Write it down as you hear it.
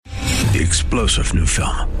The explosive new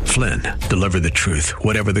film, Flynn, deliver the truth,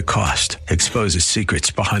 whatever the cost, exposes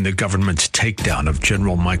secrets behind the government's takedown of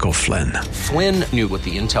General Michael Flynn. Flynn knew what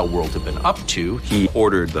the intel world had been up to. He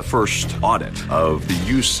ordered the first audit of the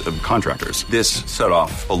use of contractors. This set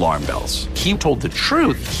off alarm bells. He told the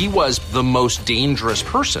truth. He was the most dangerous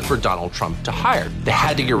person for Donald Trump to hire. They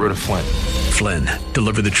had to get rid of Flynn. Flynn,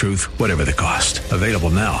 deliver the truth, whatever the cost. Available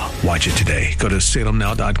now. Watch it today. Go to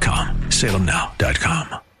salemnow.com.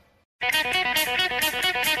 salemnow.com.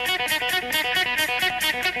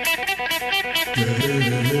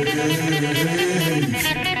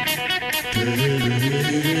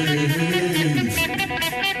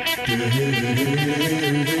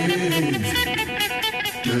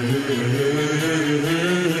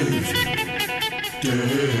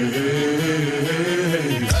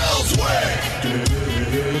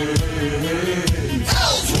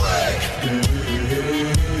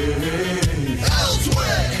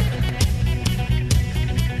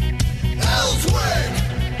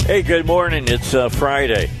 Hey, good morning. It's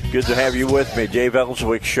Friday. Good to have you with me. Dave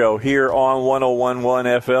Elswick Show here on 101.1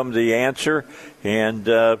 FM, The Answer. And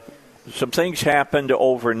some things happened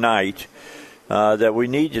overnight that we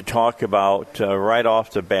need to talk about right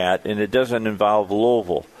off the bat, and it doesn't involve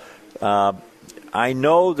Louisville. I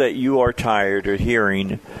know that you are tired of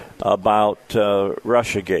hearing about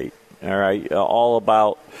Russiagate, all right, all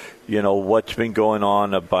about, you know, what's been going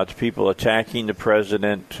on about people attacking the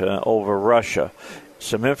president over Russia.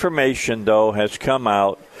 Some information, though, has come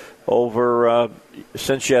out over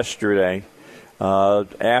since yesterday,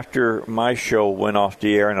 after my show went off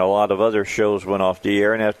the air and a lot of other shows went off the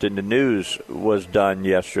air, and after the news was done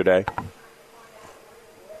yesterday,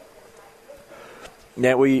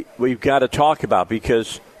 that we've got to talk about,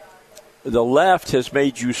 because the left has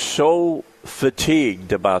made you so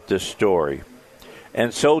fatigued about this story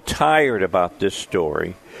and so tired about this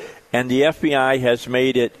story, and the FBI has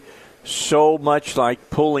made it so much like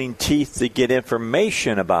pulling teeth to get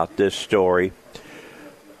information about this story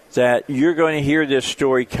that you're going to hear this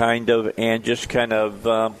story and just kind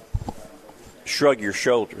of shrug your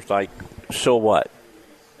shoulders like, so what?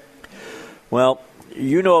 Well,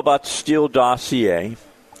 you know about the Steele dossier.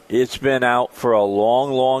 It's been out for a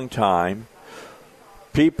long, long time.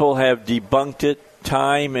 People have debunked it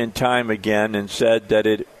time and time again and said that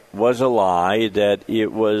it was a lie, that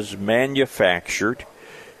it was manufactured.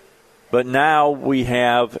 But now we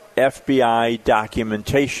have FBI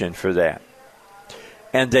documentation for that.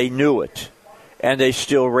 And they knew it. And they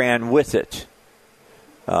still ran with it.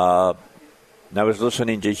 I was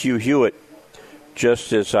listening to Hugh Hewitt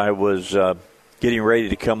just as I was getting ready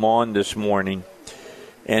to come on this morning.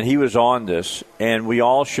 And he was on this. And we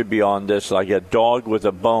all should be on this like a dog with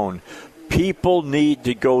a bone. People need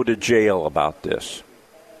to go to jail about this.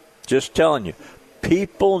 Just telling you.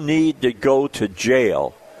 People need to go to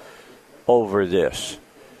jail over this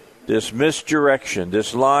misdirection,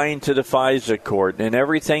 this lying to the FISA court, and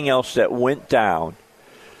everything else that went down,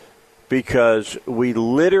 because we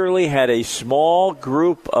literally had a small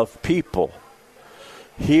group of people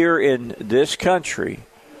here in this country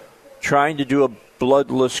trying to do a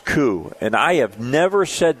bloodless coup. And I have never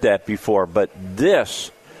said that before, but this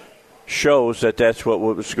shows that that's what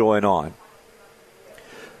was going on.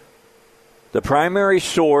 The primary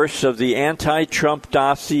source of the anti-Trump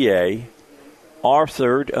dossier,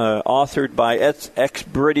 authored by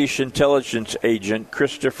ex-British intelligence agent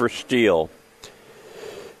Christopher Steele,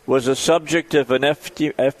 was a subject of an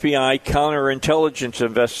FBI counterintelligence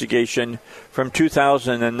investigation from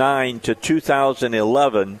 2009 to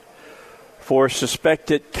 2011 for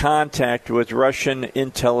suspected contact with Russian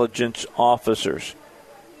intelligence officers.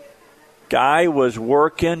 Guy was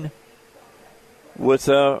working with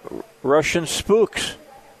Russian spooks.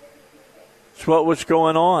 That's what was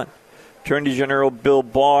going on. Attorney General Bill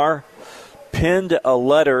Barr penned a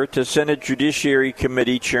letter to Senate Judiciary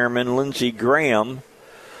Committee Chairman Lindsey Graham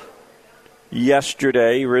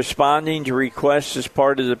yesterday, responding to requests as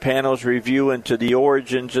part of the panel's review into the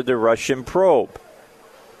origins of the Russian probe.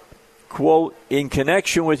 Quote, in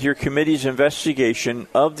connection with your committee's investigation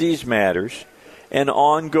of these matters and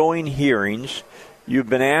ongoing hearings, you've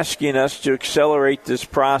been asking us to accelerate this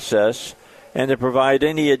process and to provide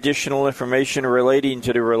any additional information relating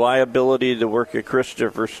to the reliability of the work of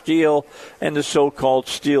Christopher Steele and the so-called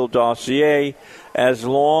Steele dossier, as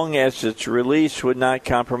long as its release would not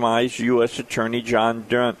compromise U.S. Attorney John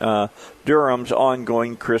Durham's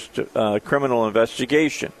ongoing criminal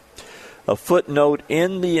investigation. A footnote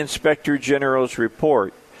in the Inspector General's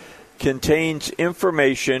report contains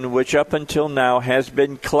information which up until now has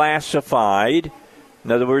been classified.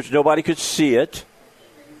 In other words, nobody could see it.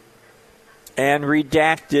 and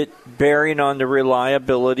redacted bearing on the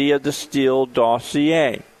reliability of the Steele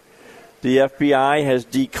dossier. The FBI has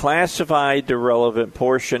declassified the relevant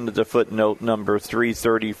portion of the footnote number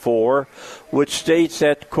 334, which states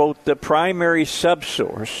that, quote, the primary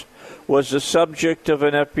subsource was the subject of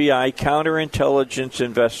an FBI counterintelligence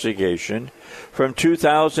investigation from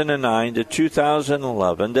 2009 to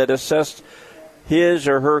 2011 that assessed his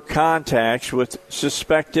or her contacts with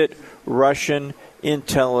suspected Russian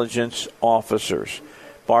intelligence officers.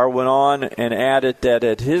 Barr went on and added that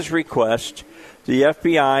at his request, the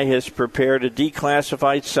FBI has prepared a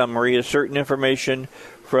declassified summary of certain information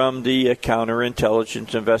from the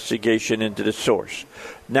counterintelligence investigation into the source.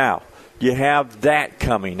 Now, you have that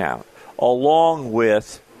coming out, along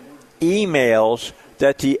with emails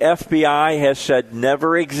that the FBI has said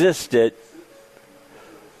never existed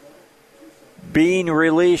being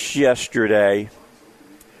released yesterday,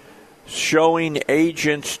 showing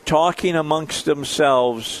agents talking amongst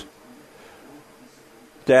themselves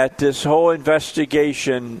that this whole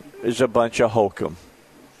investigation is a bunch of hokum.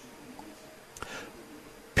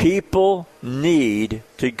 People need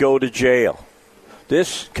to go to jail.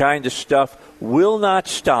 This kind of stuff will not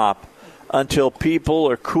stop until people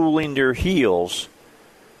are cooling their heels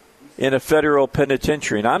in a federal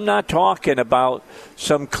penitentiary. And I'm not talking about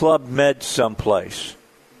some Club Med someplace.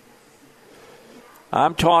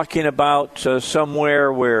 I'm talking about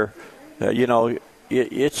somewhere where,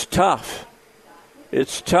 it's tough.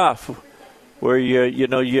 It's tough where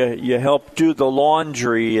you help do the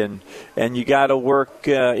laundry and you got to work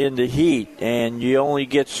in the heat and you only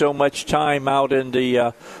get so much time out in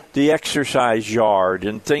the exercise yard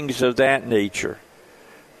and things of that nature.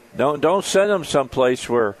 Don't send them someplace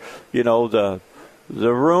where the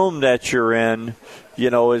room that you're in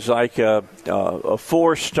is like a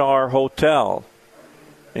 4-star hotel,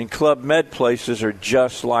 and Club Med places are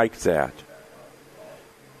just like that.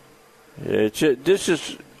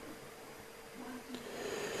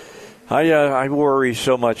 I worry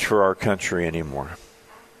so much for our country anymore.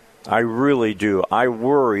 I really do. I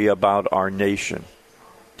worry about our nation.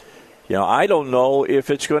 I don't know if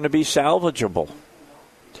it's going to be salvageable.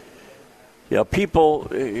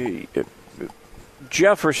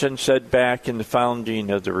 Jefferson said back in the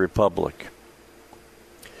founding of the Republic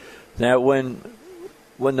that when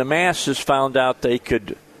the masses found out they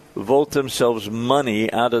could vote themselves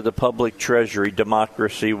money out of the public treasury,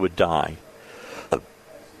 democracy would die.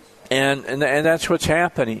 And that's what's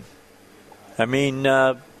happening. I mean,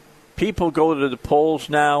 people go to the polls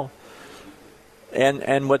now,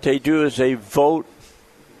 and what they do is they vote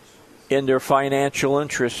in their financial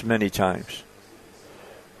interests many times.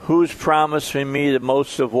 Who's promising me the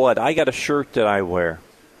most of what? I got a shirt that I wear.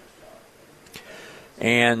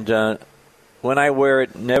 And when I wear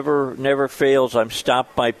it, never fails. I'm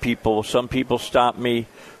stopped by people. Some people stop me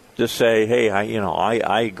to say, hey,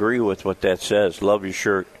 I agree with what that says. Love your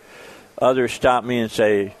shirt. Others stop me and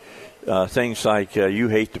say things like, you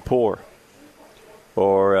hate the poor.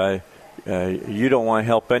 Or you don't want to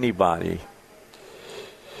help anybody.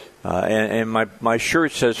 And my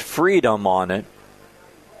shirt says freedom on it.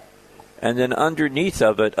 And then underneath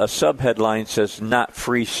of it, a subheadline says not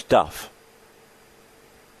free stuff.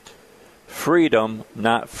 Freedom,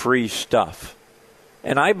 not free stuff.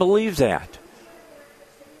 And I believe that.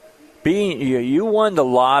 You won the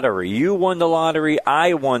lottery. You won the lottery.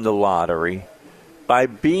 I won the lottery by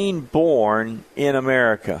being born in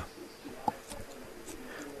America.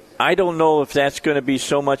 I don't know if that's going to be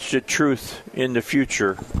so much the truth in the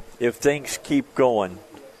future if things keep going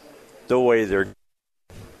the way they're.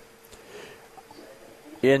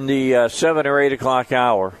 In the 7 or 8 o'clock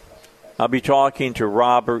hour, I'll be talking to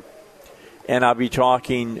Robert, and I'll be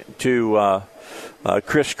talking to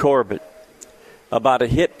Chris Corbett about a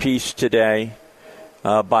hit piece today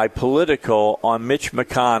by Politico on Mitch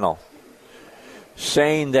McConnell,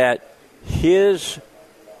 saying that his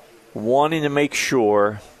wanting to make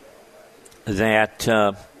sure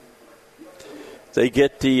that they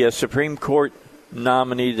get the Supreme Court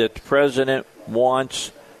nominee that the president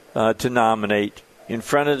wants to nominate in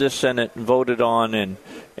front of the Senate and voted on, and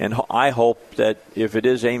I hope that if it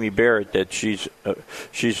is Amy Barrett, that she's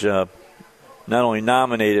not only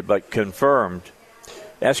nominated but confirmed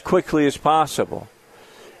as quickly as possible.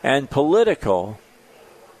 And Politico,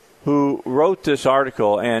 who wrote this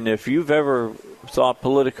article, and if you've ever thought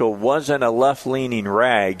Politico wasn't a left-leaning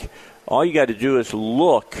rag, all you got to do is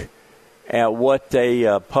look at what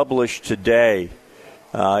they published today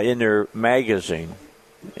in their magazine,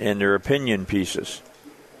 in their opinion pieces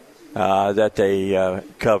that they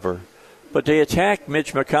cover. But they attacked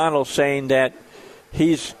Mitch McConnell, saying that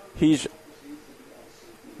he's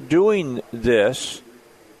doing this,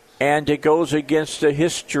 and it goes against the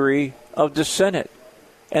history of the Senate.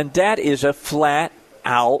 And that is a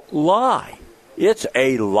flat-out lie. It's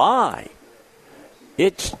a lie.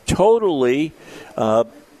 It's totally a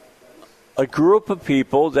group of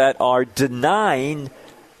people that are denying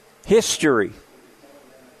history.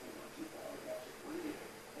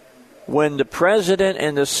 When the president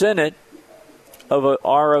and the Senate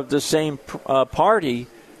are of the same party,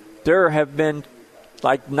 there have been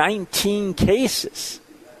like 19 cases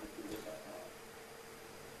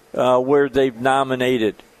where they've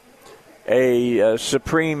nominated a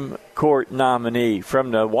Supreme Court nominee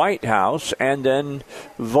from the White House and then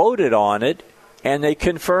voted on it, and they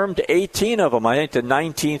confirmed 18 of them. I think the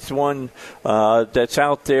 19th one that's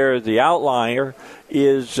out there, the outlier,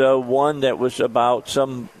 is one that was about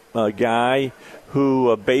some guy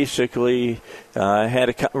who basically had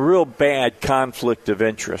a real bad conflict of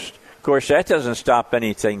interest. Of course, that doesn't stop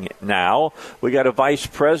anything now. We got a vice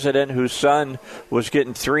president whose son was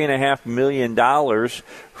getting $3.5 million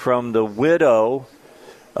from the widow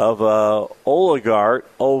of an oligarch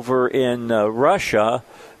over in Russia,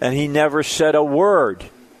 and he never said a word,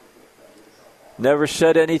 never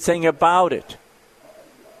said anything about it.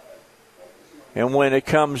 And when it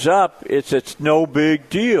comes up, it's no big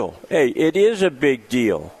deal. Hey, it is a big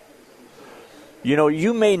deal. You know,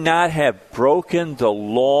 you may not have broken the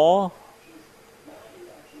law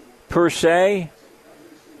per se,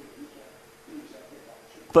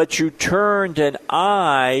 but you turned an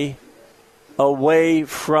eye away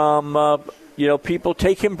from, people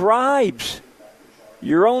taking bribes.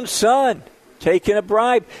 Your own son taking a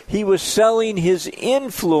bribe. He was selling his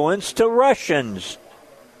influence to Russians.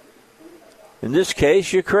 In this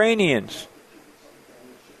case, Ukrainians.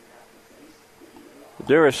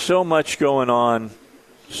 There is so much going on,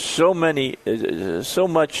 so much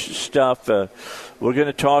stuff. We're going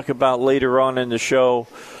to talk about later on in the show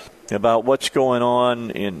about what's going on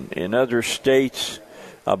in other states,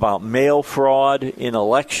 about mail fraud in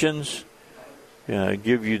elections.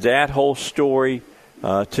 Give you that whole story.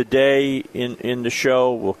 Today in the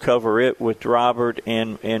show, we'll cover it with Robert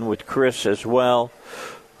and with Chris as well.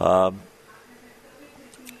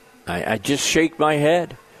 I just shake my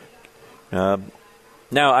head.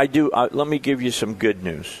 Now, let me give you some good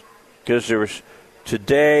news, because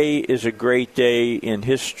today is a great day in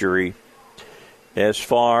history as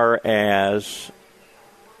far as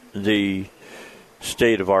the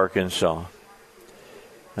state of Arkansas.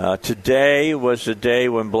 Today was the day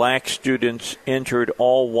when black students entered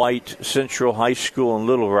all-white Central High School in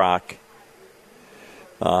Little Rock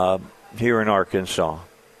here in Arkansas.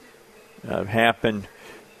 It happened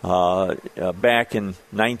back in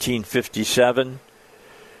 1957.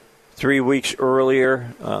 3 weeks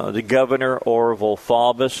earlier, the governor, Orville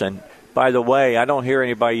Faubus, and by the way, I don't hear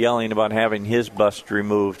anybody yelling about having his bust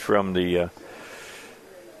removed from the,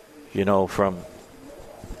 from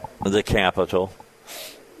the Capitol.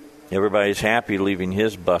 Everybody's happy leaving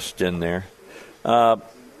his bust in there.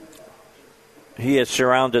 He had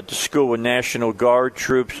surrounded the school with National Guard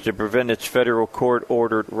troops to prevent its federal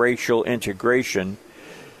court-ordered racial integration.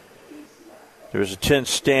 There was a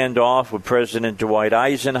tense standoff with President Dwight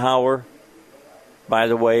Eisenhower, by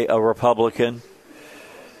the way, a Republican.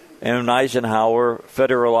 And Eisenhower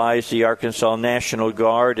federalized the Arkansas National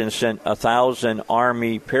Guard and sent 1,000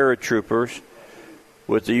 Army paratroopers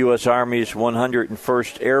with the U.S. Army's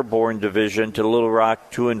 101st Airborne Division to Little Rock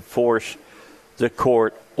to enforce the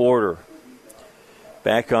court order.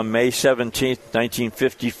 Back on May 17,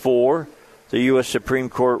 1954, the U.S. Supreme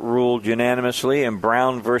Court ruled unanimously in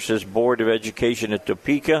Brown v. Board of Education at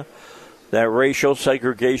Topeka that racial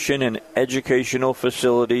segregation in educational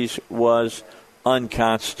facilities was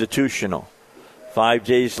unconstitutional. 5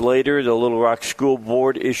 days later, the Little Rock School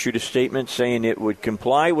Board issued a statement saying it would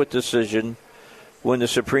comply with the decision when the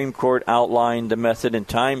Supreme Court outlined the method and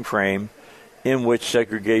time frame in which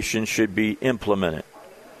segregation should be implemented.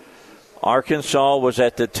 Arkansas was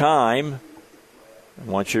at the time, I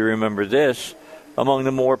want you to remember this, among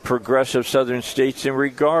the more progressive southern states in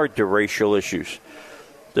regard to racial issues.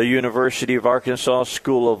 The University of Arkansas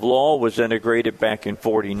School of Law was integrated back in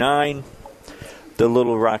 1949. The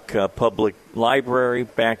Little Rock Public Library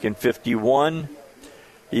back in 1951.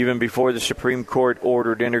 Even before the Supreme Court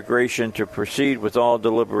ordered integration to proceed with all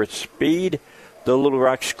deliberate speed, the Little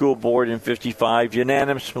Rock School Board in 1955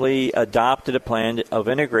 unanimously adopted a plan of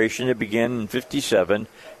integration that began in 1957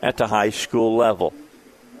 at the high school level.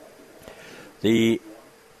 The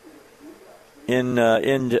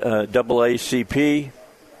NAACP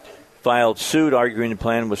filed suit arguing the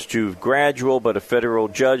plan was too gradual, but a federal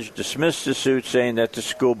judge dismissed the suit, saying that the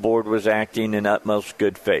school board was acting in utmost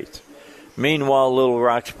good faith. Meanwhile, Little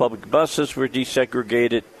Rock's public buses were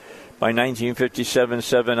desegregated. By 1957,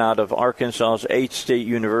 7 out of Arkansas's 8 state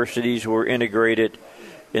universities were integrated.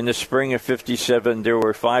 In the spring of 57, there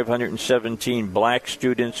were 517 black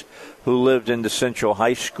students who lived in the Central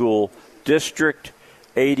High School district.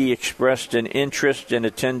 80 expressed an interest in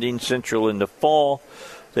attending Central in the fall.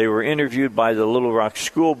 They were interviewed by the Little Rock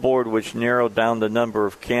School Board, which narrowed down the number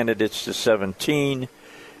of candidates to 17.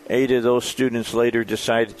 8 of those students later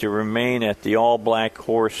decided to remain at the all-black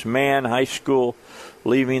Horace Mann High School,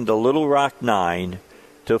 leaving the Little Rock 9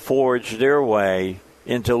 to forge their way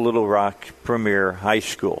into Little Rock Premier High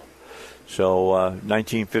School. So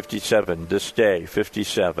 1957, this day,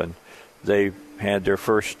 57, they had their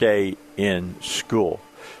first day in school.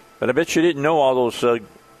 But I bet you didn't know all those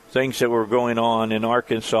things that were going on in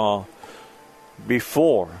Arkansas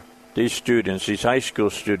before these students, these high school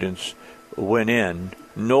students, went in,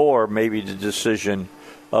 nor maybe the decision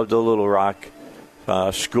of the Little Rock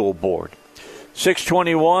School Board.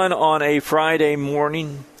 6:21 on a Friday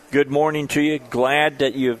morning. Good morning to you. Glad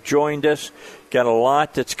that you've joined us. Got a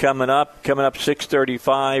lot that's coming up. Coming up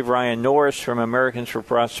 6:35, Ryan Norris from Americans for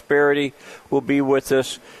Prosperity will be with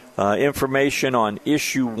us. Information on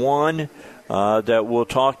Issue 1 that we'll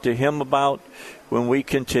talk to him about when we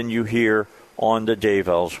continue here on the Dave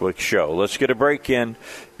Elswick Show. Let's get a break in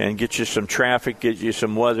and get you some traffic, get you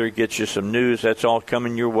some weather, get you some news. That's all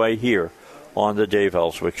coming your way here on the Dave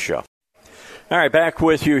Elswick Show. All right, back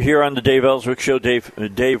with you here on the Dave Elswick Show.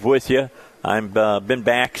 Dave with you. I've been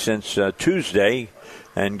back since Tuesday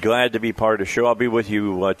and glad to be part of the show. I'll be with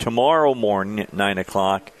you tomorrow morning at 9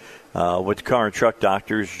 o'clock with the Car and Truck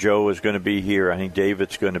Doctors. Joe is going to be here. I think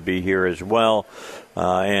David's going to be here as well.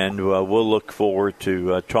 And we'll look forward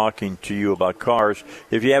to talking to you about cars.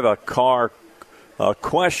 If you have a car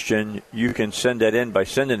question, you can send that in by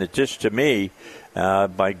sending it just to me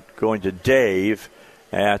by going to Dave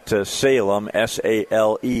at Salem,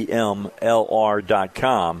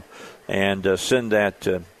 SALEMLR.com, and send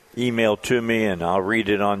that email to me, and I'll read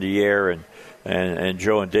it on the air, and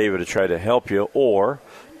Joe and David will try to help you. Or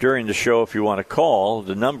during the show, if you want to call,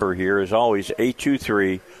 the number here is always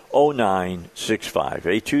 823-0965,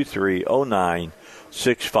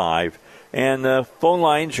 823-0965. And the phone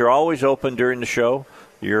lines are always open during the show.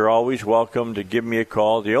 You're always welcome to give me a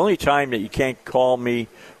call. The only time that you can't call me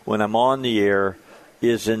when I'm on the air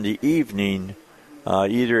is in the evening,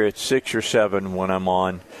 either at 6 or 7 when I'm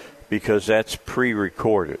on, because that's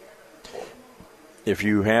pre-recorded. If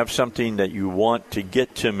you have something that you want to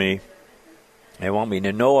get to me and want me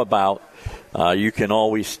to know about, you can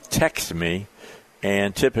always text me,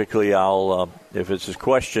 and typically I'll, if it's a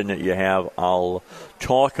question that you have, I'll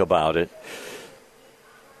talk about it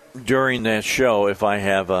during that show if I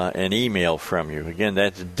have an email from you. Again,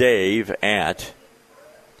 that's Dave at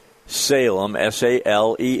Salem,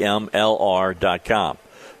 SALEMLR.com.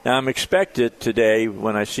 Now, I'm expected today,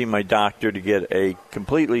 when I see my doctor, to get a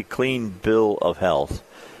completely clean bill of health.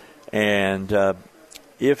 And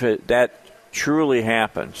if that truly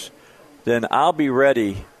happens, then I'll be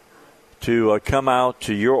ready to come out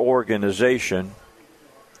to your organization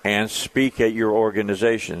and speak at your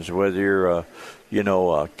organizations, whether you're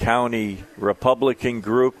a county Republican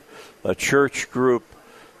group, a church group,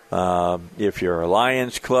 if you're a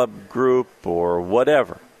Lions Club group or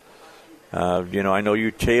whatever. I know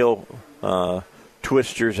you tail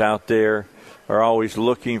twisters out there are always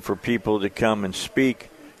looking for people to come and speak.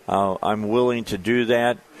 I'm willing to do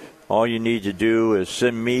that. All you need to do is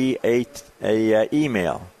send me a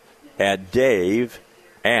email at Dave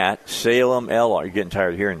at Salem LR. You're getting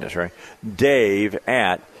tired of hearing this, right? Dave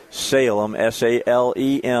at Salem,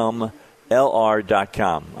 SALEM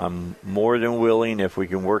LR.com. I'm more than willing, if we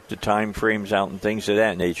can work the time frames out and things of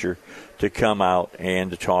that nature, to come out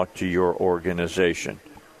and to talk to your organization.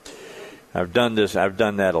 I've done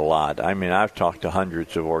that a lot. I mean, I've talked to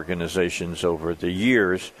hundreds of organizations over the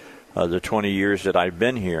years, the 20 years that I've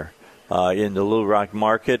been here in the Little Rock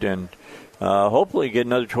market, and hopefully get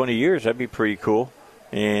another 20 years. That'd be pretty cool.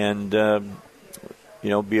 And,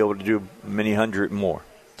 be able to do many hundred more.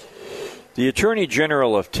 The Attorney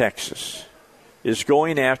General of Texas is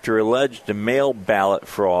going after alleged mail ballot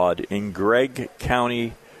fraud in Gregg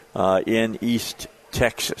County in East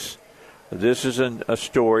Texas. This is a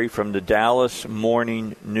story from the Dallas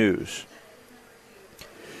Morning News.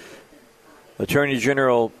 Attorney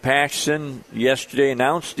General Paxton yesterday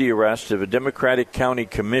announced the arrest of a Democratic county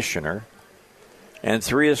commissioner and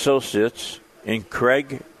 3 associates in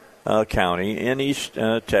Gregg County in East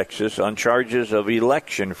Texas on charges of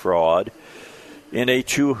election fraud in a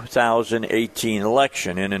 2018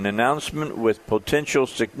 election. In an announcement with potential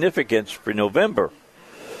significance for November,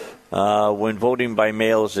 when voting by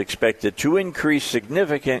mail is expected to increase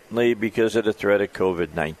significantly because of the threat of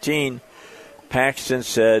COVID-19, Paxton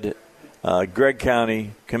said Gregg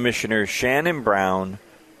County Commissioner Shannon Brown,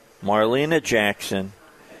 Marlena Jackson,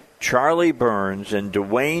 Charlie Burns, and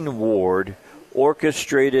Dwayne Ward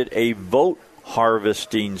orchestrated a vote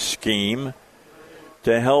harvesting scheme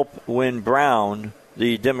to help win Brown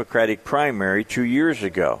the Democratic primary 2 years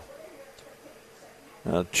ago.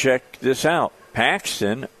 Now check this out.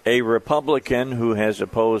 Paxton, a Republican who has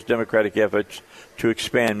opposed Democratic efforts to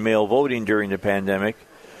expand mail voting during the pandemic,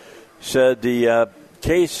 said the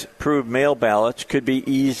case proved mail ballots could be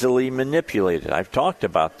easily manipulated. I've talked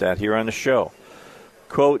about that here on the show.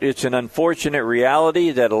 Quote, it's an unfortunate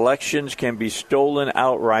reality that elections can be stolen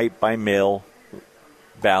outright by mail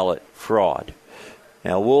ballot fraud.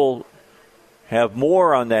 Now, we'll have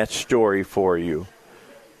more on that story for you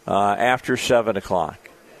after 7 o'clock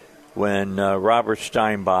when Robert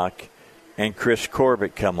Steinbach and Chris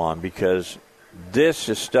Corbett come on, because this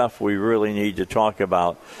is stuff we really need to talk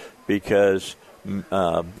about, because,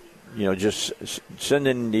 just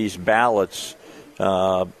sending these ballots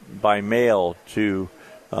by mail to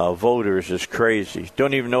voters is crazy.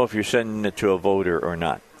 Don't even know if you're sending it to a voter or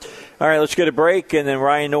not. All right, let's get a break, and then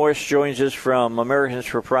Ryan Norris joins us from Americans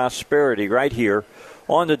for Prosperity right here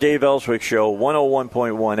on the Dave Elswick Show,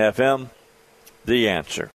 101.1 FM, The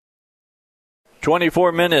Answer.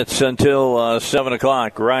 24 minutes until 7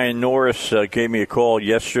 o'clock. Ryan Norris gave me a call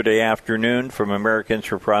yesterday afternoon from Americans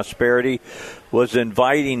for Prosperity, was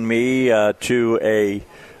inviting me to a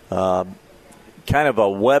kind of a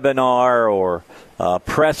webinar or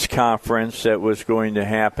press conference that was going to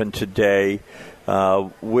happen today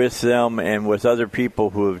with them and with other people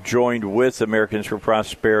who have joined with Americans for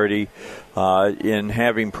Prosperity in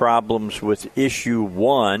having problems with Issue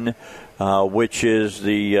 1, which is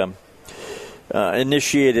the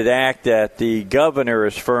initiated act that the governor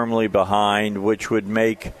is firmly behind, which would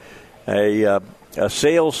make a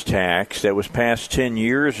sales tax that was passed 10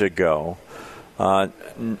 years ago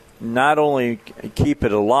not only keep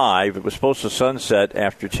it alive, it was supposed to sunset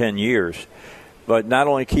after 10 years, but not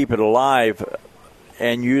only keep it alive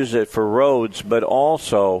and use it for roads, but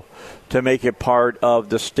also to make it part of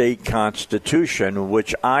the state constitution,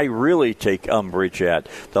 which I really take umbrage at.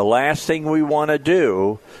 The last thing we want to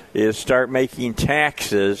do is start making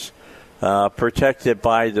taxes protected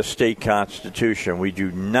by the state constitution. We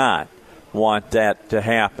do not want that to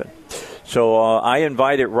happen. So I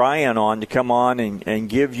invited Ryan on to come on and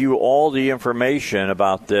give you all the information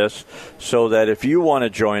about this, so that if you want to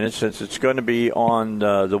join us, since it's going to be on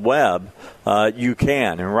the web, you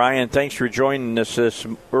can. And Ryan, thanks for joining us this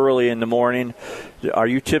early in the morning. Are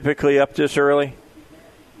you typically up this early?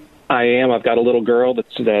 I am. I've got a little girl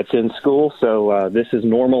that's in school, so this is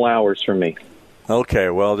normal hours for me. Okay,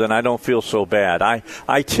 well, then I don't feel so bad.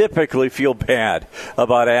 I typically feel bad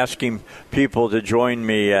about asking people to join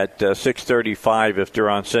me at 6:35 if they're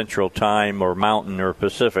on Central Time or Mountain or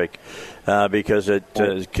Pacific, because it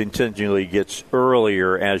continually gets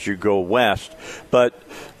earlier as you go west. But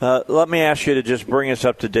let me ask you to just bring us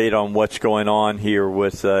up to date on what's going on here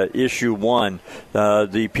with Issue 1.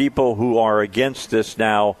 The people who are against this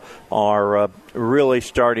now are really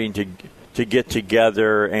starting to get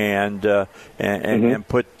together and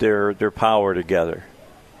put their power together.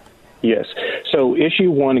 Yes. So Issue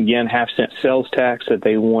 1, again, half-cent sales tax that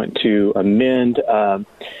they want to amend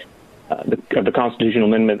the constitutional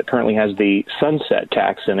amendment that currently has the sunset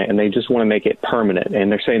tax in it, and they just want to make it permanent.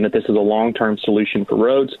 And they're saying that this is a long-term solution for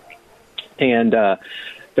roads. And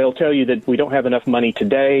they'll tell you that we don't have enough money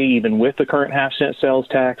today, even with the current half-cent sales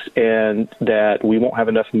tax, and that we won't have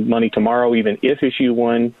enough money tomorrow, even if Issue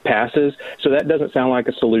 1 passes. So that doesn't sound like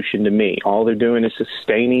a solution to me. All they're doing is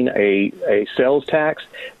sustaining a sales tax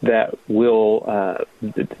that will,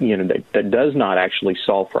 that does not actually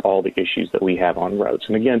solve for all the issues that we have on roads.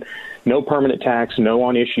 And again, no permanent tax, no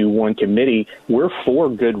on Issue 1 committee. We're for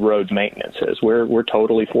good road maintenances. We're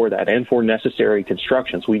totally for that, and for necessary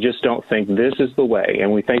constructions. We just don't think this is the way,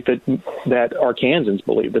 and we think that Arkansans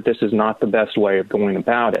believe that this is not the best way of going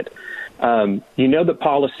about it. The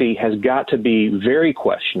policy has got to be very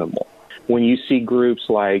questionable when you see groups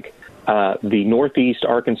like the Northeast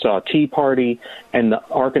Arkansas Tea Party and the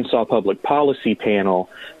Arkansas Public Policy Panel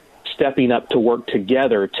stepping up to work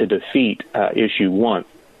together to defeat Issue 1.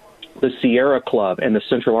 The Sierra Club and the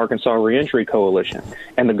Central Arkansas Reentry Coalition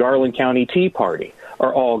and the Garland County Tea Party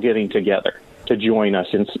are all getting together to join us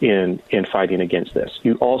in fighting against this.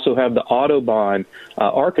 You also have the Autobahn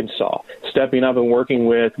Arkansas stepping up and working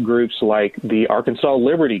with groups like the Arkansas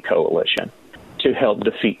Liberty Coalition to help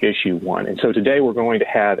defeat issue 1. And so today we're going to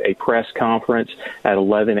have a press conference at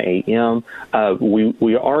 11 a.m.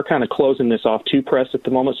 We are kind of closing this off to press at the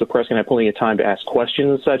moment, so press can have plenty of time to ask questions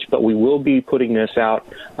and such, but we will be putting this out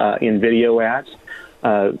in video ads.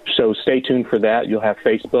 So stay tuned for that. You'll have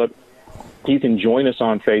Facebook. You can join us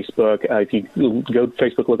on Facebook. If you go to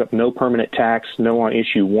Facebook, look up No Permanent Tax, No on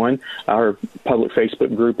Issue 1. Our public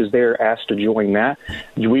Facebook group is there. Ask to join that.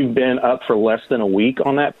 We've been up for less than a week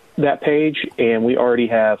on that page, and we already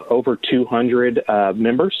have over 200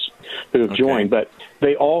 members who have joined. But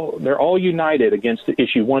they're all united against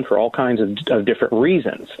Issue 1 for all kinds of different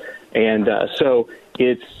reasons. And so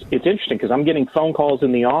it's interesting because I'm getting phone calls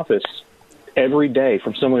in the office every day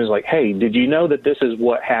from someone who's like, hey, did you know that this is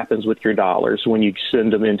what happens with your dollars when you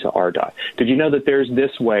send them into RDOT? Did you know that there's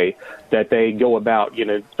this way that they go about,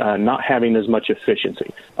 not having as much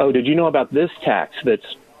efficiency? Oh, did you know about this tax that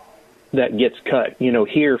gets cut,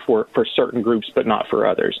 here for certain groups but not for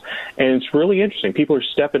others? And it's really interesting. People are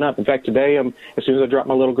stepping up. In fact, today, as soon as I drop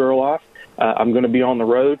my little girl off, I'm going to be on the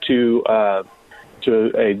road to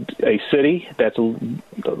a city that's a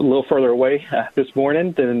little further away this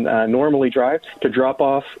morning than normally drive to drop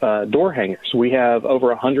off door hangers. We have over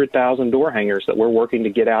 100,000 door hangers that we're working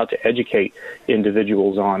to get out to educate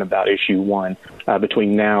individuals on about Issue 1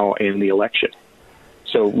 between now and the election.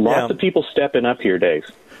 So lots of people stepping up here, Dave.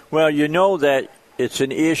 Well, you know that it's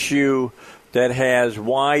an issue that has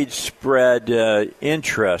widespread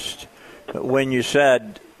interest. When you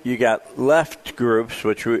said you got left groups,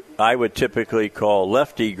 which I would typically call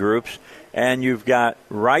lefty groups, and you've got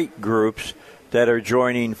right groups that are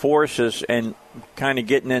joining forces and kind of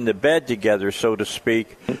getting into bed together, so to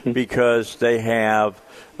speak, because they have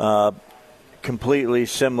completely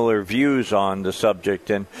similar views on the subject.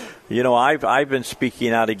 And, I've been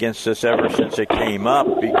speaking out against this ever since it came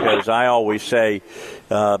up, because I always say,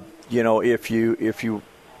 if you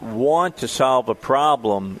want to solve a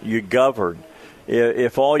problem, you govern.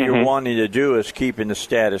 If all you're wanting to do is keep in the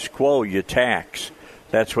status quo, you tax.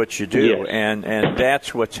 That's what you do, yes. and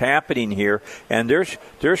that's what's happening here. And there's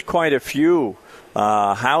quite a few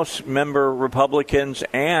House member Republicans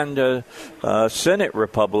and Senate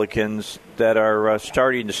Republicans that are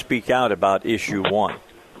starting to speak out about Issue 1.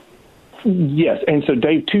 Yes, and so,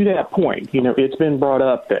 Dave, to that point, it's been brought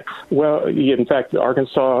up that, in fact, the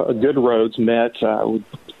Arkansas Good Roads met, I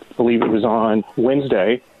believe it was on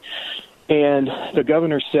Wednesday, and the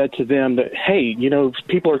governor said to them that, hey,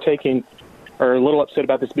 people are a little upset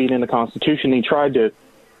about this being in the Constitution. He tried to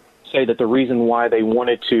say that the reason why they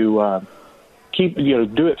wanted to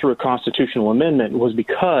do it through a constitutional amendment was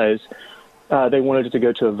because they wanted it to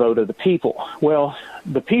go to a vote of the people. Well,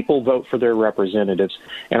 the people vote for their representatives,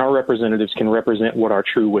 and our representatives can represent what our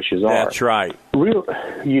true wishes are. That's right.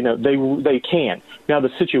 They can. Now,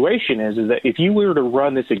 the situation is that if you were to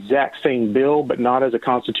run this exact same bill, but not as a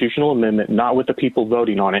constitutional amendment, not with the people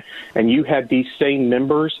voting on it, and you had these same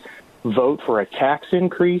members vote for a tax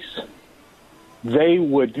increase, they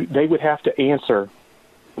would have to answer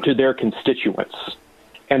to their constituents.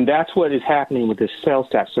 And that's what is happening with this sales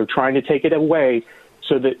tax. They're trying to take it away,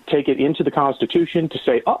 take it into the Constitution to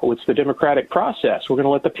say, oh, it's the democratic process. We're going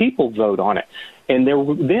to let the people vote on it. And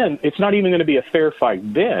then it's not even going to be a fair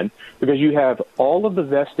fight then, because you have all of the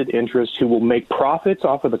vested interests who will make profits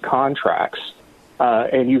off of the contracts,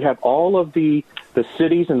 and you have all of the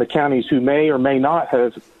cities and the counties who may or may not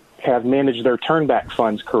have managed their turnback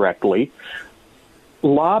funds correctly,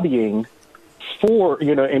 lobbying for,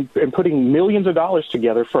 and putting millions of dollars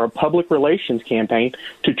together for a public relations campaign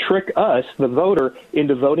to trick us, the voter,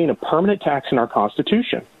 into voting a permanent tax in our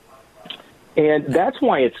Constitution. And that's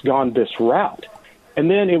why it's gone this route. And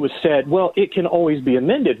then it was said, well, it can always be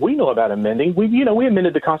amended. We know about amending. We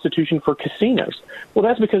amended the Constitution for casinos. Well,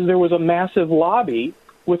 that's because there was a massive lobby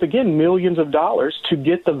with, again, millions of dollars to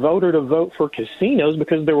get the voter to vote for casinos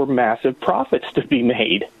because there were massive profits to be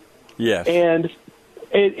made. Yes.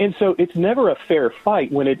 And so it's never a fair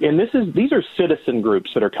fight these are citizen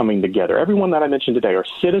groups that are coming together. Everyone that I mentioned today are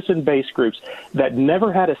citizen-based groups that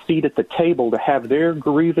never had a seat at the table to have their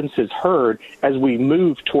grievances heard as we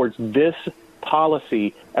move towards this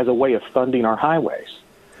policy as a way of funding our highways.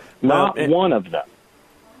 Not one of them.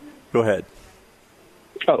 Go ahead.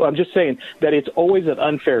 Oh, I'm just saying that it's always an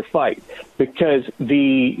unfair fight, because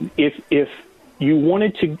if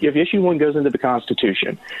Issue 1 goes into the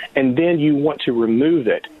Constitution and then you want to remove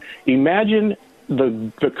it, imagine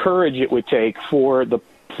the courage it would take for the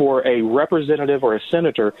for a representative or a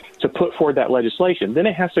senator to put forward that legislation. Then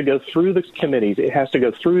it has to go through the committees. It has to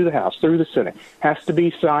go through the House, through the Senate, has to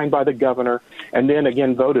be signed by the governor, and then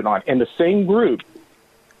again voted on. And the same group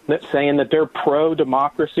that's saying that they're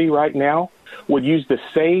pro-democracy right now would use the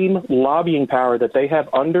same lobbying power that they have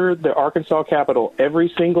under the Arkansas Capitol every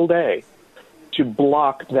single day to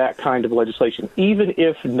block that kind of legislation. Even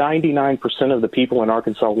if 99% of the people in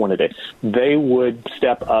Arkansas wanted it, they would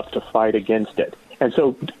step up to fight against it. And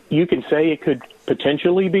so you can say it could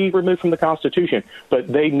potentially be removed from the Constitution, but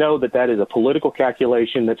they know that that is a political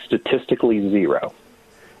calculation that's statistically zero.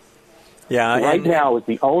 Yeah, right now is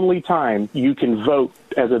the only time you can vote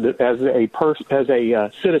as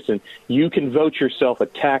a citizen. You can vote yourself a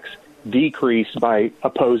tax decrease by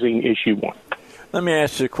opposing issue 1. Let me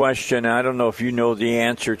ask you a question. I don't know if you know the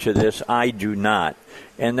answer to this. I do not.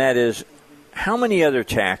 And that is, how many other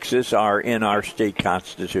taxes are in our state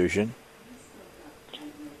constitution?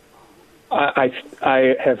 I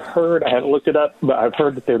have heard, I haven't looked it up, but I've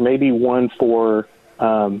heard that there may be one for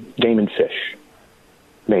game and fish.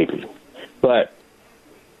 Maybe. But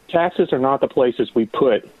taxes are not the places we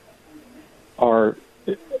put the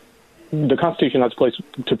Constitution is not the place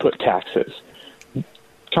to put taxes.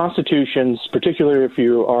 Constitutions, particularly if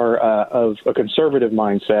you are of a conservative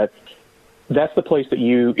mindset, that's the place that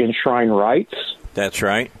you enshrine rights. That's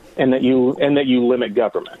right. And that you limit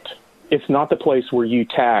government. It's not the place where you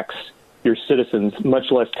tax your citizens,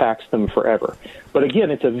 much less tax them forever. But again,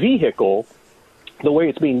 it's a vehicle. The way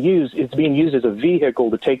it's being used as a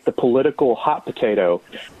vehicle to take the political hot potato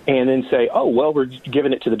and then say, oh, well, we're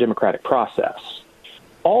giving it to the democratic process.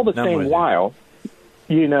 All the same while,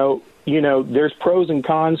 there's pros and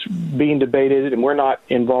cons being debated, and we're not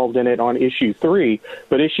involved in it on issue 3.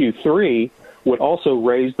 But issue 3 would also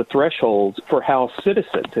raise the thresholds for how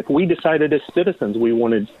citizens, if we decided as citizens we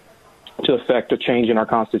wanted to affect a change in our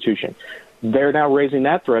Constitution, they're now raising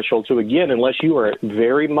that threshold. So again, unless you are a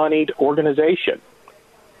very moneyed organization,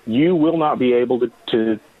 you will not be able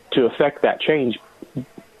to affect that change,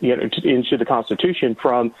 into the Constitution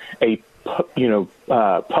from a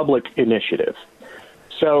public initiative.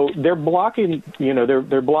 So they're blocking,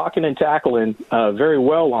 they're blocking and tackling very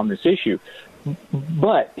well on this issue.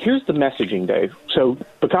 But here's the messaging, Dave. So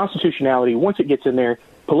the constitutionality, once it gets in there,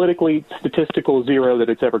 politically, statistical zero that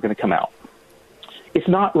it's ever going to come out. It's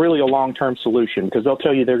not really a long-term solution because they'll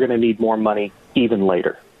tell you they're going to need more money even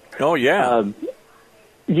later. Oh, yeah.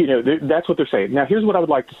 That's what they're saying. Now, here's what I would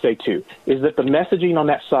like to say, too, is that the messaging on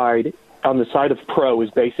that side, on the side of pro,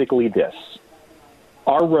 is basically this.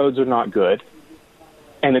 Our roads are not good,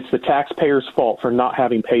 and it's the taxpayers' fault for not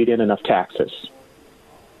having paid in enough taxes.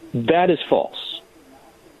 That is false.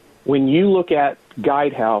 When you look at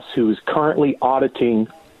Guidehouse, who is currently auditing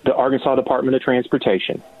the Arkansas Department of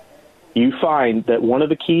Transportation, you find that one of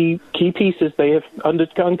the key pieces they have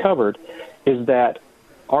uncovered is that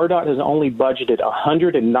RDOT has only budgeted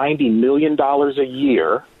 $190 million a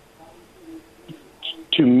year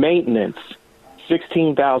to maintenance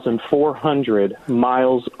 16,400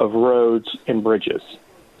 miles of roads and bridges.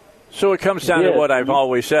 So it comes down to what I've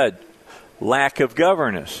always said, lack of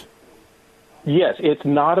governance. Yes, it's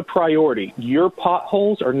not a priority. Your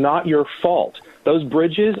potholes are not your fault. Those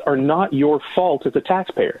bridges are not your fault as a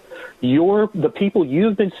taxpayer. The people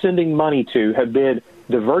you've been sending money to have been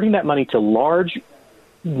diverting that money to large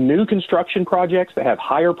new construction projects that have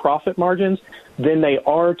higher profit margins than they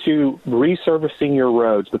are to resurfacing your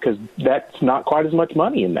roads, because that's not quite as much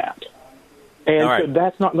money in that. And so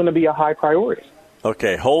that's not going to be a high priority.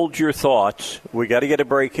 Okay, hold your thoughts. We got to get a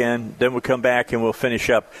break in, then we'll come back and we'll finish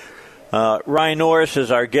up. Ryan Norris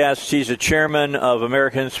is our guest. He's a chairman of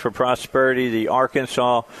Americans for Prosperity, the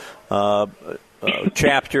Arkansas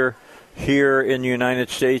chapter here in the United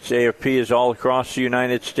States. AFP is all across the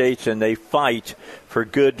United States, and they fight for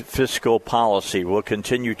good fiscal policy. We'll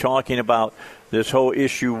continue talking about this whole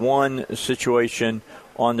issue 1 situation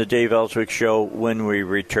on the Dave Elswick Show when we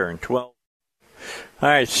return. 12. All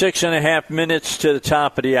right, 6.5 minutes to the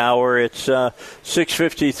top of the hour. It's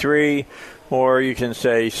 6:53. Or you can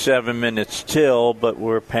say 7 minutes till, but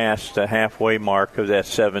we're past the halfway mark of that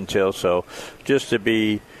 7 till. So just to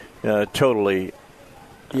be totally,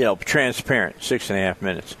 transparent, 6.5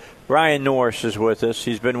 minutes. Ryan Norris is with us.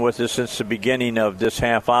 He's been with us since the beginning of this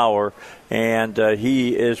half hour, and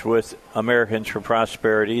he is with Americans for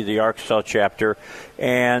Prosperity, the Arkansas chapter.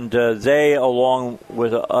 And they, along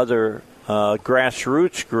with other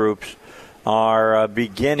grassroots groups, are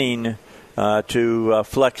beginning to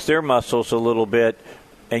flex their muscles a little bit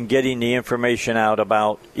and getting the information out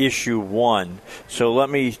about issue 1. So let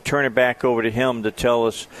me turn it back over to him to tell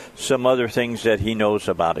us some other things that he knows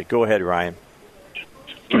about it. Go ahead, Ryan.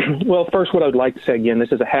 Well, first, what I would like to say again,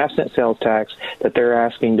 this is a half-cent sales tax that they're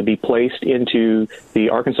asking to be placed into the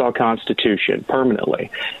Arkansas Constitution permanently,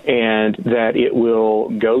 and that it will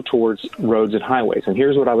go towards roads and highways. And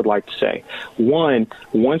here's what I would like to say. One,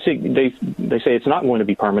 they say it's not going to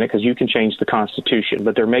be permanent because you can change the Constitution,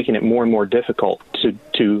 but they're making it more and more difficult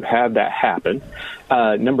to have that happen.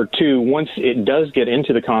 Number two, once it does get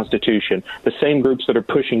into the Constitution, the same groups that are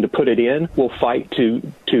pushing to put it in will fight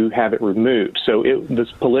to have it removed. So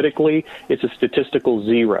politically, it's a statistical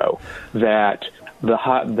zero that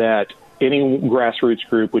any grassroots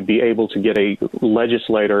group would be able to get a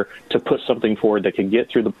legislator to put something forward that could get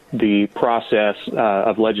through the process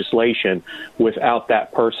of legislation without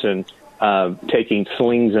that person taking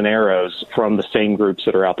slings and arrows from the same groups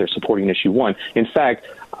that are out there supporting issue one. In fact,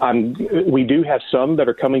 we do have some that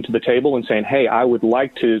are coming to the table and saying, hey, I would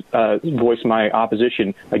like to voice my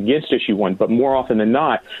opposition against issue one. But more often than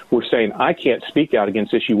not, we're saying I can't speak out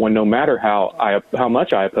against issue one no matter how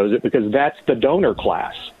much I oppose it, because that's the donor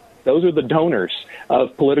class. Those are the donors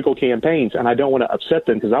of political campaigns, and I don't want to upset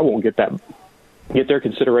them because I won't get their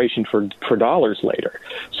consideration for dollars later.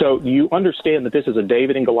 So you understand that this is a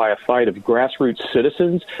David and Goliath fight of grassroots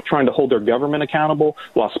citizens trying to hold their government accountable,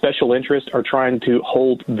 while special interests are trying to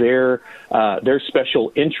hold their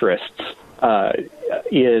special interests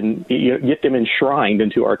get them enshrined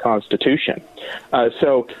into our Constitution.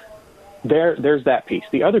 So there's that piece.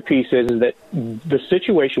 The other piece is that the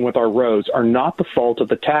situation with our roads are not the fault of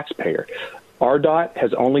the taxpayer. RDOT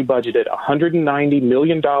has only budgeted $190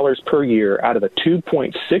 million per year out of a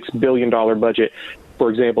 $2.6 billion budget,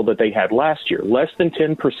 for example, that they had last year, less than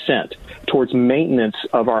 10% towards maintenance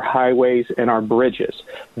of our highways and our bridges.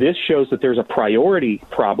 This shows that there's a priority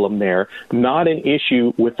problem there, not an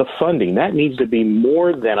issue with the funding. That needs to be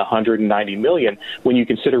more than $190 million when you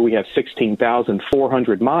consider we have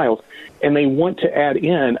 16,400 miles, and they want to add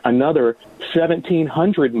in another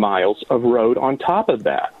 1,700 miles of road on top of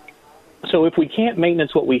that. So if we can't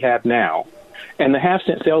maintenance what we have now, and the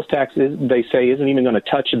half-cent sales tax, they say, isn't even going to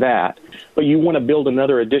touch that, but you want to build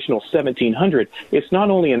another additional 1,700, it's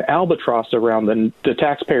not only an albatross around the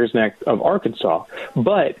taxpayer's neck of Arkansas,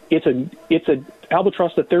 but it's a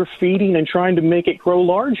albatross that they're feeding and trying to make it grow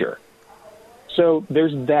larger. So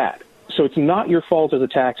there's that. So it's not your fault as a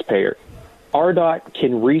taxpayer. RDOT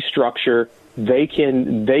can restructure. They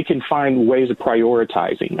can find ways of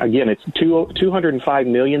prioritizing. Again, it's $205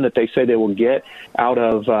 million that they say they will get out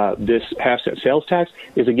of this half-cent sales tax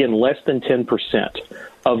is, again, less than 10%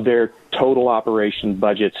 of their total operation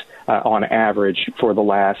budgets on average for the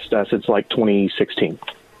last since like 2016.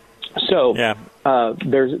 So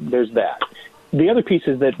there's that. The other piece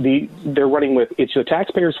is that they're running with it's the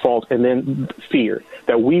taxpayer's fault, and then fear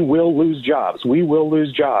that we will lose jobs. We will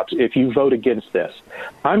lose jobs if you vote against this.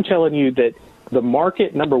 I'm telling you that the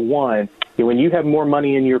market, number one, when you have more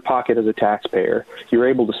money in your pocket as a taxpayer, you're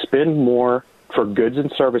able to spend more for goods and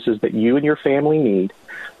services that you and your family need.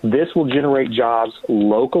 This will generate jobs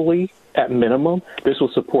locally at minimum. This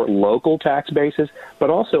will support local tax bases, but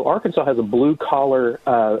also Arkansas has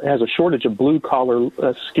a shortage of blue collar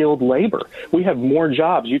skilled labor. We have more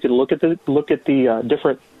jobs. You can look at the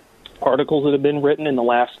different articles that have been written in the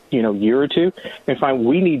last year or two and find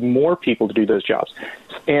we need more people to do those jobs.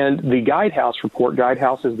 And the Guidehouse report,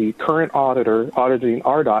 Guidehouse is the current auditor auditing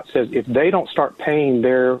RDOT, says if they don't start paying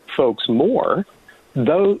their folks more,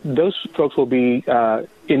 those folks will be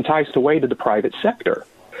enticed away to the private sector.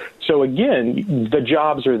 So again, the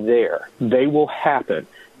jobs are there. They will happen.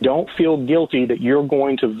 Don't feel guilty that you're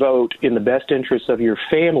going to vote in the best interests of your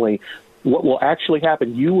family. What will actually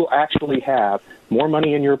happen, you will actually have more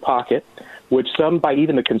money in your pocket, which some, by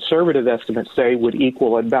even the conservative estimates, say would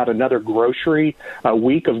equal about another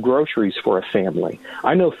week of groceries for a family.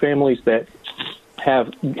 I know families that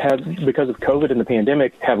have because of COVID and the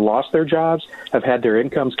pandemic, have lost their jobs, have had their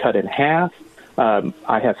incomes cut in half.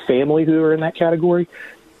 I have family who are in that category.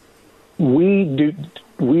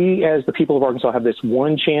 We, as the people of Arkansas, have this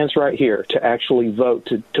one chance right here to actually vote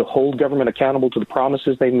to hold government accountable to the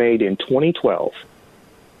promises they made in 2012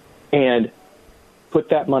 and put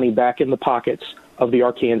that money back in the pockets of the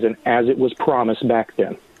Arkansans as it was promised back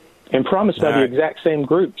then, and promised by the exact same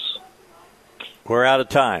groups. We're out of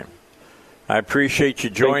time. I appreciate you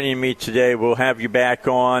joining me today. We'll have you back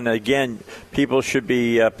on. Again, people should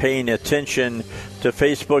be paying attention to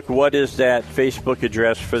Facebook. What is that Facebook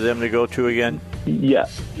address for them to go to again? Yeah.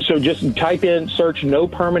 So just type in, search no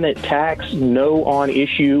permanent tax, no on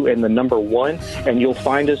issue, and the number 1, and you'll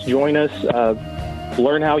find us. Join us.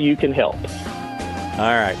 Learn how you can help.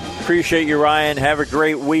 All right. Appreciate you, Ryan. Have a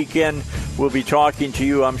great weekend. we'll be talking to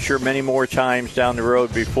you, I'm sure, many more times down the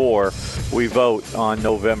road before we vote on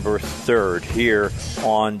November 3rd here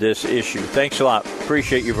on this issue. Thanks a lot.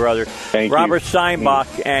 Appreciate you, brother. Thank Robert you. Steinbach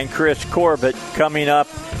and Chris Corbett coming up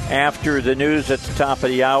after the news at the top of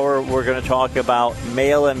the hour. We're going to talk about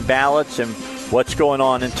mail-in ballots and what's going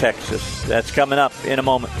on in Texas. That's coming up in a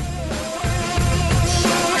moment.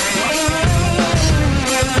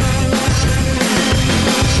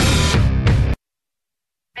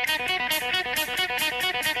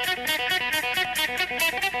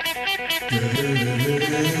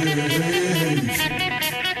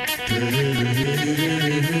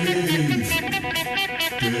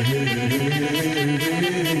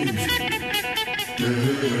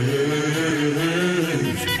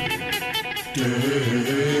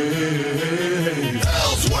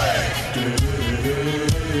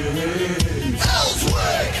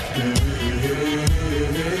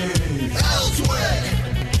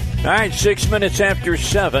 All right, 6 minutes after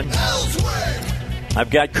 7. I've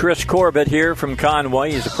got Chris Corbett here from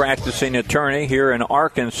Conway. He's a practicing attorney here in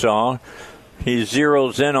Arkansas. He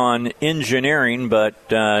zeroes in on engineering, but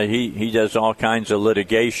he does all kinds of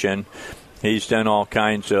litigation. He's done all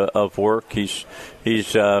kinds of work. He's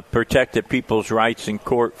protected people's rights in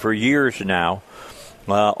court for years now.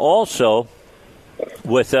 Also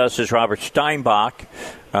with us is Robert Steinbach.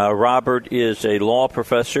 Robert is a law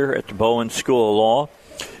professor at the Bowen School of Law.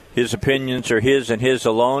 His opinions are his and his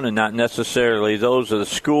alone, and not necessarily those of the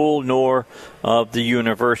school nor of the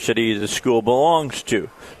university the school belongs to.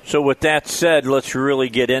 So with that said, let's really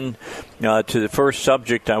get in to the first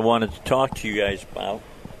subject I wanted to talk to you guys about,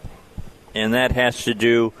 and that has to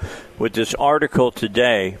do with this article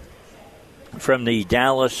today from the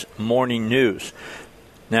Dallas Morning News.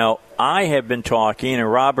 Now, I have been talking,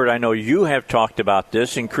 and Robert, I know you have talked about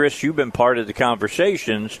this, and Chris, you've been part of the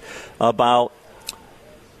conversations about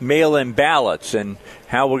mail-in ballots and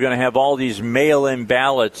how we're going to have all these mail-in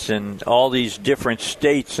ballots in all these different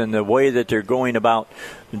states, and the way that they're going about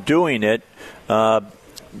doing it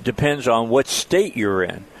depends on what state you're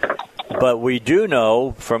in. But we do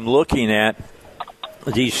know from looking at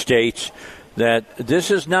these states that this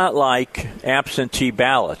is not like absentee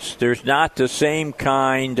ballots. There's not the same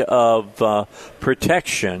kind of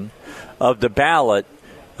protection of the ballot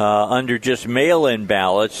under just mail-in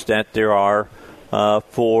ballots that there are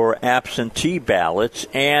for absentee ballots.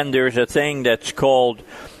 And there's a thing that's called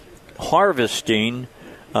harvesting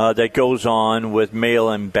that goes on with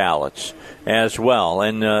mail-in ballots as well.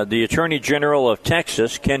 And the Attorney General of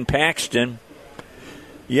Texas, Ken Paxton,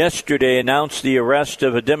 yesterday announced the arrest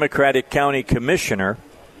of a Democratic county commissioner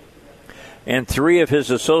and 3 of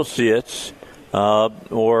his associates,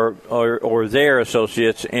 or their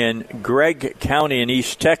associates, in Gregg County in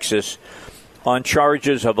East Texas on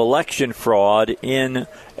charges of election fraud in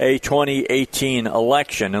a 2018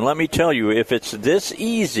 election. And let me tell you, if it's this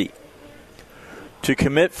easy to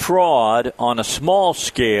commit fraud on a small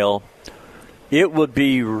scale, it would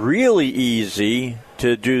be really easy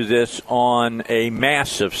to do this on a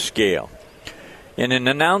massive scale. In an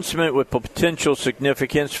announcement with potential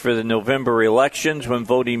significance for the November elections, when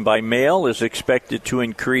voting by mail is expected to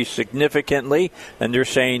increase significantly, and they're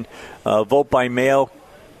saying vote by mail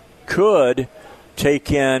could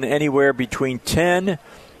take in anywhere between 10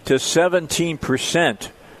 to 17%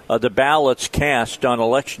 of the ballots cast on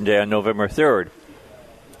Election Day on November 3rd.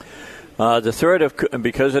 The threat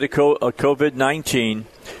because of the COVID-19,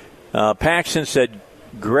 Paxton said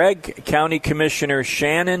Gregg County Commissioner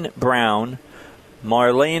Shannon Brown,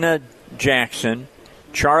 Marlena Jackson,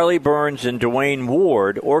 Charlie Burns, and Dwayne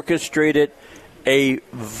Ward orchestrated a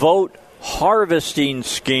vote harvesting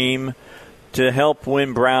scheme to help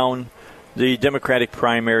win Brown the Democratic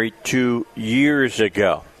primary 2 years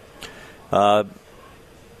ago.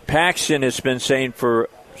 Paxton has been saying for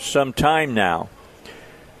some time now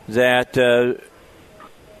that the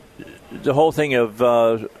whole thing of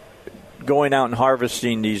going out and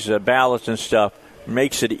harvesting these ballots and stuff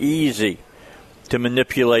makes it easy to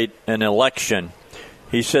manipulate an election.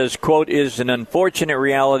 He says, quote, "It is an unfortunate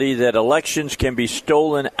reality that elections can be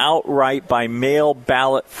stolen outright by mail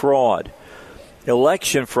ballot fraud.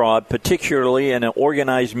 Election fraud, particularly in an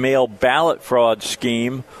organized mail ballot fraud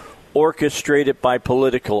scheme orchestrated by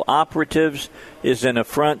political operatives, is an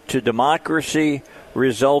affront to democracy,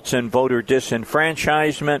 results in voter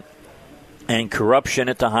disenfranchisement, and corruption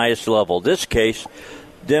at the highest level. This case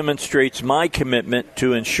demonstrates my commitment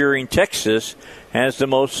to ensuring Texas has the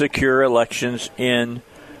most secure elections in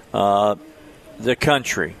the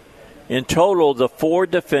country." In total, the 4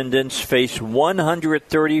 defendants face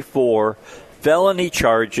 134 felony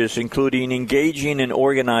charges, including engaging in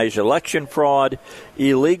organized election fraud,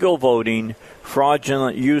 illegal voting,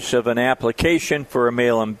 fraudulent use of an application for a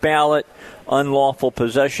mail-in ballot, unlawful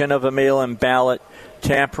possession of a mail-in ballot,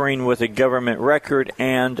 tampering with a government record,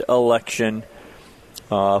 and election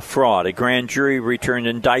fraud. A grand jury returned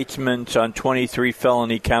indictments on 23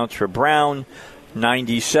 felony counts for Brown,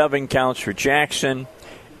 97 counts for Jackson,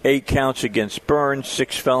 8 counts against Burns,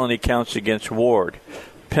 6 felony counts against Ward.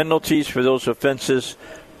 Penalties for those offenses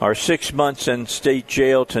are 6 months in state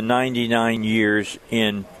jail to 99 years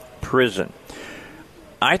in prison.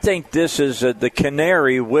 I think this is the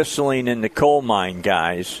canary whistling in the coal mine,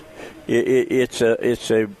 guys. It's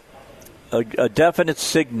a definite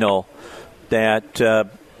signal that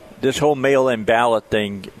this whole mail-in ballot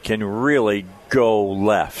thing can really go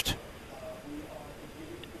left.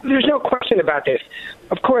 There's no question about this.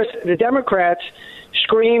 Of course, the Democrats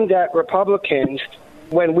screamed at Republicans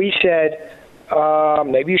when we said,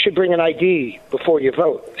 maybe you should bring an ID before you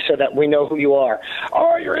vote so that we know who you are.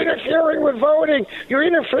 Oh, you're interfering with voting. You're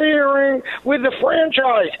interfering with the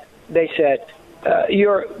franchise. They said,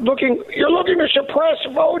 you're looking to suppress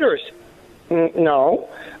voters. No.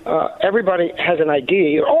 Everybody has an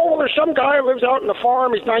ID. Oh, there's some guy who lives out on the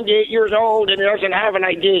farm. He's 98 years old and he doesn't have an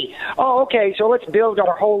ID. Oh, okay, so let's build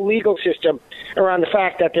our whole legal system around the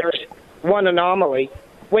fact that there's one anomaly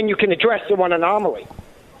when you can address the one anomaly.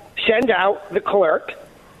 Send out the clerk,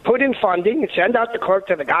 put in funding, and send out the clerk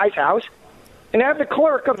to the guy's house, and have the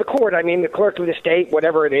clerk of the court, the clerk of the state,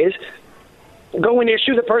 whatever it is, go and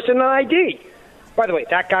issue the person an ID. By the way,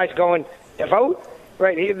 that guy's going to vote.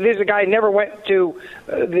 Right, there's a guy who never went to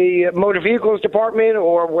the motor vehicles department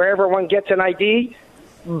or wherever one gets an ID,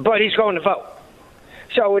 but he's going to vote.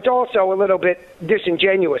 So it's also a little bit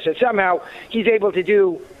disingenuous that somehow he's able to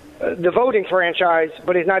do the voting franchise,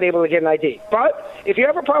 but he's not able to get an ID. But if you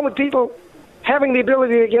have a problem with people having the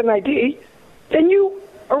ability to get an ID, then you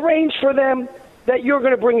arrange for them that you're going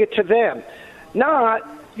to bring it to them. Not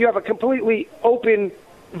you have a completely open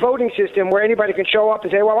voting system where anybody can show up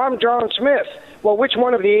and say, well, I'm John Smith. Well, which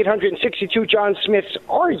one of the 862 John Smiths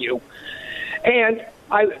are you? And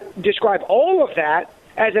I describe all of that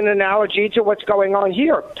as an analogy to what's going on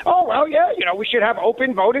here. Oh, well, yeah, we should have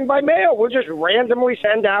open voting by mail. We'll just randomly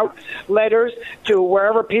send out letters to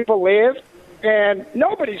wherever people live, and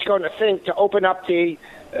nobody's going to think to open up the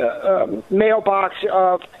mailbox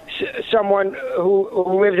of someone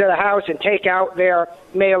who lives at a house and take out their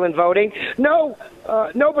mail-in voting. No,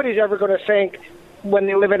 nobody's ever going to think when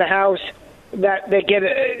they live in a house that they get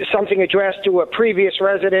something addressed to a previous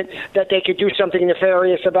resident that they could do something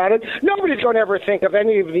nefarious about it. Nobody's going to ever think of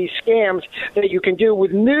any of these scams that you can do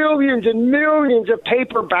with millions and millions of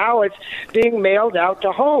paper ballots being mailed out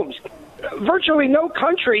to homes. Virtually no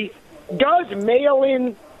country does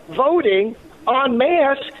mail-in voting en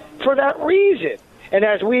masse for that reason. And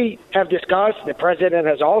as we have discussed, the president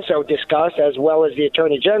has also discussed, as well as the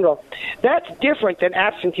attorney general, that's different than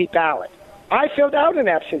absentee ballot. I filled out an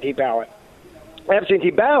absentee ballot.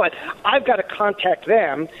 I've got to contact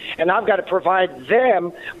them, and I've got to provide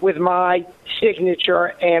them with my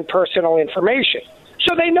signature and personal information.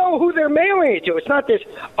 So they know who they're mailing it to. It's not this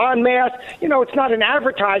en masse, it's not an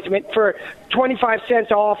advertisement for 25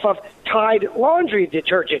 cents off of Tide laundry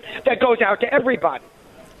detergent that goes out to everybody.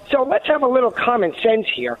 So let's have a little common sense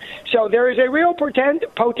here. So there is a real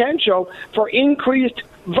potential for increased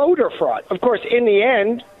voter fraud. Of course, in the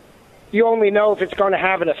end, you only know if it's going to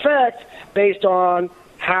have an effect based on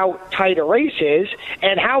how tight a race is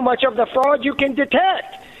and how much of the fraud you can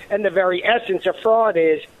detect. And the very essence of fraud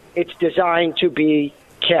is it's designed to be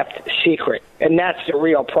kept secret. And that's the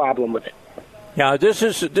real problem with it. Yeah, this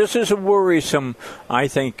is a worrisome, I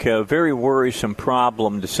think, a very worrisome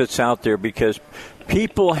problem that sits out there because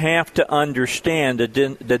people have to understand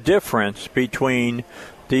the difference between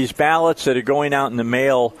these ballots that are going out in the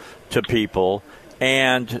mail to people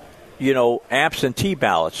and absentee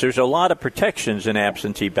ballots. There's a lot of protections in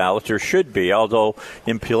absentee ballots. There should be, although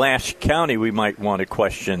in Pulaski County we might want to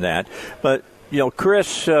question that. But,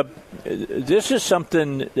 Chris, this is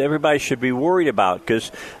something everybody should be worried about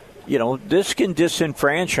because, this can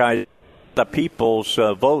disenfranchise the people's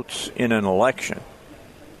votes in an election.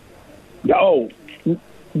 Oh,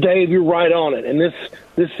 Dave, you're right on it. And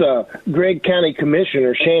this Gregg County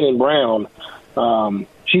Commissioner, Shannon Brown,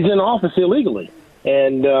 she's in office illegally.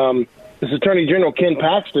 And this Attorney General Ken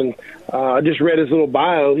Paxton, I just read his little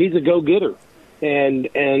bio. He's a go-getter, and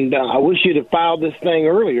I wish he'd have filed this thing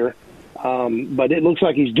earlier. But it looks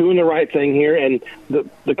like he's doing the right thing here. And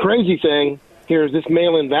the crazy thing here is this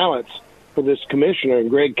mail-in ballots for this commissioner in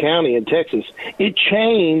Gregg County in Texas. It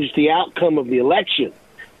changed the outcome of the election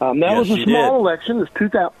That was a small election. It was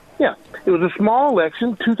 2,000. Yeah, it was a small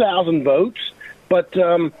election, 2,000 votes. But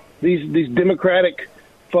these Democratic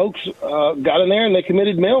folks got in there and they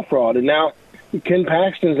committed mail fraud, and now Ken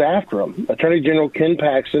Paxton's after them. Attorney General Ken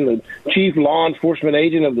Paxton, the chief law enforcement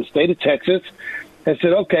agent of the state of Texas, has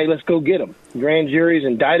said, "Okay, let's go get them." Grand jury's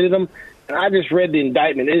indicted them, and I just read the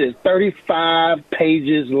indictment. It is 35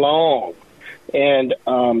 pages long, and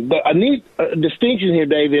a neat distinction here,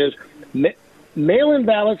 Dave, is mail-in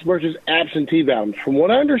ballots versus absentee ballots. From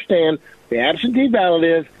what I understand, the absentee ballot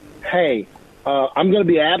is, hey, I'm going to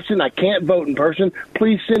be absent. I can't vote in person.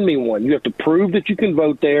 Please send me one. You have to prove that you can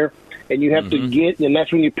vote there, and you have to and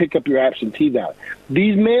that's when you pick up your absentee ballot.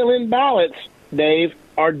 These mail-in ballots, Dave,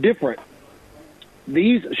 are different.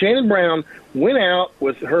 Shannon Brown went out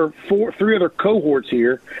with her three other cohorts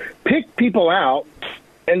here, picked people out,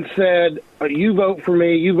 and said, you vote for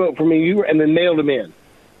me, and then mailed them in.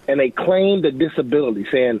 And they claimed a disability,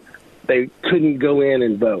 saying they couldn't go in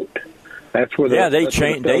and vote. That's where they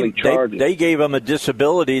changed. They gave them a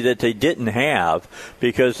disability that they didn't have,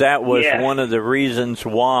 because that was one of the reasons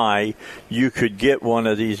why you could get one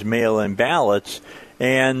of these mail-in ballots.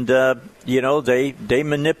 And they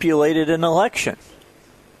manipulated an election.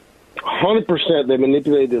 100%, they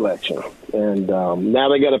manipulated the election, and now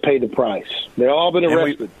they got to pay the price. They've all been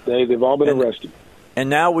arrested. They've all been arrested. And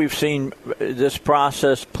now we've seen this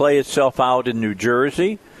process play itself out in New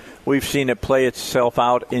Jersey. We've seen it play itself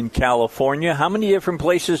out in California. How many different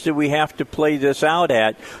places do we have to play this out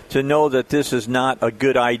at to know that this is not a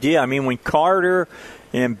good idea? I mean, when Carter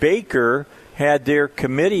and Baker had their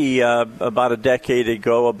committee about a decade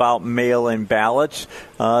ago about mail-in ballots,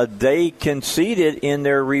 they conceded in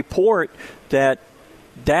their report that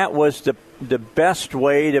was the best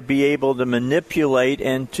way to be able to manipulate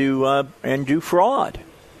and do fraud.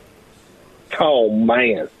 Oh,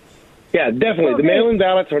 man. Yeah, definitely. The mail-in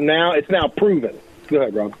ballots are now proven. Go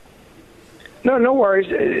ahead, Rob. No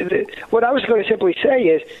worries. What I was going to simply say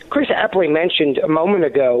is Chris aptly mentioned a moment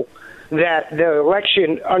ago that the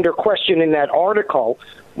election under question in that article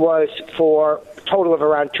was for a total of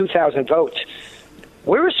around 2,000 votes.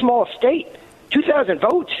 We're a small state. 2,000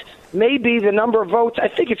 votes may be the number of votes. I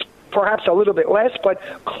think it's perhaps a little bit less, but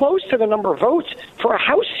close to the number of votes for a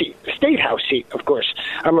House seat, a state House seat, of course,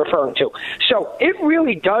 I'm referring to. So it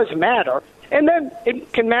really does matter. And then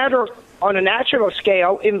it can matter on a national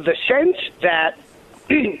scale in the sense that,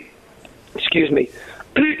 excuse me,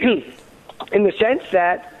 in the sense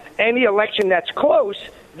that any election that's close,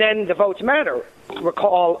 then the votes matter.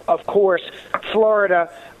 Recall, of course, Florida,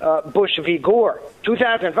 Bush v. Gore.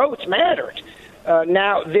 2,000 votes mattered.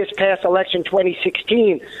 Now, this past election,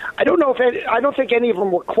 2016, I don't think any of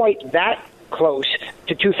them were quite that close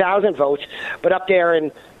to 2,000 votes, but up there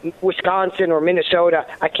in Wisconsin or Minnesota,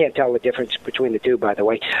 I can't tell the difference between the two, by the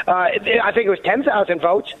way. I think it was 10,000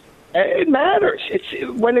 votes. It matters.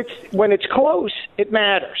 When it's close, it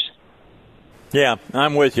matters. Yeah,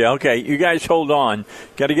 I'm with you. Okay, you guys hold on.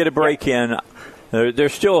 Got to get a break in.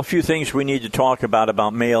 There's still a few things we need to talk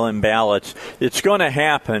about mail-in ballots. It's going to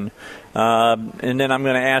happen, and then I'm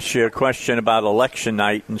going to ask you a question about election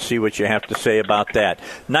night and see what you have to say about that.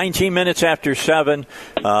 19 minutes after 7,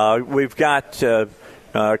 we've got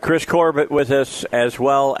Chris Corbett with us, as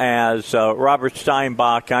well as Robert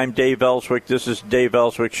Steinbach. I'm Dave Elswick. This is Dave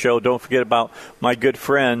Elswick Show. Don't forget about my good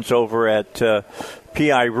friends over at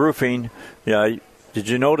PI Roofing. Did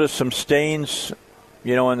you notice some stains,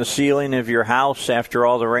 on the ceiling of your house after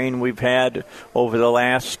all the rain we've had over the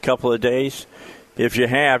last couple of days? If you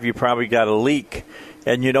have, you probably got a leak.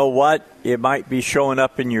 And you know what? It might be showing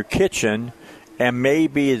up in your kitchen, and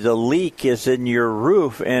maybe the leak is in your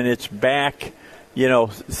roof, and it's back,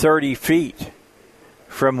 30 feet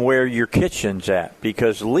from where your kitchen's at,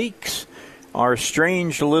 because leaks are a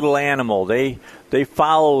strange little animal. They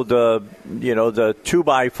follow the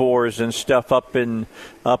 2x4s and stuff up in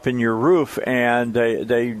your roof, and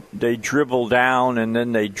they dribble down, and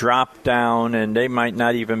then they drop down, and they might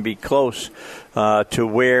not even be close to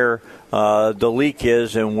where the leak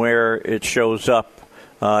is and where it shows up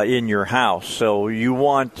in your house. So you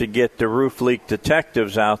want to get the roof leak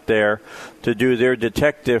detectives out there to do their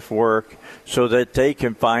detective work so that they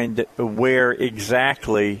can find where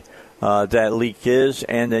exactly that leak is,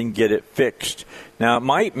 and then get it fixed. Now, it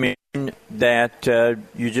might mean that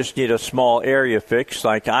you just need a small area fix,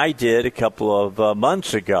 like I did a couple of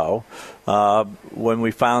months ago when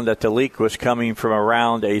we found that the leak was coming from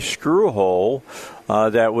around a screw hole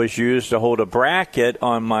that was used to hold a bracket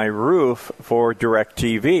on my roof for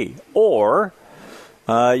DirecTV. Or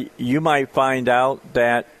you might find out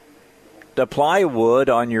that the plywood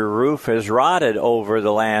on your roof has rotted over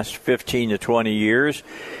the last 15 to 20 years,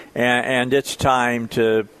 and it's time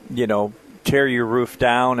to, tear your roof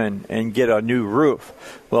down and get a new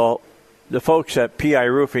roof. Well, the folks at PI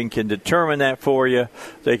Roofing can determine that for you.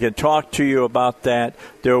 They can talk to you about that.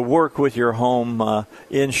 They'll work with your home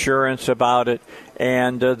insurance about it,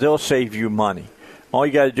 and they'll save you money. All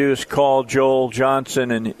you got to do is call Joel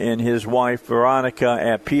Johnson and his wife Veronica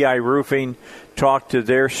at PI Roofing, talk to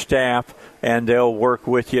their staff, and they'll work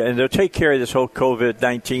with you. And they'll take care of this whole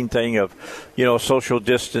COVID-19 thing of, social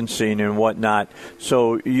distancing and whatnot.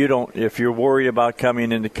 So if you're worried about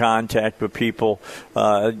coming into contact with people,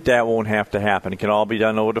 that won't have to happen. It can all be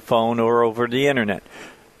done over the phone or over the Internet.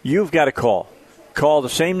 You've got to call. Call the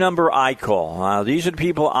same number I call. These are the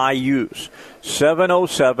people I use.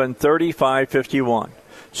 707-3551.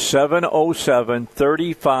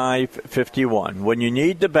 707-3551. When you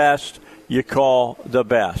need the best, you call the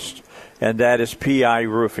best. And that is PI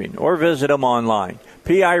Roofing. Or visit them online,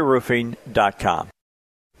 piroofing.com.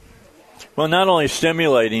 Well, not only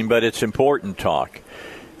stimulating, but it's important talk.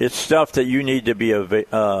 It's stuff that you need to be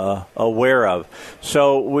aware of.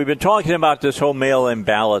 So we've been talking about this whole mail-in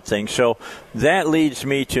ballot thing. So that leads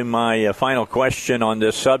me to my final question on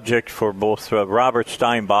this subject for both Robert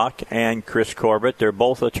Steinbach and Chris Corbett. They're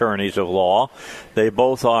both attorneys of law. They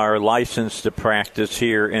both are licensed to practice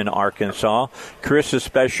here in Arkansas. Chris's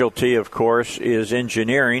specialty, of course, is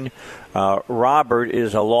engineering. Robert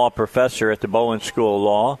is a law professor at the Bowen School of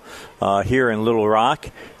Law here in Little Rock.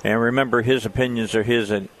 And remember, his opinions are his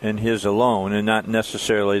and his alone, and not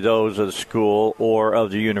necessarily those of the school or of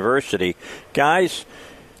the university. Guys,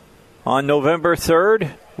 on November 3rd,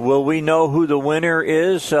 will we know who the winner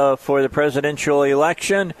is for the presidential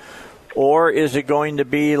election? Or is it going to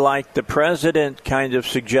be like the president kind of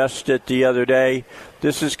suggested the other day?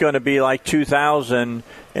 This is going to be like 2000,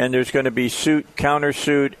 and there's going to be suit,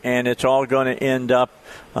 countersuit, and it's all going to end up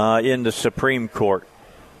in the Supreme Court.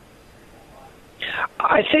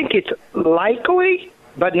 I think it's likely,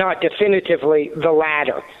 but not definitively, the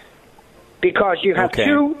latter, because you have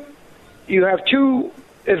two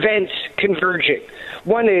events converging.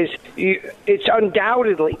 One is it's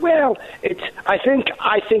undoubtedly, I think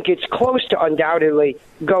it's close to undoubtedly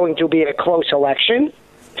going to be a close election.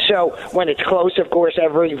 So when it's close, of course,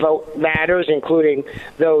 every vote matters, including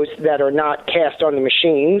those that are not cast on the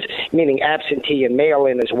machines, meaning absentee and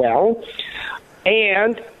mail-in as well.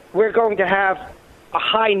 And we're going to have a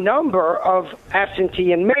high number of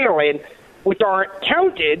absentee and mail-in which aren't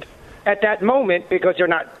counted at that moment because they're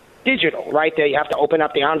not digital, right? They have to open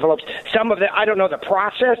up the envelopes. Some of them, I don't know the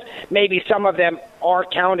process. Maybe some of them are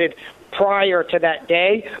counted prior to that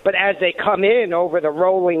day, but as they come in over the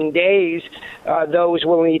rolling days, those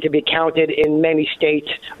will need to be counted in many states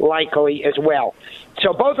likely as well.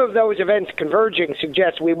 So both of those events converging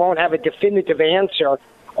suggests we won't have a definitive answer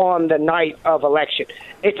on the night of election.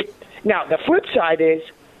 Now, the flip side is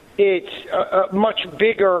it's a much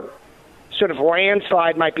bigger sort of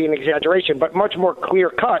landslide, might be an exaggeration, but much more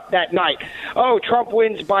clear-cut that night. Oh, Trump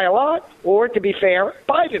wins by a lot, or to be fair,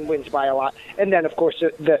 Biden wins by a lot. And then, of course,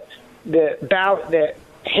 the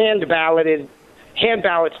hand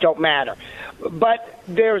ballots don't matter. But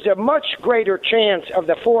there's a much greater chance of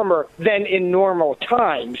the former than in normal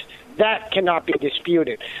times. That cannot be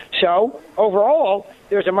disputed. So, overall,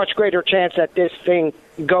 there's a much greater chance that this thing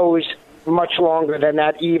goes much longer than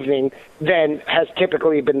that evening than has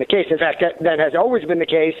typically been the case. In fact, that has always been the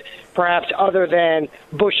case, perhaps other than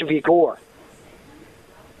Bush v. Gore.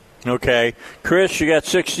 Okay. Chris, you got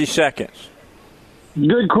 60 seconds.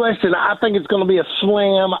 Good question. I think it's going to be a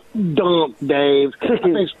slam dunk, Dave. I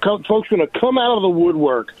think folks are going to come out of the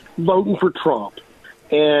woodwork voting for Trump.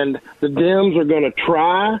 And the Dems are going to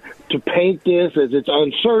try to paint this as it's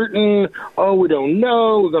uncertain. Oh, we don't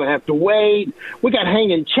know. We're going to have to wait. We got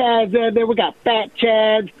hanging Chads out there. We got fat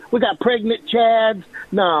Chads. We got pregnant Chads.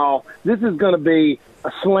 No, this is going to be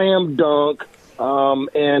a slam dunk. I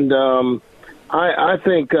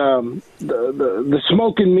think the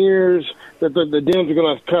smoke and mirrors that the Dems are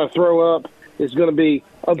going to kind of throw up is going to be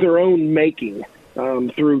of their own making.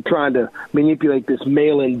 Through trying to manipulate this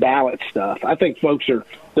mail-in ballot stuff. I think folks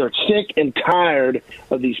they're sick and tired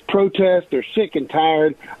of these protests. They're sick and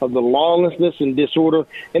tired of the lawlessness and disorder,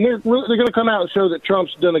 and they're going to come out and show that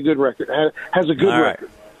Trump's done a good record, has a good record.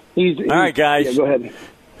 All right, guys. Yeah, go ahead.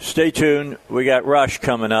 Stay tuned. We got Rush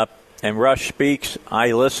coming up, and Rush speaks,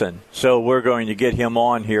 I listen. So we're going to get him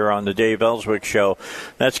on here on the Dave Elswick Show.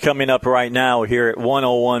 That's coming up right now here at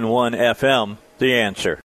 101.1 FM, The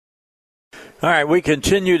Answer. All right, we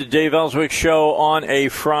continue the Dave Elswick Show on a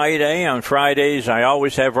Friday. On Fridays, I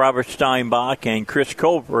always have Robert Steinbach and Chris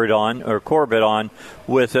Corbett on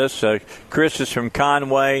with us. Chris is from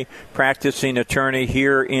Conway, practicing attorney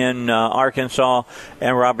here in Arkansas,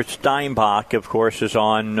 and Robert Steinbach, of course, is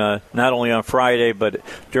on not only on Friday, but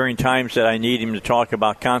during times that I need him to talk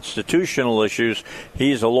about constitutional issues.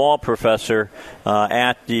 He's a law professor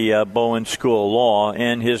at the Bowen School of Law,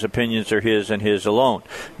 and his opinions are his and his alone.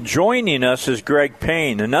 Joining us is Greg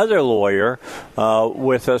Payne, another lawyer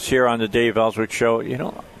with us here on the Dave Elswick Show. You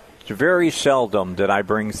know, it's very seldom that I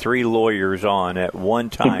bring three lawyers on at one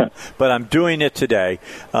time, but I'm doing it today.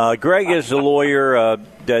 Greg is a lawyer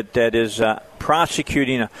that is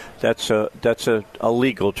prosecuting. That's a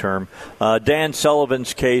legal term. Dan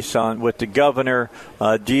Sullivan's case with the governor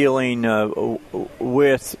dealing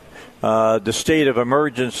with the state of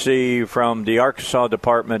emergency from the Arkansas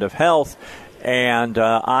Department of Health. And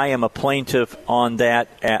I am a plaintiff on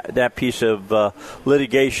that piece of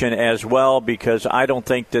litigation as well, because I don't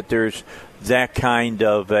think that there's that kind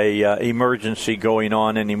of a emergency going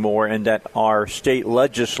on anymore, and that our state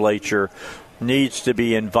legislature needs to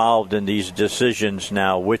be involved in these decisions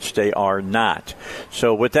now, which they are not.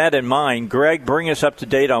 So with that in mind, Greg, bring us up to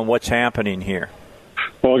date on what's happening here.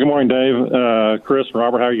 Well, good morning, Dave, Chris,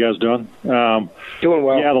 Robert. How are you guys doing? Doing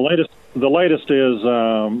well. Yeah, the latest is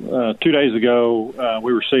 2 days ago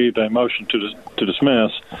we received a motion to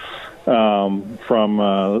dismiss from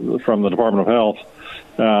the Department of Health,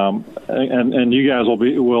 and you guys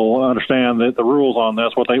will understand that the rules on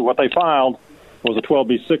this. What they filed was a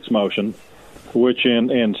 12B6 motion, which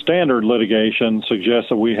in standard litigation suggests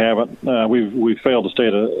that we've failed to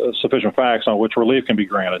state sufficient facts on which relief can be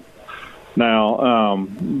granted. Now,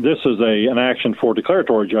 this is an action for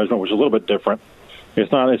declaratory judgment, which is a little bit different. It's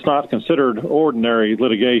not considered ordinary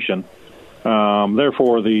litigation.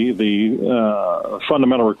 Therefore, the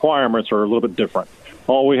fundamental requirements are a little bit different.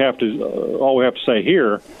 All we have to say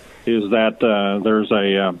here is that there's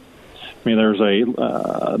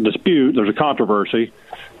a dispute, there's a controversy.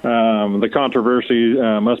 The controversy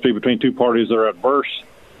must be between two parties that are adverse.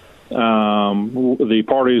 The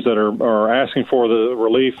parties that are asking for the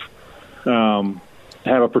relief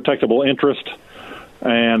have a protectable interest,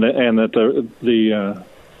 and that the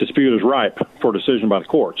dispute is ripe for decision by the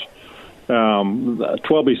courts.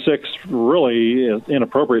 12B6 really is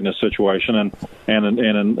inappropriate in this situation, and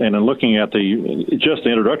in looking at just the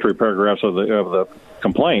introductory paragraphs of the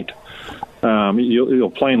complaint,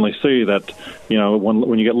 you'll plainly see that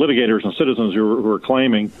when you get litigators and citizens who are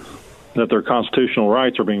claiming that their constitutional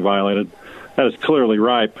rights are being violated, that is clearly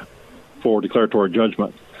ripe for declaratory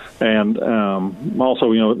judgment. And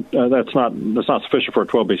also, that's not sufficient for a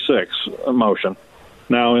 12B6 motion.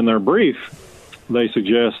 Now, in their brief, they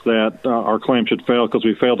suggest that our claim should fail because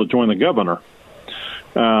we failed to join the governor.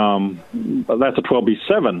 That's a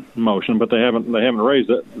 12B7 motion, but they haven't raised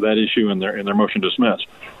that issue in their motion to dismiss.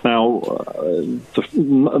 Now,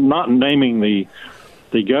 not naming the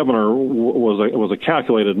governor was a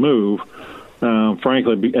calculated move,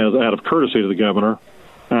 frankly, out of courtesy to the governor.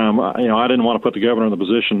 I didn't want to put the governor in the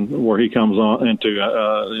position where he comes on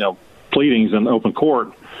into pleadings in open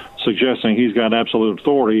court, suggesting he's got absolute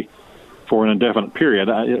authority for an indefinite period.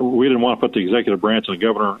 We didn't want to put the executive branch and the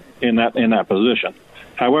governor in that position.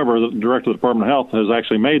 However, the director of the Department of Health has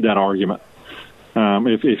actually made that argument.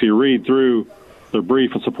 If you read through the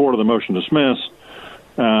brief in support of the motion to dismiss,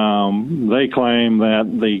 they claim that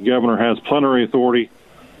the governor has plenary authority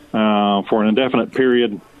for an indefinite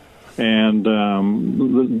period, and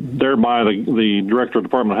thereby the director of the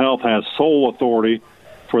Department of Health has sole authority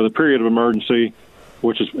for the period of emergency,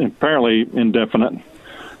 which is apparently indefinite.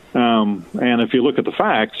 And if you look at the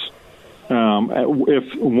facts,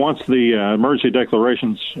 if once the emergency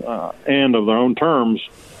declarations end of their own terms,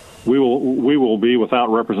 we will be without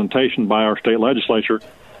representation by our state legislature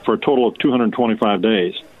for a total of 225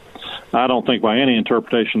 days. I don't think by any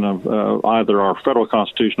interpretation of either our federal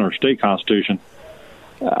constitution or state constitution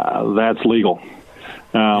that's legal.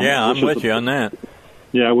 I'm with you on that.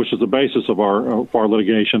 Yeah, which is the basis of our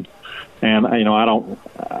litigation, and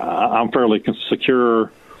I'm fairly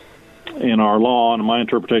secure in our law and my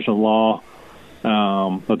interpretation of the law,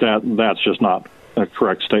 but that's just not a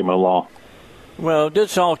correct statement of law. Well,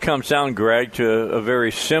 this all comes down, Greg, to a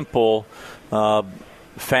very simple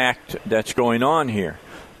fact that's going on here.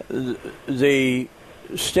 The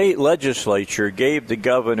state legislature gave the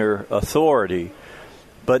governor authority,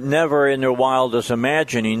 but never in their wildest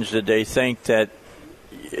imaginings did they think that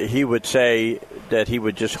he would say that he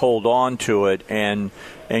would just hold on to it and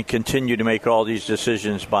continue to make all these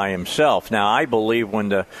decisions by himself. Now, I believe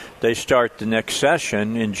when they start the next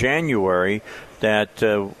session in January, that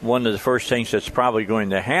one of the first things that's probably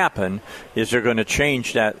going to happen is they're going to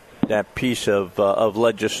change that piece of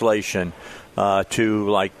legislation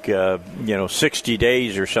to 60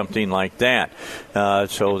 days or something like that,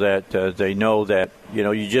 so that they know that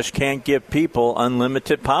you just can't give people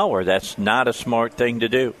unlimited power. That's not a smart thing to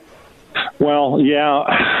do. Well,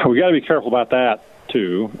 yeah, we got to be careful about that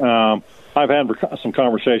too. I've had some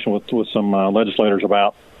conversation with some legislators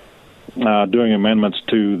about doing amendments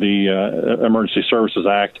to the Emergency Services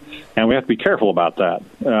Act, and we have to be careful about that.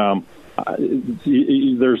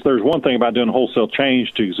 There's one thing about doing wholesale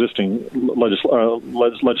change to existing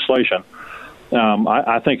legislation.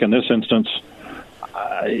 I think in this instance,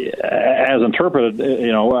 as interpreted,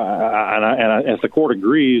 and as the court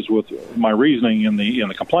agrees with my reasoning in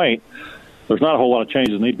the complaint, there's not a whole lot of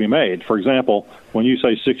changes that need to be made. For example, when you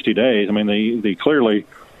say 60 days, I mean, clearly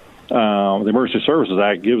the Emergency Services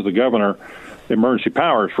Act gives the governor emergency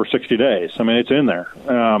powers for 60 days. I mean, it's in there.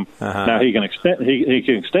 Now he can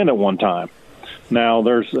extend it one time. Now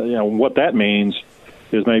there's what that means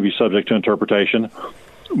is maybe subject to interpretation.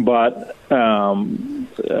 But Professor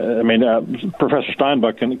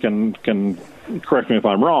Steinbuck can correct me if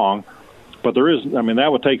I'm wrong. But there is, that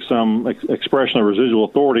would take some expression of residual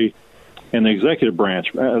authority in the executive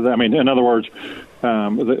branch. In other words,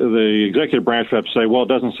 the executive branch would have to say, well, it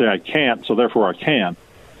doesn't say I can't, so therefore I can.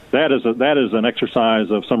 That is an exercise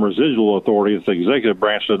of some residual authority that the executive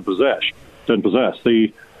branch doesn't possess.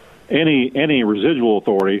 Any residual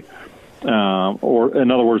authority, or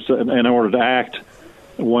in other words, in order to act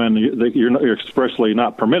when you're expressly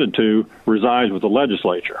not permitted to, resides with the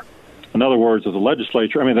legislature. In other words, if the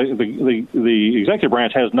legislature, the executive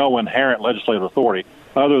branch has no inherent legislative authority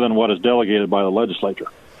other than what is delegated by the legislature.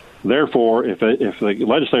 Therefore, if the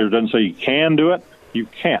legislature doesn't say you can do it, you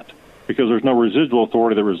can't, because there's no residual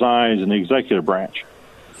authority that resides in the executive branch.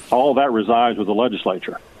 All that resides with the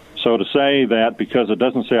legislature. So to say that because it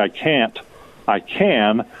doesn't say I can't, I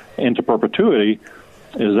can into perpetuity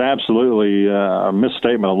is absolutely a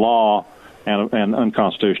misstatement of law and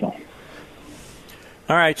unconstitutional.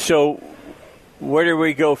 All right, so where do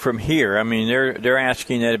we go from here? I mean, they're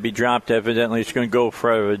asking that it be dropped. Evidently, it's going to go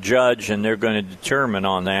for a judge, and they're going to determine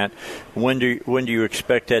on that. When do you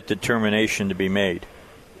expect that determination to be made?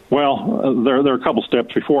 Well, there are a couple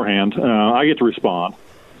steps beforehand. I get to respond.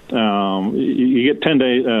 You get 10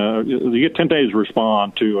 days. You get 10 days to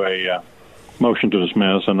respond to a motion to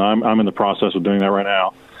dismiss, and I'm in the process of doing that right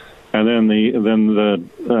now. And then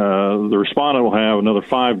the respondent will have another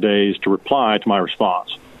 5 days to reply to my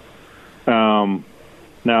response.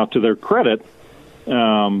 Now, to their credit,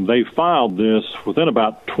 they filed this within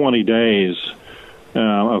about 20 days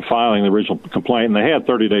of filing the original complaint, and they had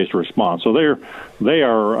 30 days to respond. So they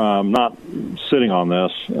are not sitting on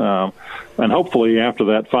this, and hopefully after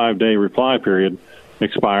that 5-day reply period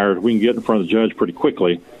expired, we can get in front of the judge pretty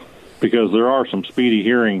quickly, because there are some speedy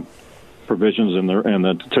hearing provisions in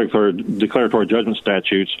the declaratory judgment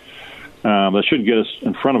statutes that should get us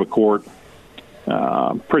in front of a court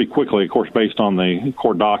pretty quickly, of course, based on the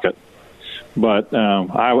court docket. But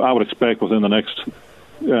I would expect within the next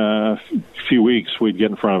few weeks we'd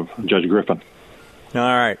get in front of Judge Griffin. All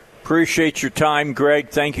right. Appreciate your time, Greg.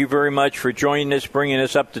 Thank you very much for joining us, bringing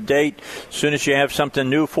us up to date. As soon as you have something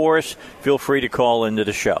new for us, feel free to call into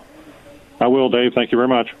the show. I will, Dave. Thank you very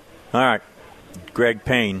much. All right. Greg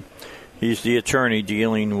Payne. He's the attorney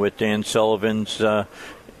dealing with Dan Sullivan's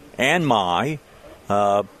and my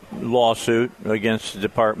lawsuit against the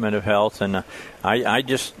Department of Health. And I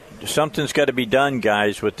just, something's got to be done,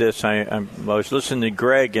 guys, with this. I was listening to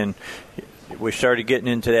Greg, and we started getting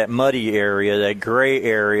into that muddy area, that gray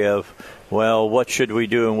area of, well, what should we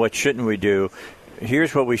do and what shouldn't we do?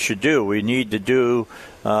 Here's what we should do. We need to do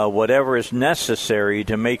whatever is necessary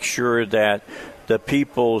to make sure that the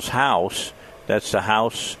people's house, that's the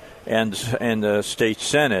House and the state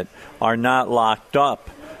Senate, are not locked up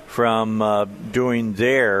from doing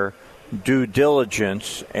their due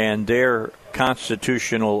diligence and their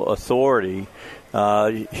constitutional authority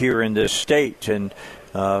here in this state. And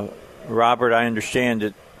Robert, I understand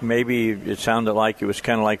that maybe it sounded like it was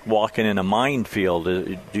kind of like walking in a minefield.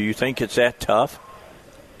 Do you think it's that tough?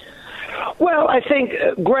 Well, I think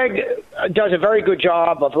Greg does a very good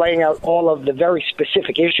job of laying out all of the very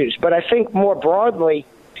specific issues. But I think more broadly,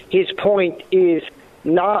 his point is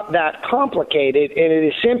not that complicated, and it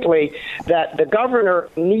is simply that the governor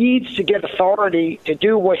needs to get authority to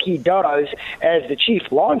do what he does as the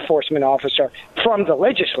chief law enforcement officer from the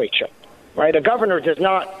legislature. right? A governor does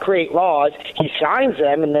not create laws. He signs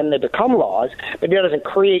them, and then they become laws, but he doesn't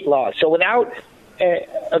create laws. So without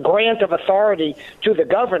a grant of authority to the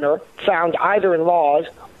governor found either in laws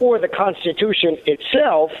or the Constitution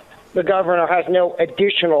itself, the governor has no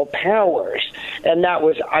additional powers. And that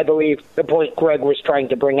was, I believe, the point Greg was trying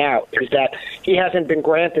to bring out, is that he hasn't been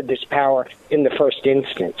granted this power in the first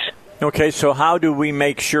instance. Okay, so how do we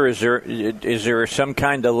make sure? Is there some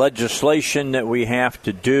kind of legislation that we have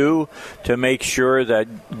to do to make sure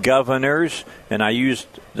that governors, and I used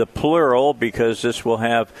the plural because this will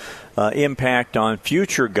have impact on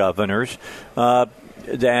future governors,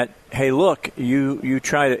 that, hey, look, you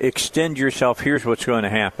try to extend yourself, here's what's going to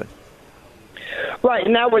happen? Right,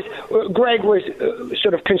 and that was Greg was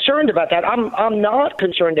sort of concerned about that. I'm not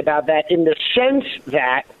concerned about that in the sense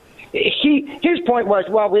that his point was,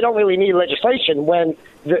 well, we don't really need legislation when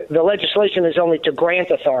the legislation is only to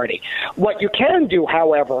grant authority. What you can do,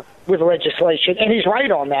 however, with legislation, and he's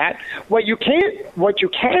right on that, what you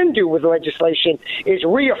can do with legislation is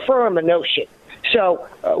reaffirm a notion. So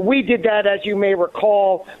we did that, as you may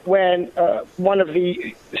recall, when one of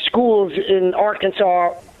the schools in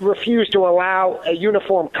Arkansas refused to allow a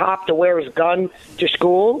uniformed cop to wear his gun to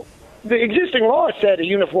school. The existing law said a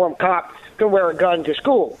uniformed cop can wear a gun to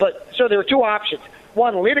school. But so there are two options.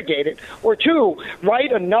 One, litigate it, or two,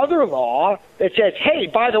 write another law that says, hey,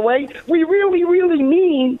 by the way, we really, really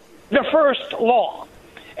mean the first law.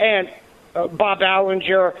 And Bob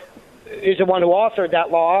Allinger is the one who authored that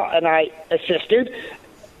law, and I assisted.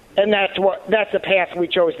 And that's the path we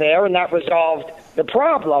chose there, and that resolved the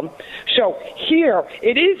problem. So here,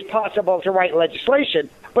 it is possible to write legislation,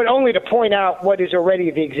 but only to point out what is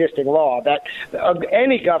already the existing law, that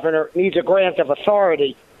any governor needs a grant of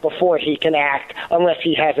authority before he can act, unless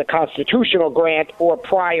he has a constitutional grant or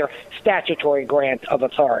prior statutory grant of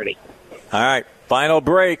authority. All right, final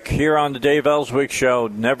break here on the Dave Elswick Show.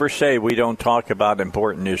 Never say we don't talk about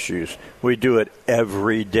important issues. We do it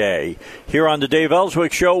every day. Here on the Dave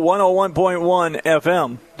Elswick Show, 101.1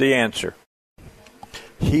 FM, The Answer.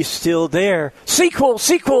 He's still there. Sequel.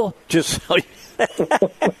 Just so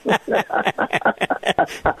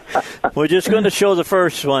we're just going to show the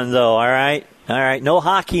first one, though, all right? All right, no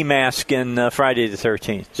hockey mask in Friday the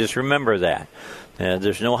 13th. Just remember that.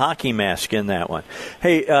 There's no hockey mask in that one.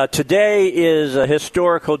 Hey, today is a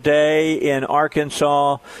historical day in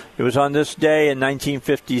Arkansas. It was on this day in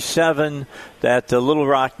 1957 that the Little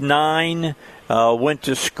Rock Nine went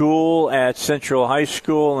to school at Central High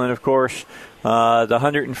School, and, of course, the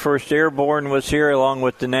 101st Airborne was here, along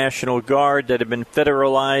with the National Guard that had been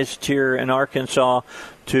federalized here in Arkansas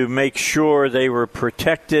to make sure they were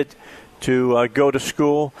protected to go to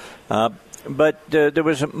school. But there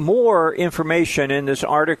was more information in this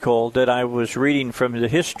article that I was reading from the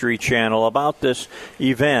History Channel about this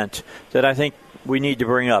event that I think we need to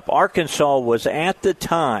bring up. Arkansas was at the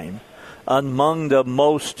time among the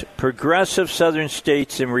most progressive southern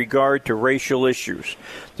states in regard to racial issues.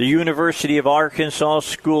 The University of Arkansas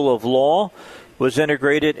School of Law was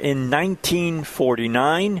integrated in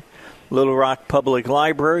 1949. Little Rock Public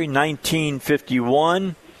Library,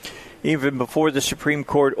 1951. Even before the Supreme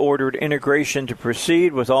Court ordered integration to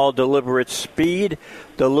proceed with all deliberate speed,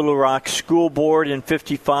 the Little Rock School Board in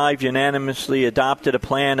 55 unanimously adopted a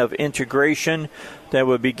plan of integration that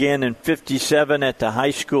would begin in 57 at the high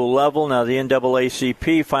school level. Now, the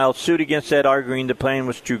NAACP filed suit against that, arguing the plan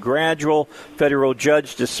was too gradual. Federal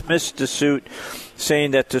judge dismissed the suit, saying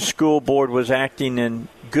that the school board was acting in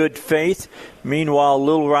good faith. Meanwhile,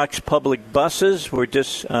 Little Rock's public buses were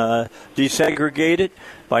desegregated.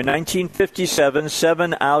 By 1957,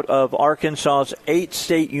 7 out of Arkansas's 8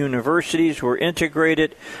 state universities were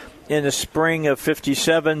integrated. In the spring of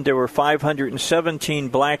 57, there were 517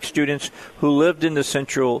 black students who lived in the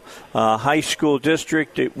Central High School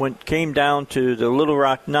District. It came down to the Little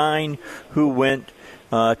Rock Nine, who went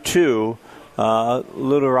to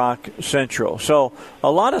Little Rock Central. So a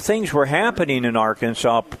lot of things were happening in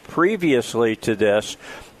Arkansas previously to this.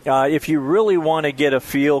 If you really want to get a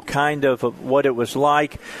feel kind of what it was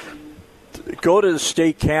like, go to the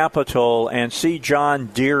state capitol and see John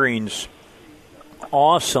Deering's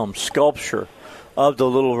awesome sculpture of the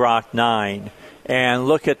Little Rock Nine, and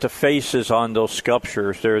look at the faces on those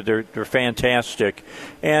sculptures. They're fantastic.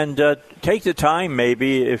 And take the time,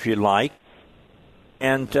 maybe, if you like,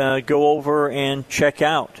 and go over and check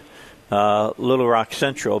out Little Rock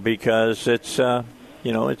Central, because it's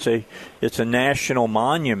it's a national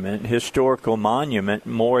monument, historical monument,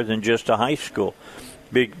 more than just a high school.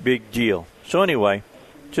 Big deal. So anyway,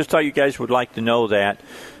 just thought you guys would like to know that.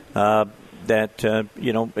 that,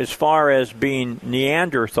 as far as being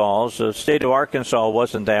Neanderthals, the state of Arkansas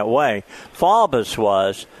wasn't that way. Faubus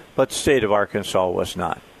was, but the state of Arkansas was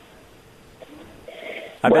not.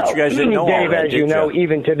 I bet you guys didn't know Dave, all that, as you know,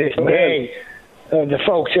 even to this day, the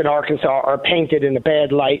folks in Arkansas are painted in a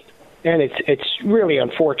bad light, and it's really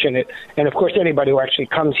unfortunate. And, of course, anybody who actually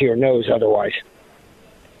comes here knows otherwise.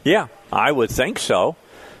 Yeah, I would think so.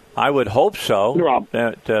 I would hope so, Rob.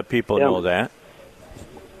 that people know that.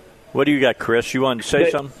 What do you got, Chris? You wanted to say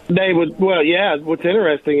something? David, well, yeah, what's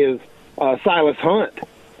interesting is Silas Hunt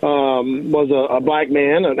was a black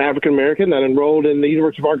man, an African-American that enrolled in the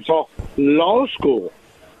University of Arkansas Law School,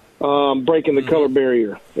 breaking the color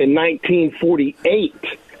barrier in 1948.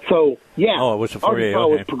 So, yeah, it was a 48, Arkansas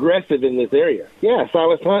was progressive in this area. Yeah,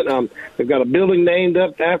 Silas Hunt, they've got a building named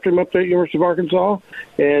after him up there at the University of Arkansas,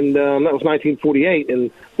 and that was 1948.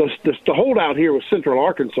 And the holdout here was Central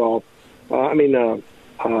Arkansas,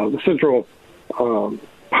 the Central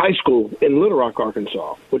High School in Little Rock,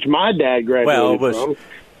 Arkansas, which my dad graduated from.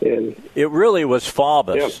 And it really was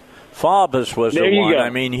Faubus. Yeah. Faubus was the one. Go. I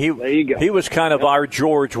mean, he was kind of our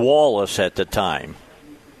George Wallace at the time.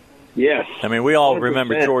 Yes. I mean, we all 100%.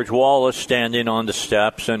 remember George Wallace standing on the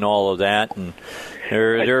steps and all of that, and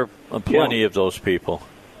there are plenty of those people.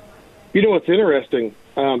 You know what's interesting?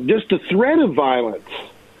 Just the threat of violence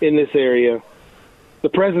in this area, the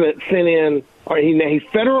president sent in, he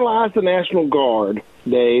federalized the National Guard,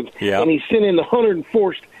 Dave, and he sent in the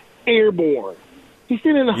 101st Airborne. He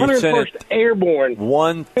sent in the 101st Airborne.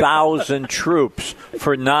 1,000 troops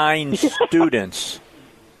for 9 students.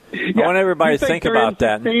 I want everybody to think about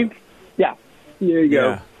that. Yeah, there you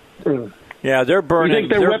go. Yeah, they're burning.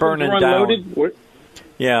 They're burning down.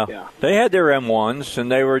 Yeah, they had their M1s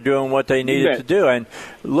and they were doing what they needed to do. And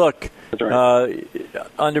look,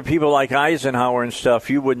 under people like Eisenhower and stuff,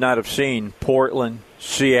 you would not have seen Portland,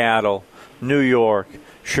 Seattle, New York,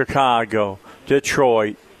 Chicago,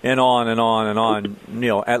 Detroit, and on and on and on.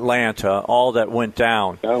 Atlanta, all that went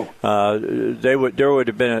down. There would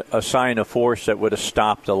have been a sign of force that would have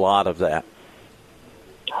stopped a lot of that.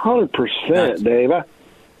 100%, Dave.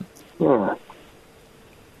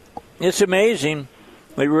 It's amazing.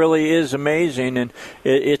 It really is amazing, and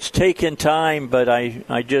it's taken time, but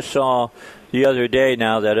I just saw the other day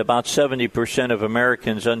now that about 70% of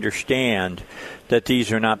Americans understand that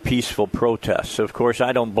these are not peaceful protests. Of course,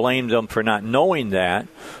 I don't blame them for not knowing that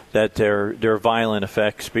they're violent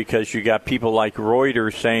effects, because you got people like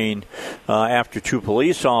Reuters saying after 2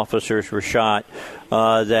 police officers were shot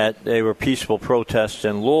that they were peaceful protests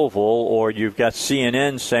in Louisville, or you've got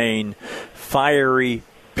CNN saying fiery,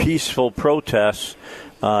 peaceful protests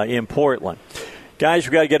in Portland. Guys,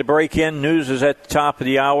 we've got to get a break in. News is at the top of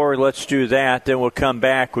the hour. Let's do that. Then we'll come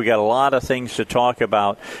back. We got a lot of things to talk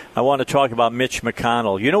about. I want to talk about Mitch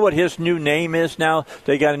McConnell. You know what his new name is now?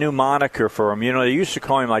 They got a new moniker for him. They used to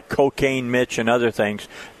call him like Cocaine Mitch and other things.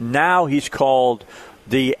 Now he's called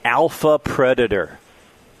the Alpha Predator.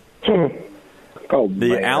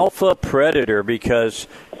 The Alpha Predator, because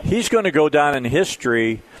he's going to go down in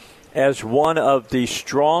history as one of the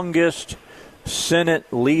strongest Senate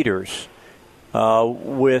leaders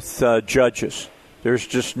with judges. There's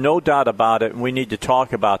just no doubt about it, and we need to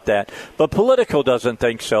talk about that. But Politico doesn't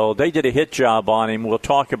think so. They did a hit job on him. We'll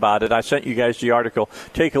talk about it. I sent you guys the article.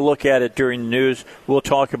 Take a look at it during the news. We'll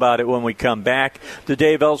talk about it when we come back. The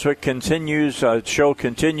Dave Elswick show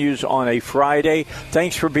continues on a Friday.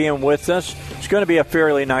 Thanks for being with us. It's going to be a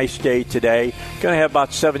fairly nice day today. Going to have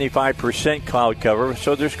about 75% cloud cover,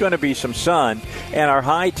 so there's going to be some sun. And our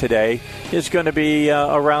high today is going to be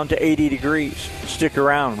around 80 degrees. Stick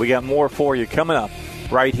around. We got more for you coming up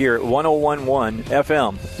right here at 101.1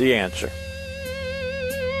 FM, The Answer.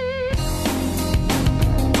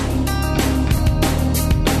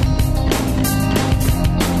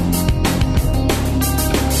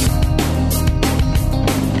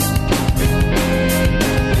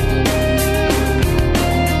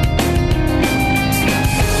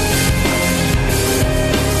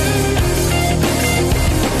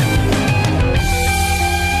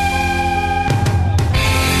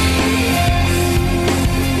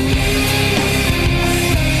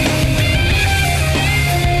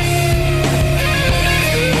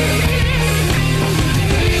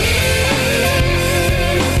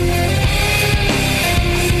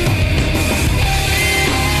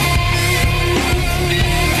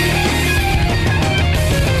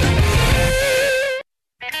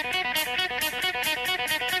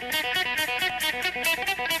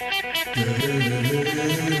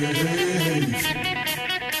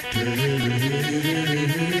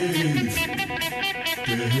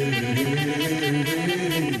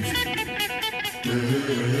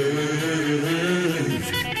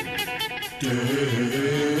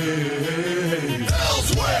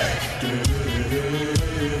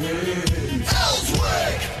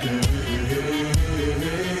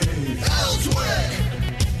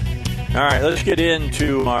 All right, let's get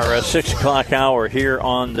into our 6 o'clock hour here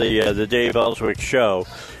on the Dave Elswick Show.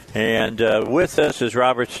 And with us is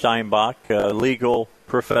Robert Steinbach, legal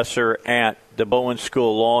professor at the Bowen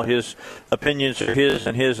School of Law. His opinions are his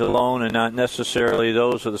and his alone, and not necessarily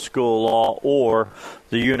those of the School of Law or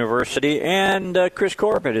the university. And Chris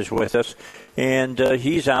Corbett is with us, and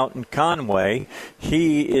he's out in Conway.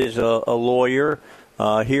 He is a lawyer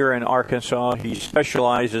here in Arkansas. He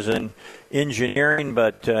specializes in engineering,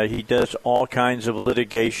 but he does all kinds of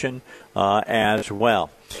litigation as well.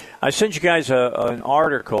 I sent you guys an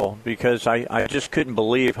article because I just couldn't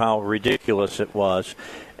believe how ridiculous it was.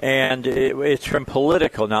 And it's from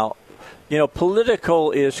Political. Now, you know,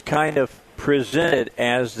 Political is kind of presented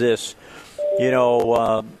as this,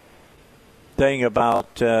 thing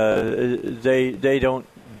about they don't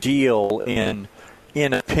deal in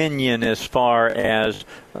opinion as far as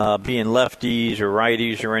being lefties or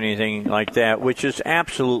righties or anything like that, which is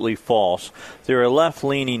absolutely false. They're a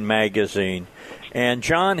left-leaning magazine. And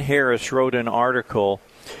John Harris wrote an article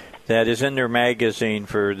that is in their magazine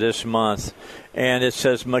for this month, and it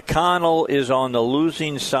says McConnell is on the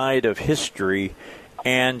losing side of history,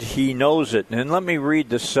 and he knows it. And let me read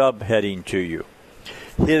the subheading to you.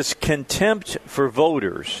 His contempt for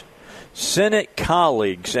voters, Senate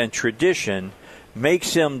colleagues, and tradition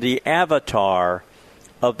makes him the avatar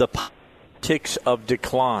of the politics of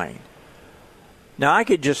decline. Now, I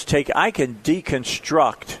can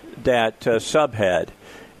deconstruct that subhead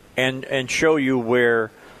and show you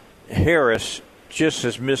where Harris just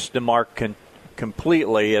has missed the mark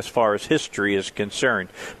completely as far as history is concerned,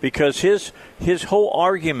 because his whole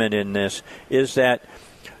argument in this is that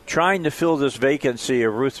trying to fill this vacancy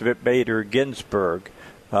of Ruth Bader Ginsburg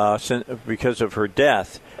because of her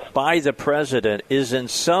death by the president is in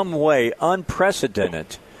some way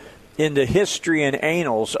unprecedented in the history and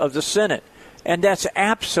annals of the Senate. And that's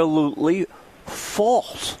absolutely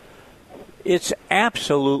false. It's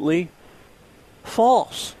absolutely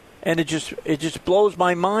false. And it just blows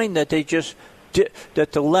my mind that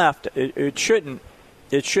that the left, it shouldn't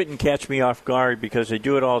catch me off guard because they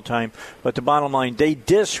do it all the time. But the bottom line, they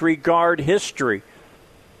disregard history.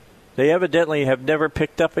 They evidently have never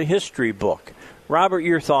picked up a history book. Robert,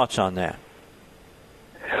 your thoughts on that?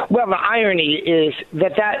 Well, the irony is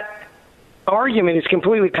that argument is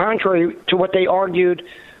completely contrary to what they argued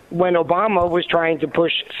when Obama was trying to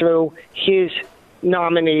push through his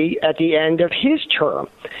nominee at the end of his term.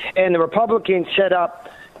 And the Republicans set up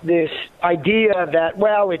this idea that,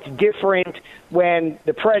 well, it's different when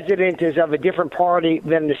the president is of a different party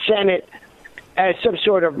than the Senate, as some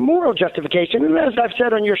sort of moral justification. And as I've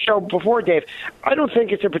said on your show before, Dave, I don't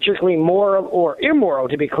think it's a particularly moral or immoral,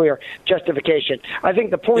 to be clear, justification. I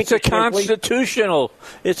think the point is it's a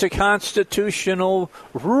constitutional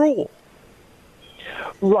rule.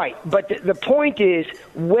 Right, but the point is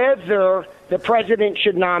whether the president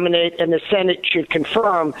should nominate and the Senate should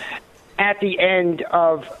confirm at the end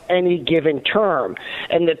of any given term.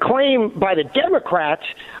 And the claim by the Democrats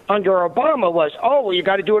under Obama was, you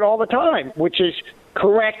got to do it all the time, which is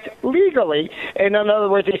correct legally. And in other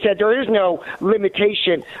words, they said there is no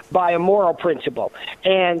limitation by a moral principle.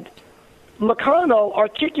 And McConnell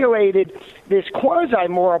articulated this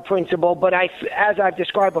quasi-moral principle, but as I've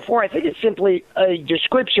described before, I think it's simply a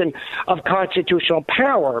description of constitutional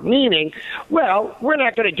power, meaning, well, we're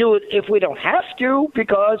not going to do it if we don't have to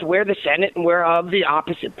because we're the Senate and we're of the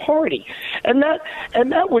opposite party. And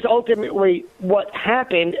that was ultimately what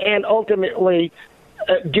happened, and ultimately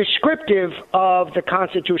descriptive of the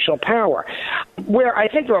constitutional power. Where I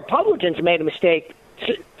think the Republicans made a mistake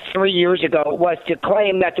 3 years ago was to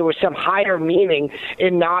claim that there was some higher meaning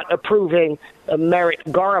in not approving Merrick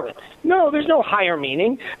Garland. No, there's no higher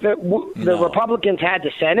meaning. The Republicans had the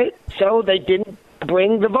Senate, so they didn't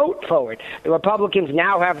bring the vote forward. The Republicans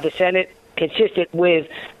now have the Senate,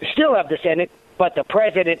 still have the Senate, but the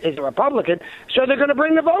president is a Republican, so they're going to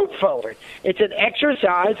bring the vote forward. It's an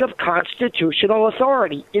exercise of constitutional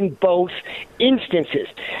authority in both instances.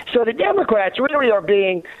 So the Democrats really are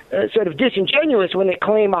being sort of disingenuous when they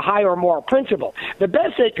claim a higher moral principle. The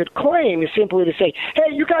best they could claim is simply to say,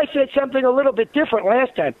 hey, you guys said something a little bit different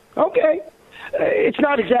last time. Okay. It's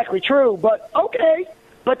not exactly true, but okay.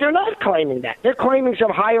 But they're not claiming that. They're claiming some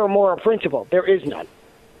higher moral principle. There is none.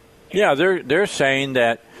 Yeah, they're saying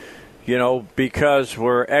that, because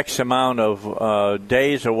we're X amount of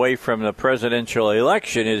days away from the presidential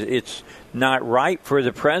election, it's not right for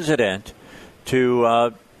the president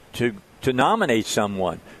to nominate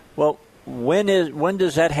someone. Well, when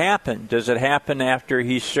does that happen? Does it happen after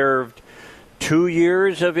he served 2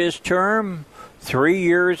 years of his term, 3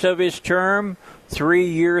 years of his term, 3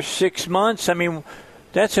 years, 6 months? I mean,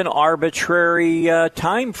 That's an arbitrary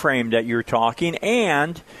time frame that you're talking,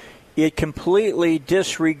 and it completely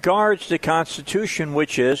disregards the Constitution,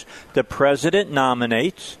 which is the president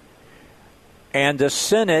nominates, and the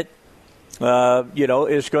Senate,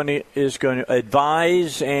 is going to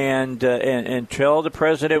advise and tell the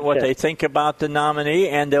president what they think about the nominee,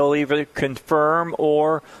 and they'll either confirm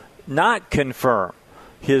or not confirm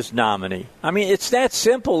his nominee. I mean, it's that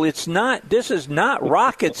simple. It's not. This is not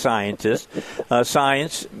rocket science.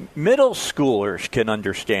 Middle schoolers can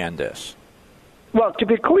understand this. Well, to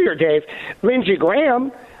be clear, Dave, Lindsey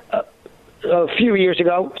Graham a few years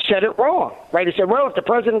ago said it wrong, right? He said, well, if the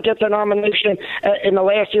president gets a nomination in the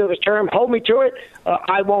last year of his term, hold me to it.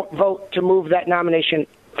 I won't vote to move that nomination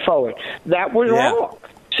forward. That was wrong.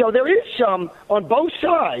 So there is some, on both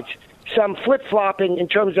sides, some flip-flopping in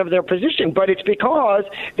terms of their position, but it's because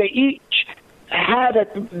they each had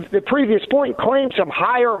at the previous point claimed some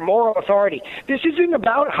higher moral authority. This isn't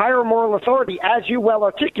about higher moral authority, as you well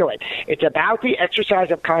articulate. It's about the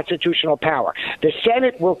exercise of constitutional power. The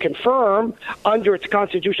Senate will confirm under its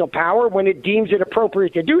constitutional power when it deems it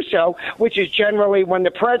appropriate to do so, which is generally when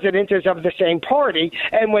the president is of the same party,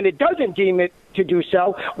 and when it doesn't deem it to do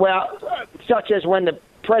so, well, such as when the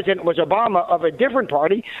president was Obama of a different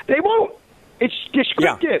party, they won't. It's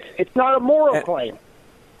descriptive. Yeah. It's not a moral claim.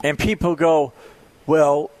 And people go,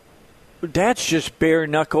 well, that's just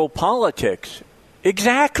bare-knuckle politics.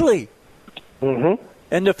 Exactly. Mm-hmm.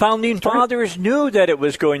 And the Founding Fathers knew that it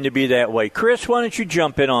was going to be that way. Chris, why don't you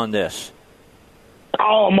jump in on this?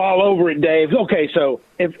 Oh, I'm all over it, Dave. Okay, so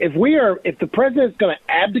if the president's going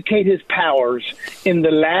to abdicate his powers in the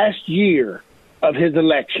last year of his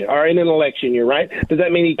election, or in an election year, right? Does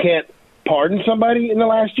that mean he can't pardon somebody in the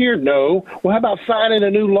last year? No. Well, how about signing a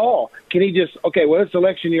new law? Can he just, it's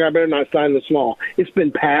election year, I better not sign this law. It's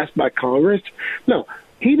been passed by Congress. No,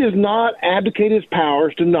 he does not abdicate his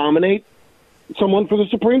powers to nominate someone for the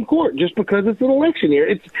Supreme Court just because it's an election year.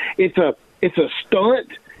 It's a stunt.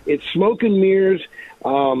 It's smoke and mirrors.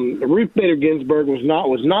 Ruth Bader Ginsburg was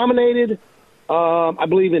nominated, I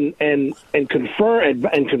believe, and confirmed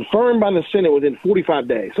by the Senate within 45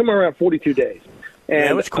 days, somewhere around 42 days. And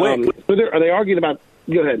it was quick. Are they arguing about?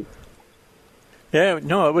 Go ahead. Yeah,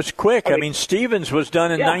 no, it was quick. I mean, Stevens was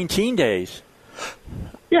done in 19 days.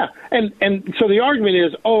 Yeah, and so the argument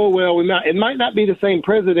is, it might not be the same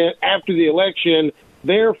president after the election,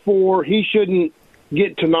 therefore he shouldn't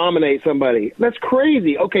get to nominate somebody. That's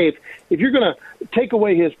crazy. Okay, if you're going to take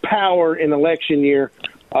away his power in election year,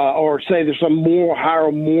 or say there's some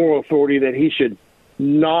higher moral authority that he should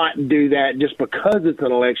not do that just because it's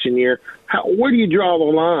an election year, where do you draw the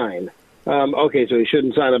line? So he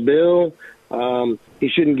shouldn't sign a bill. He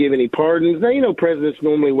shouldn't give any pardons. Now, presidents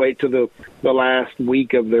normally wait to the last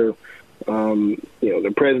week of their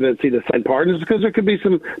presidency to sign pardons because there could be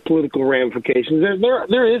some political ramifications.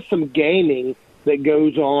 There is some gaming that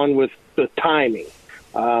goes on with the timing,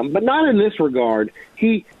 but not in this regard.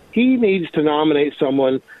 He needs to nominate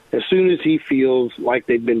someone as soon as he feels like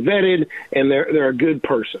they've been vetted and they're a good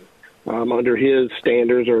person under his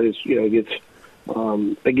standards, or his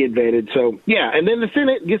they get vetted. So and then the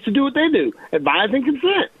Senate gets to do what they do: advise and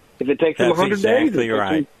consent. If it takes them 100 days, exactly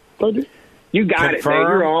right. You got it, Dave.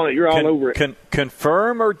 You're on it. You're all over it.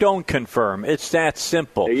 Confirm or don't confirm. It's that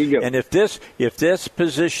simple. There you go. And if this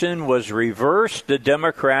position was reversed, the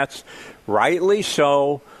Democrats, rightly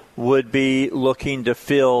so, would be looking to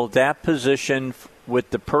fill that position with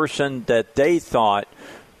the person that they thought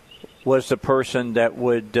was the person that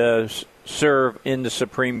would serve in the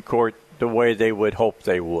Supreme Court the way they would hope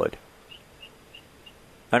they would.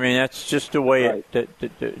 I mean, that's just the way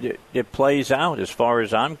it plays out as far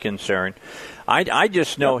as I'm concerned. I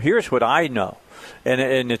just know, here's what I know,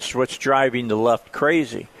 and it's what's driving the left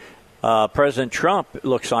crazy. President Trump, it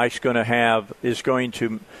looks like, is going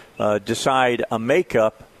to decide a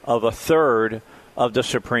makeup of a third of the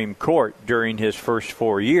Supreme Court during his first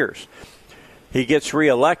 4 years. He gets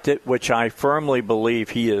reelected, which I firmly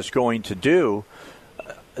believe he is going to do.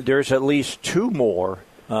 There's at least two more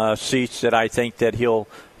seats that I think that he'll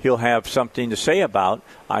have something to say about.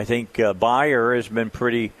 I think Breyer has been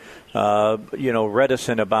pretty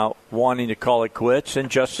reticent about wanting to call it quits, and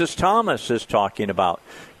Justice Thomas is talking about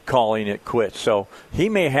calling it quits. So he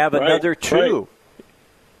may have another two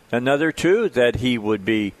that he would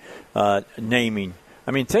be naming.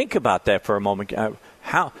 I mean, think about that for a moment.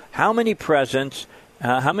 How many presidents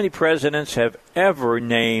have ever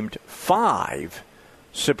named 5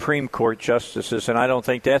 Supreme Court justices? And I don't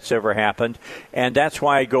think that's ever happened. And that's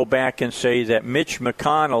why I go back and say that Mitch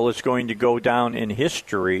McConnell is going to go down in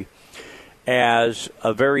history as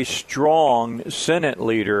a very strong Senate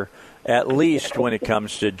leader at least when it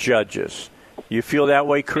comes to judges. You feel that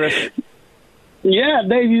way, Chris? Yeah,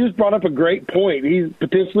 Dave, you just brought up a great point. He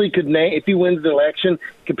potentially could name, if he wins the election,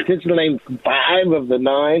 could potentially name 5 of the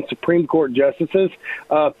 9 Supreme Court justices.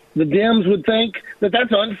 The Dems would think that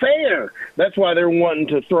that's unfair. That's why they're wanting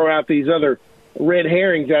to throw out these other red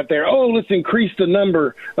herrings out there. Oh, let's increase the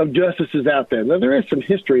number of justices out there. Now, there is some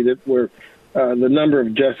history that where the number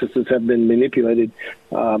of justices have been manipulated.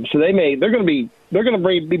 So they're going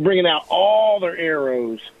to be bringing out all their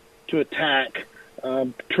arrows to attack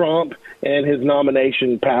Trump and his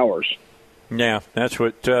nomination powers. Yeah, that's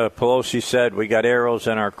what Pelosi said. We got arrows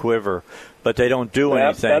in our quiver, but they don't do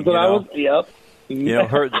anything. That's what I was. Yep. You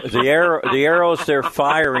know, the arrows they're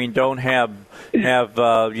firing don't have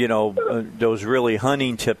those really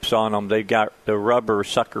hunting tips on them. They've got the rubber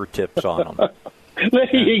sucker tips on them.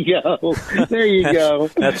 There you go. There you go.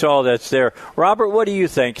 That's all that's there. Robert, what do you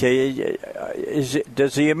think?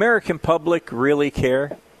 Does the American public really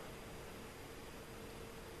care?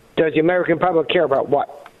 Does the American public care about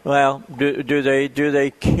what? Well, do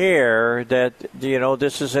they care that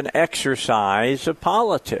this is an exercise of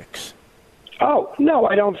politics? Oh, no,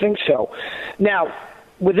 I don't think so. Now,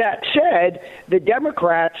 with that said, the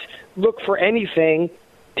Democrats look for anything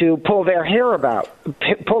to pull their hair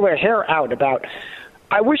out about.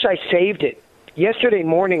 I wish I saved it. Yesterday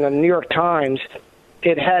morning on the New York Times,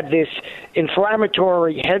 it had this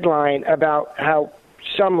inflammatory headline about how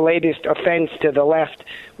some latest offense to the left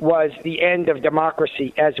was the end of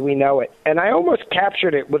democracy as we know it. And I almost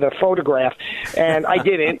captured it with a photograph, and I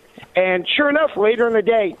didn't. And sure enough, later in the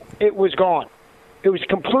day, it was gone. It was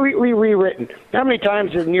completely rewritten. How many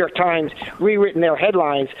times has the New York Times rewritten their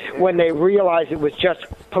headlines when they realized it was just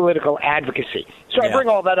political advocacy? So I bring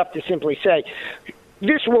all that up to simply say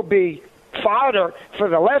this will be fodder for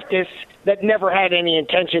the leftists that never had any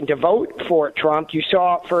intention to vote for Trump. You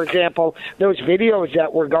saw, for example, those videos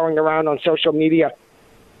that were going around on social media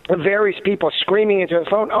of various people screaming into the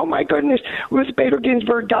phone, oh, my goodness, Ruth Bader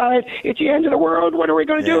Ginsburg died. It's the end of the world. What are we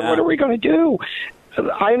going to do? What are we going to do?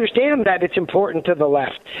 I understand that it's important to the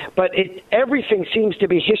left, but everything seems to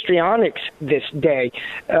be histrionics this day.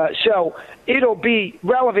 So it'll be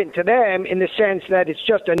relevant to them in the sense that it's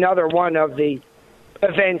just another one of the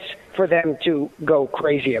events for them to go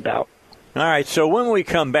crazy about. All right, so when we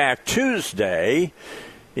come back, Tuesday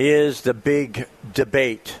is the big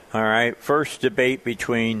debate, all right? First debate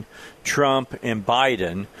between Trump and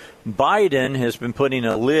Biden. Biden has been putting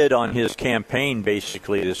a lid on his campaign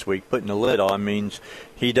basically this week. Putting a lid on means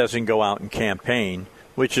he doesn't go out and campaign,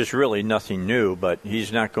 which is really nothing new, but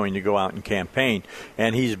he's not going to go out and campaign.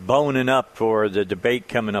 And he's boning up for the debate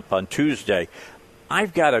coming up on Tuesday.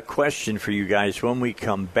 I've got a question for you guys when we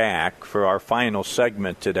come back for our final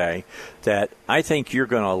segment today that I think you're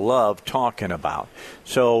going to love talking about.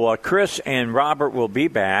 So Chris and Robert will be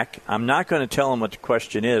back. I'm not going to tell them what the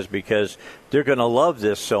question is because they're going to love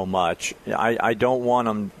this so much. I don't want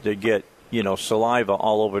them to get, saliva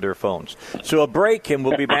all over their phones. So a break, and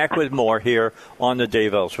we'll be back with more here on the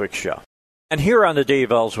Dave Elswick Show. And here on the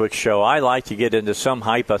Dave Elswick Show, I like to get into some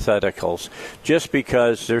hypotheticals just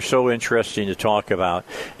because they're so interesting to talk about.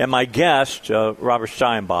 And my guest, Robert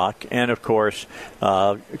Steinbach, and, of course,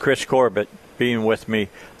 Chris Corbett being with me,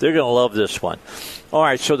 they're going to love this one. All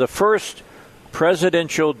right, so the first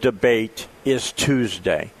presidential debate is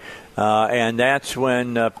Tuesday, and that's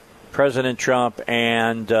when President Trump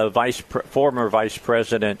and former Vice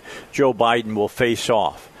President Joe Biden will face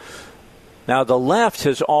off. Now, the left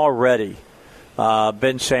has already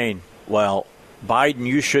been saying, well, Biden,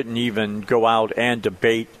 you shouldn't even go out and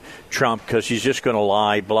debate Trump because he's just going to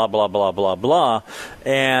lie, blah, blah, blah, blah, blah.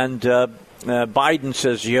 And Biden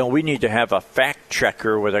says, we need to have a fact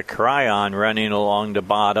checker with a crayon running along the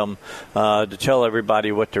bottom to tell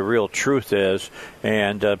everybody what the real truth is.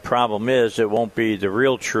 And the problem is it won't be the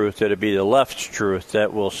real truth. It'll be the left's truth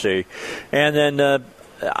that we'll see. And then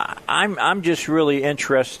I'm just really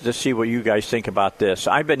interested to see what you guys think about this.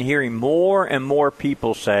 I've been hearing more and more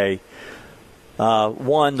people say,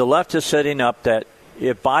 one, the left is setting up that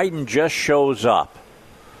if Biden just shows up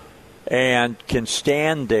and can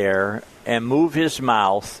stand there and move his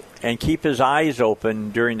mouth and keep his eyes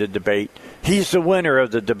open during the debate, he's the winner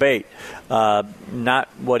of the debate, not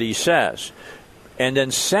what he says. And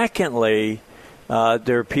then secondly,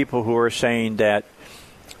 there are people who are saying that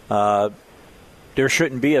there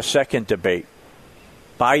shouldn't be a second debate.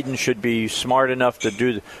 Biden should be smart enough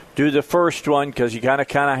to do the first one because he kind of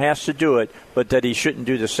has to do it, but that he shouldn't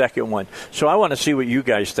do the second one. So I want to see what you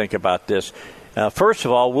guys think about this. First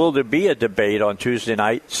of all, will there be a debate on Tuesday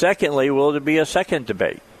night? Secondly, will there be a second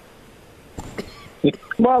debate?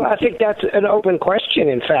 Well, I think that's an open question,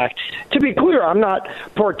 in fact. To be clear, I'm not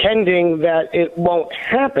pretending that it won't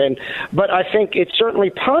happen, but I think it's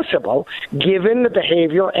certainly possible, given the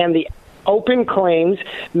behavior and the open claims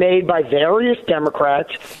made by various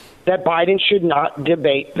Democrats, that Biden should not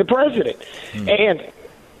debate the president. And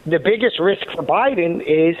the biggest risk for Biden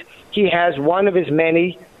is he has one of his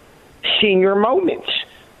many senior moments.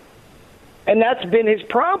 And that's been his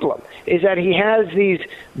problem, is that he has these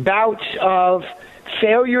bouts of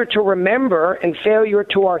failure to remember and failure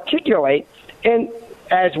to articulate. And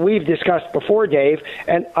as we've discussed before, Dave,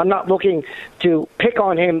 and I'm not looking to pick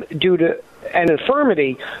on him due to an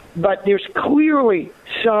infirmity, but there's clearly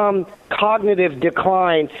some cognitive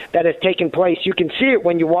decline that has taken place. You can see it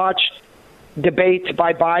when you watch debates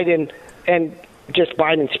by Biden and just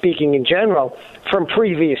Biden speaking in general from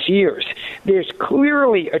previous years. There's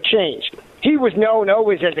clearly a change. He was known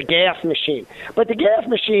always as a gas machine, but the gas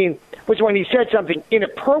machine was when he said something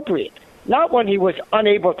inappropriate, not when he was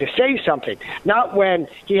unable to say something, not when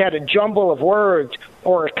he had a jumble of words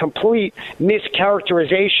or a complete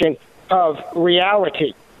mischaracterization of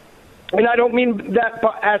reality. And I don't mean that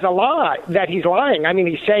as a lie, that he's lying. I mean,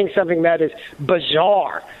 he's saying something that is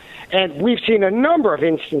bizarre. And we've seen a number of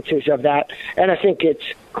instances of that, and I think it's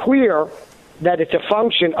clear that it's a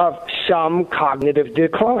function of some cognitive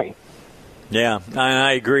decline. Yeah,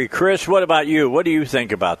 I agree. Chris, what about you? What do you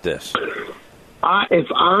think about this? If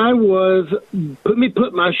I was,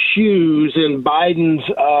 put my shoes in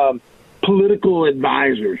Biden's political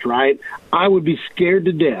advisors, right, I would be scared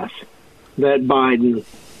to death that Biden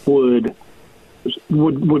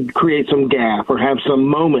would create some gaffe or have some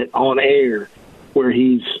moment on air where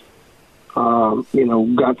he's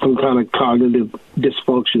got some kind of cognitive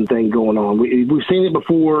dysfunction thing going on. We've seen it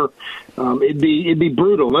before. It'd be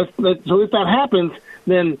brutal. So if that happens,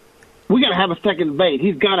 then we got to have a second debate.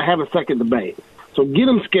 He's got to have a second debate. So get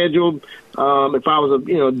him scheduled. If I was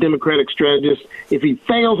a Democratic strategist, if he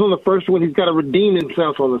fails on the first one, he's got to redeem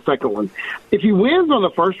himself on the second one. If he wins on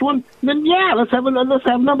the first one, then let's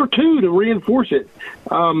have number two to reinforce it.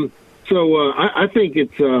 I think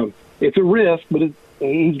it's a risk, but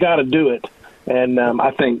he's got to do it. And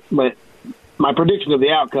I think my prediction of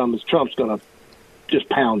the outcome is Trump's going to just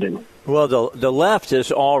pound him. Well, the left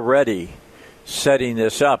is already setting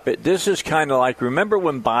this up. This is kind of like, remember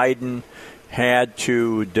when Biden had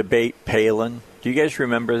to debate Palin? Do you guys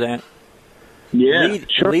remember that? Yeah,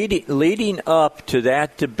 sure. Leading up to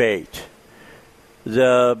that debate,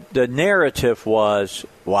 the narrative was,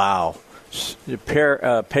 wow,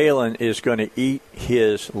 Palin is going to eat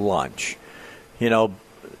his lunch.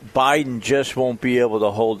 Biden just won't be able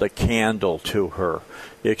to hold a candle to her,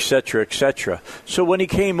 et cetera, et cetera. So when he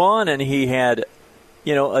came on and he had,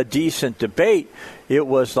 a decent debate, it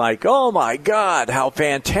was like, oh, my God, how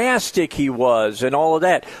fantastic he was and all of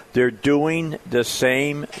that. They're doing the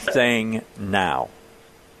same thing now.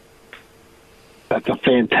 That's a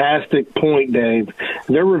fantastic point, Dave.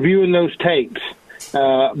 They're reviewing those tapes.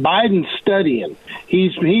 Biden's studying.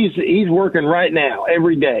 He's working right now,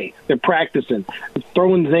 every day. They're practicing,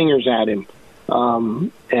 throwing zingers at him,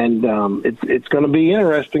 and it's going to be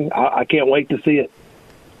interesting. I can't wait to see it.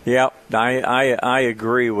 Yeah, I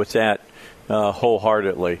agree with that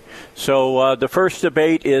wholeheartely. So the first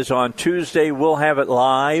debate is on Tuesday. We'll have it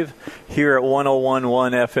live here at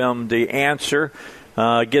 101.1 FM. The Answer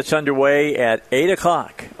gets underway at 8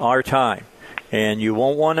 o'clock our time, and you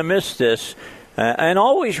won't want to miss this. And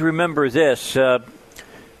always remember this,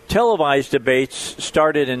 televised debates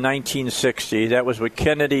started in 1960. That was with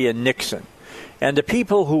Kennedy and Nixon. And the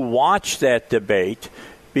people who watched that debate,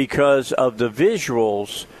 because of the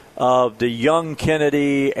visuals of the young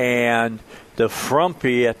Kennedy and the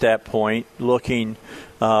frumpy at that point looking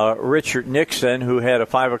Richard Nixon, who had a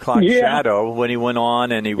 5 o'clock shadow when he went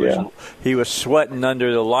on, and he was sweating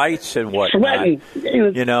under the lights and whatnot.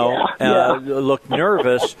 Looked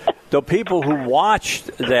nervous. The people who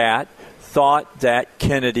watched that thought that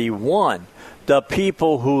Kennedy won. The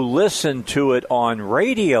people who listened to it on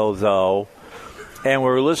radio, though, and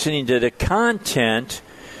were listening to the content,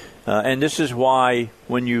 and this is why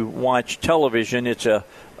when you watch television, it's a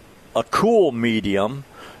cool medium.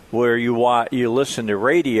 Where you listen to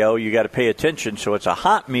radio, you got to pay attention. So it's a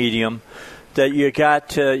hot medium that you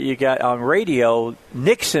got on radio.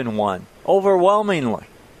 Nixon won overwhelmingly.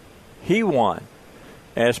 He won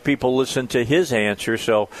as people listen to his answer.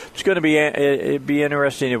 So it's going to it'd be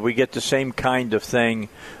interesting if we get the same kind of thing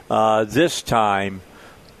this time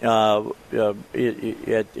during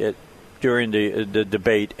the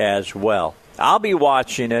debate as well. I'll be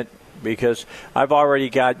watching it, because I've already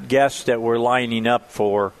got guests that we're lining up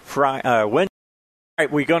for Wednesday All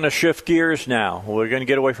right, we're going to shift gears now. We're going to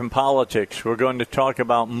get away from politics. We're going to talk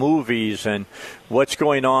about movies and what's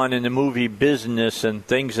going on in the movie business and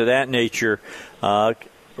things of that nature. I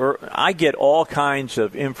get all kinds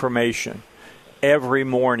of information every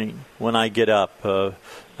morning when I get up.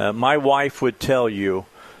 My wife would tell you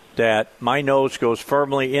that my nose goes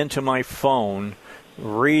firmly into my phone,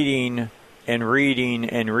 reading and reading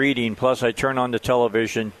and reading. Plus, I turn on the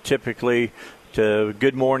television typically to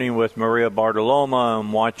Good Morning with Maria Bartoloma.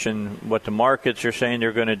 I'm watching what the markets are saying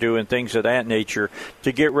they're going to do and things of that nature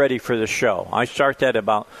to get ready for the show. I start that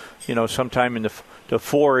about, sometime in the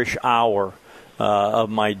 4-ish hour of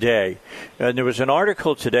my day. And there was an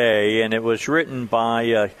article today, and it was written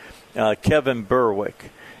by Kevin Berwick,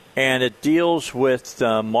 and it deals with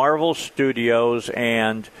Marvel Studios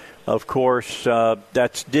and, of course,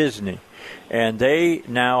 that's Disney. And they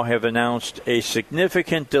now have announced a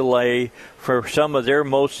significant delay for some of their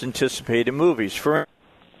most anticipated movies. For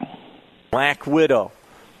Black Widow.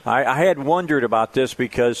 I had wondered about this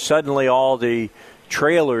because suddenly all the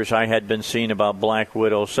trailers I had been seeing about Black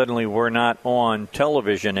Widow suddenly were not on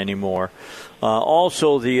television anymore.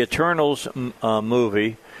 Also, the Eternals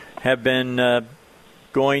movie have been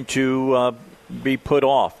going to be put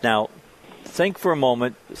off. Now, think for a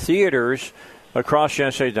moment. Theaters across the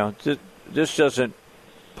United States, this doesn't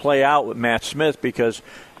play out with Matt Smith because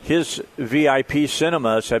his VIP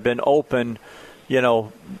cinemas have been open,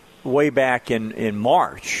 way back in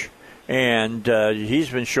March. And he's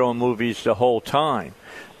been showing movies the whole time.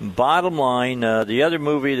 Bottom line, the other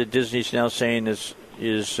movie that Disney's now saying is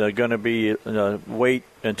going to be wait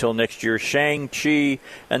until next year, Shang-Chi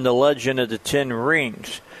and the Legend of the Ten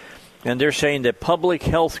Rings. And they're saying that public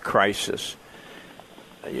health crisis.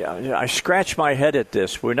 Yeah, I scratch my head at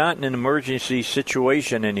this. We're not in an emergency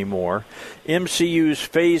situation anymore. MCU's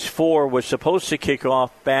Phase 4 was supposed to kick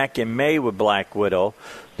off back in May with Black Widow.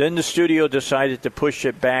 Then the studio decided to push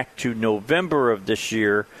it back to November of this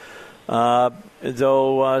year,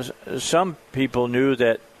 though some people knew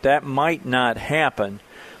that might not happen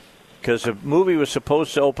because the movie was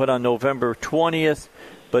supposed to open on November 20th,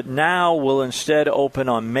 but now will instead open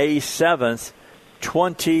on May 7th,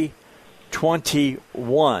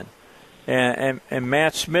 2021. And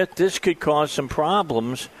Matt Smith, this could cause some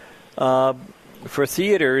problems for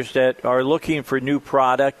theaters that are looking for new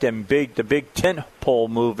product and the big tentpole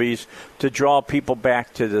movies to draw people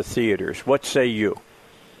back to the theaters. What say you?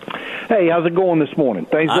 Hey, how's it going this morning?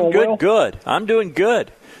 Things going well? Good. I'm doing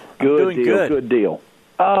good. Good deal.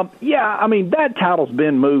 That title's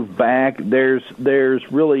been moved back. There's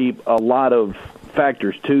really a lot of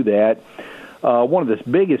factors to that. One of the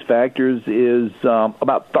biggest factors is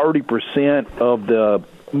about 30% of the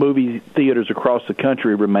movie theaters across the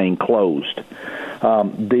country remain closed.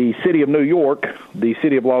 The city of New York, the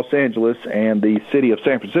city of Los Angeles, and the city of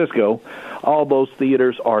San Francisco, all those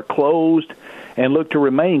theaters are closed and look to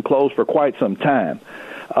remain closed for quite some time.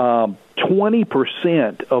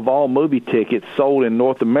 20% of all movie tickets sold in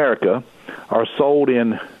North America are sold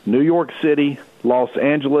in New York City, Los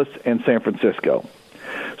Angeles, and San Francisco.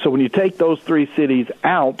 So when you take those three cities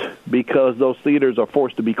out because those theaters are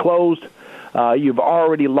forced to be closed, you've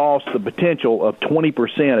already lost the potential of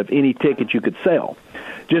 20% of any ticket you could sell,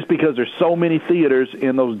 just because there's so many theaters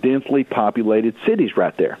in those densely populated cities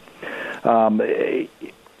right there. It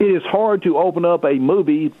is hard to open up a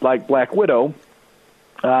movie like Black Widow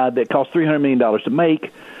that costs $300 million to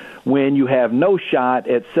make when you have no shot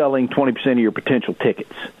at selling 20% of your potential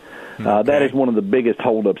tickets. That is one of the biggest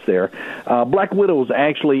holdups there. Black Widow was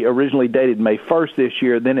actually originally dated May 1st this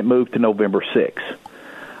year, then it moved to November 6th.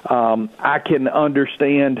 I can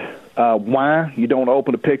understand why you don't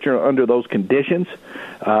open a picture under those conditions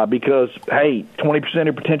because, hey, 20% of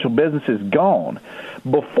your potential business is gone.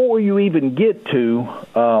 Before you even get to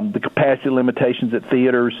the capacity limitations at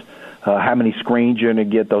theaters, how many screens you're going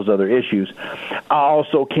to get, those other issues. I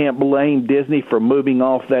also can't blame Disney for moving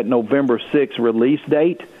off that November 6th release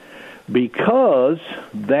date, because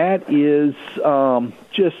that is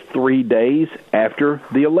just 3 days after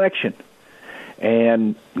the election.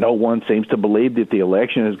 And no one seems to believe that the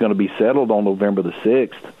election is going to be settled on November the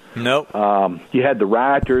 6th. Nope. You had the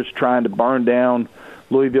rioters trying to burn down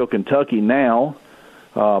Louisville, Kentucky now.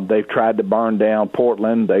 They've tried to burn down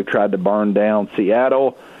Portland. They've tried to burn down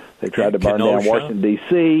Seattle. They've tried to burn down Washington,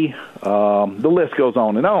 D.C. The list goes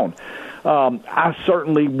on and on. I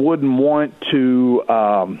certainly wouldn't want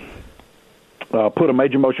to put a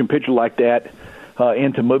major motion picture like that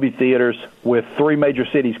into movie theaters with 3 major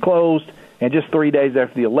cities closed and just 3 days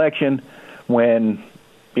after the election when,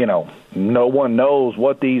 no one knows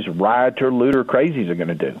what these rioter, looter crazies are going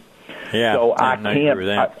to do. Yeah, so I agree with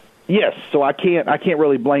that. Yes, so I can't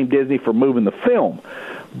really blame Disney for moving the film,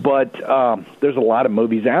 but there's a lot of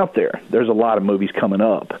movies out there. There's a lot of movies coming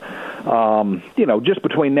up. Just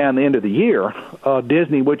between now and the end of the year,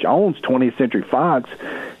 Disney, which owns 20th Century Fox,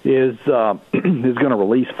 is going to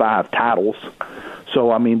release 5 titles. So,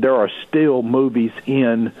 I mean, there are still movies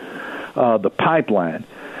in the pipeline.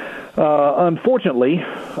 Unfortunately,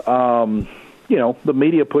 the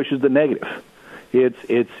media pushes the negative.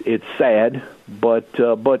 It's sad, but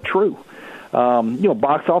true.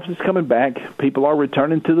 Box office is coming back. People are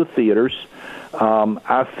returning to the theaters.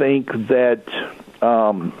 I think that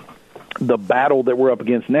the battle that we're up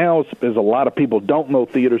against now is a lot of people don't know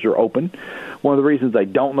theaters are open. One of the reasons they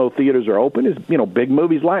don't know theaters are open is, big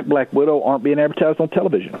movies like Black Widow aren't being advertised on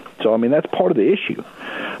television. So, I mean, that's part of the issue.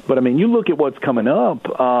 But, I mean, you look at what's coming up,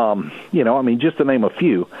 just to name a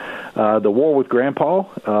few. The War with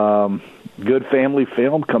Grandpa, good family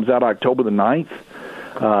film, comes out October the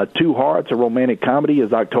 9th. Two Hearts, a romantic comedy,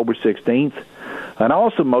 is October 16th. An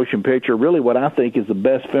awesome motion picture, really what I think is the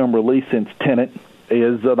best film released since Tenet,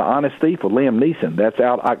 is The Honest Thief with Liam Neeson. That's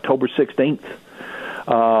out October 16th.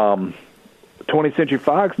 20th Century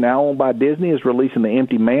Fox, now owned by Disney, is releasing The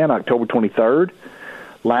Empty Man October 23rd.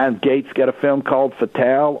 Lionsgate's got a film called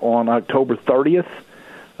Fatale on October 30th.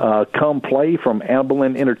 Come Play from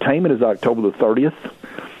Amblin Entertainment is October the 30th.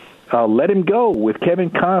 Let Him Go with Kevin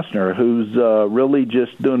Costner, who's really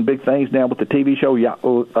just doing big things now with the TV show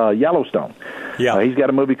Yellowstone. Yeah. He's got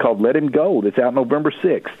a movie called Let Him Go that's out November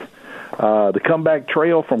 6th. The Comeback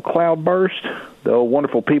Trail from Cloudburst, the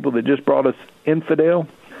wonderful people that just brought us Infidel,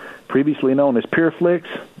 previously known as Pureflix.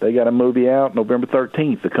 They got a movie out November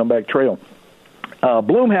 13th, The Comeback Trail.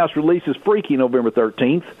 Blumhouse releases Freaky November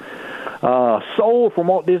 13th. Soul from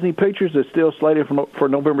Walt Disney Pictures is still slated for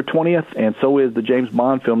November 20th, and so is the James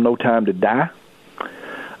Bond film No Time to Die.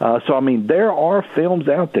 So, I mean, there are films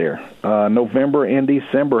out there. November and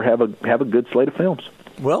December have a good slate of films.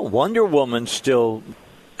 Well, Wonder Woman's still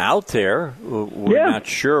out there. We're not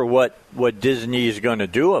sure what Disney is going to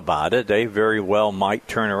do about it. They very well might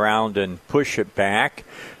turn around and push it back.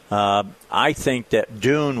 I think that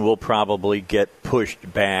Dune will probably get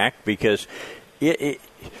pushed back because,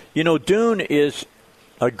 Dune is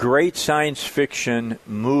a great science fiction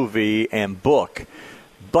movie and book,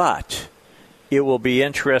 but it will be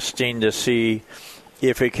interesting to see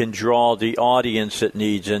if it can draw the audience it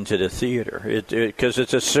needs into the theater. Because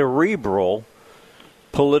it's a cerebral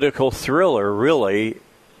political thriller, really,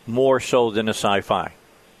 more so than a sci-fi.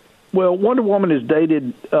 Well, Wonder Woman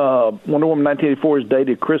 1984 is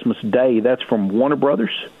dated Christmas Day. That's from Warner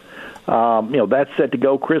Brothers. That's set to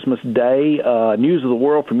go Christmas Day. News of the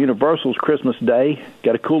World from Universal's Christmas Day.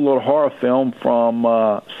 Got a cool little horror film from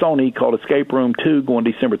Sony called Escape Room 2 going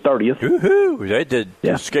December 30th. Woohoo! They did.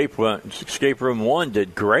 Yeah. Escape Room 1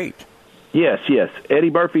 did great. Yes.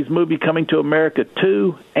 Eddie Murphy's movie Coming to America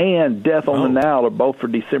 2 and Death on the Nile are both for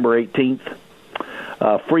December 18th.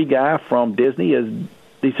 Free Guy from Disney is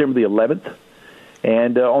December the 11th.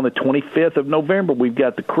 And on the 25th of November, we've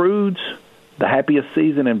got The Croods, The Happiest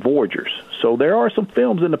Season, and Voyagers. So there are some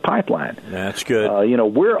films in the pipeline. That's good.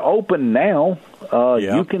 We're open now.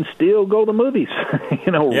 You can still go to the movies.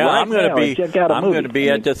 I'm going to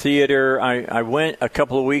be at the theater. I went a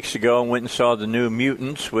couple of weeks ago and went and saw the new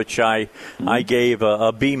Mutants, which I gave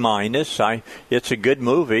a B-. It's a good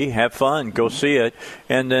movie. Have fun. Go see it.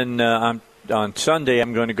 And then on Sunday,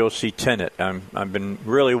 I'm going to go see Tenet. I've been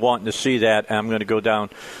really wanting to see that. I'm going to go down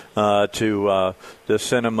to the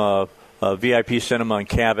cinema, VIP Cinema in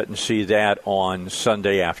Cabot, and see that on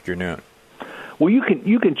Sunday afternoon. Well, you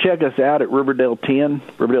can check us out at Riverdale 10,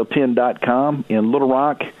 Riverdale10.com in Little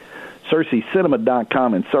Rock,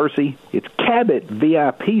 CerseiCinema.com in Searcy. It's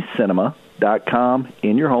CabotVIPCinema.com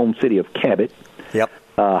in your home city of Cabot. Yep.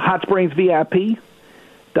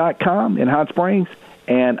 HotSpringsVIP.com in Hot Springs,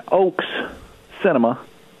 and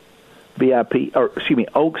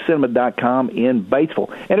OaksCinema.com in Batesville.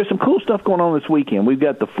 And there's some cool stuff going on this weekend. We've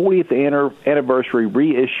got the 40th anniversary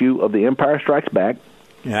reissue of The Empire Strikes Back.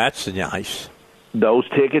 Yeah, that's nice. Those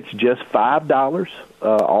tickets just $5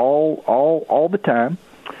 all the time.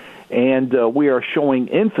 And we are showing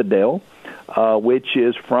Infidel, which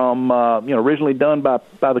is from originally done by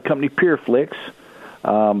the company Pureflix.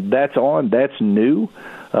 That's new.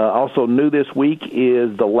 Also new this week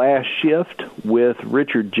is The Last Shift with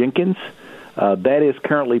Richard Jenkins. That is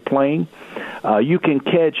currently playing. You can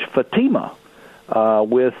catch Fatima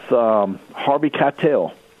with Harvey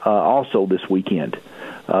Keitel also this weekend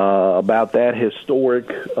about that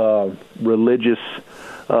historic religious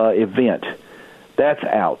event. That's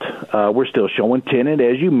out. We're still showing Tenet,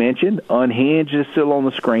 as you mentioned. Unhinged is still on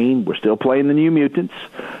the screen. We're still playing The New Mutants.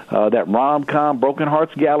 That rom-com Broken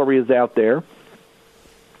Hearts Gallery is out there.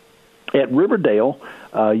 At Riverdale,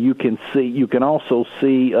 you can also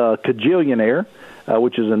see Kajillionaire,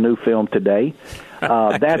 which is a new film today.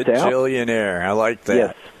 That's out. Kajillionaire, I like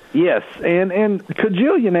that. Yes, and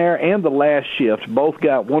Kajillionaire and The Last Shift both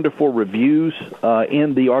got wonderful reviews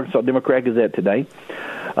in the Arkansas Democrat-Gazette today.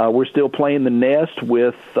 We're still playing The Nest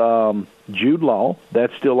with Jude Law.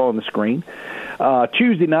 That's still on the screen.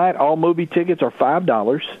 Tuesday night, all movie tickets are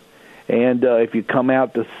 $5. And if you come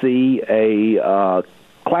out to see a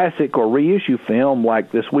classic or reissue film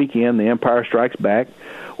like this weekend, The Empire Strikes Back,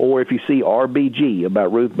 or if you see RBG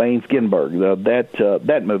about Ruth Baines Ginsburg,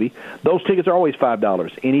 that movie, those tickets are always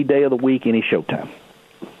 $5 any day of the week, any showtime.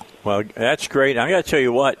 Well, that's great. I got to tell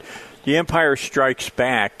you what, The Empire Strikes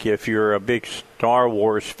Back, if you're a big Star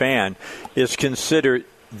Wars fan, is considered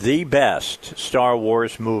the best Star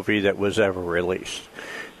Wars movie that was ever released.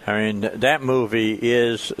 I mean, that movie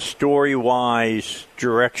is story-wise,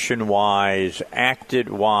 direction-wise,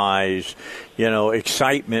 acted-wise,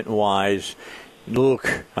 excitement-wise.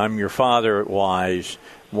 Luke, I'm your father-wise,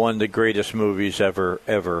 one of the greatest movies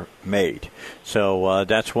ever made. So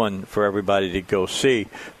that's one for everybody to go see.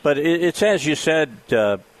 But it's as you said,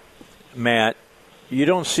 Matt, you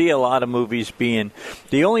don't see a lot of movies being –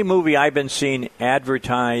 the only movie I've been seeing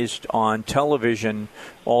advertised on television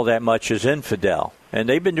all that much is Infidel. And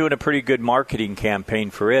they've been doing a pretty good marketing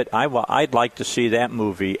campaign for it. I'd like to see that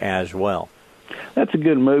movie as well. That's a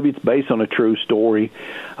good movie. It's based on a true story.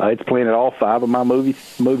 It's playing at all 5 of my movie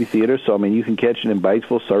theaters. So, I mean, you can catch it in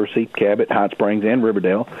Batesville, Searcy, Cabot, Hot Springs, and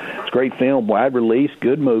Riverdale. It's a great film, wide release,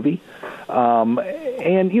 good movie.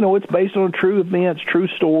 And, it's based on true events, true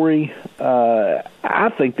story.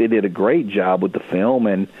 I think they did a great job with the film.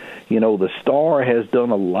 And, the Star has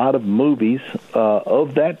done a lot of movies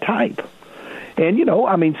of that type. And,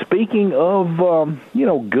 speaking of,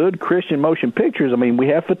 good Christian motion pictures, we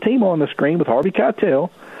have Fatima on the screen with Harvey Keitel,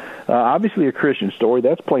 obviously a Christian story.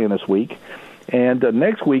 That's playing this week. And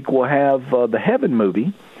next week we'll have the Heaven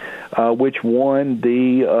movie, which won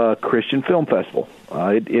the Christian Film Festival.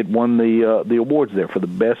 It won the awards there for the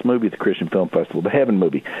best movie at the Christian Film Festival, the Heaven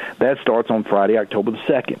movie. That starts on Friday, October the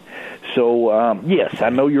 2nd. So, yes, I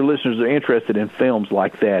know your listeners are interested in films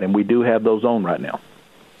like that, and we do have those on right now.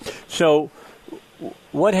 So,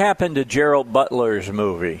 what happened to Gerald Butler's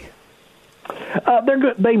movie? They're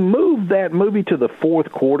good. They moved that movie to the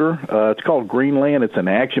fourth quarter. It's called Greenland. It's an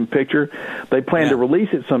action picture. They plan to release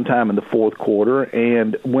it sometime in the fourth quarter.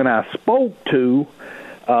 And when I spoke to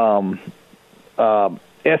STX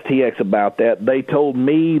about that, they told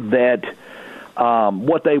me that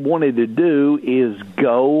what they wanted to do is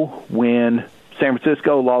go when San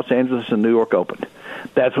Francisco, Los Angeles, and New York opened.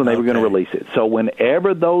 That's when they were going to release it. So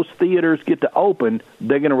whenever those theaters get to open,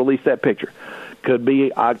 they're going to release that picture. Could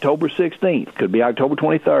be October 16th, could be October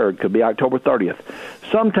 23rd, could be October 30th.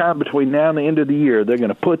 Sometime between now and the end of the year, they're going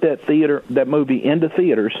to put that movie into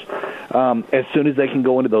theaters as soon as they can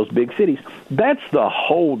go into those big cities. That's the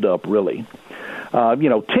holdup, really.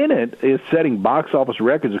 Tenet is setting box office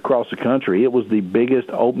records across the country. It was the biggest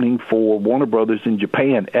opening for Warner Brothers in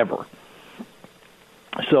Japan ever.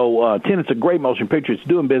 So Tenet's a great motion picture. It's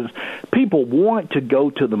doing business. People want to go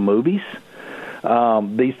to the movies.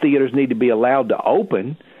 These theaters need to be allowed to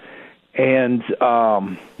open. And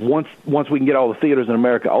once we can get all the theaters in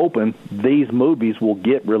America open, these movies will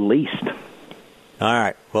get released. All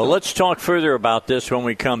right. Well, let's talk further about this when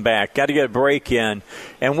we come back. Got to get a break in.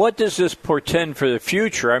 And what does this portend for the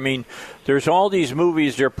future? There's all these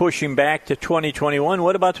movies they're pushing back to 2021.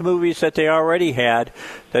 What about the movies that they already had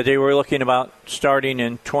that they were looking about starting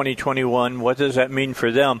in 2021? What does that mean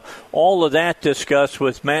for them? All of that discussed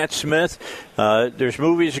with Matt Smith. There's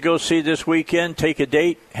movies to go see this weekend. Take a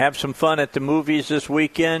date. Have some fun at the movies this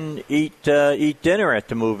weekend. Eat dinner at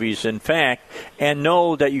the movies, in fact. And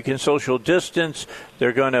know that you can social distance.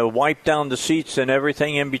 They're going to wipe down the seats and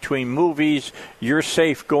everything in between movies. You're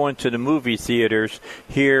safe going to the movie theaters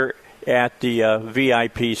here at the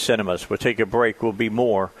VIP cinemas. We'll take a break. We'll be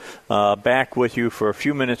more back with you for a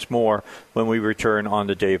few minutes more when we return on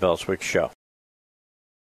the Dave Elswick Show.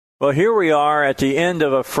 Well, here we are at the end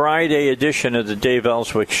of a Friday edition of the Dave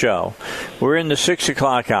Elswick Show. We're in the 6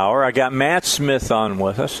 o'clock hour. I got Matt Smith on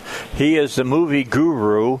with us. He is the movie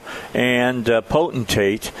guru and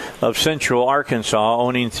potentate of Central Arkansas,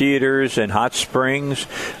 owning theaters in Hot Springs,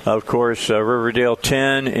 of course, Riverdale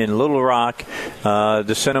 10 in Little Rock,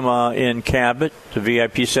 the cinema in Cabot, the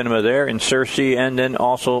VIP cinema there in Searcy, and then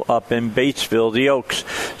also up in Batesville, the Oaks.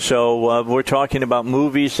 So we're talking about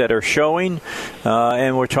movies that are showing,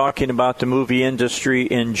 and we're talking about the movie industry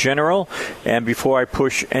in general. And before I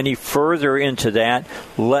push any further into that,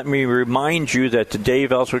 let me remind you that the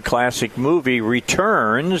Dave Elswick Classic Movie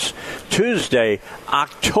returns Tuesday,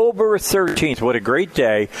 October 13th. What a great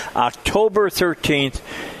day. October 13th.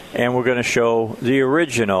 And we're going to show the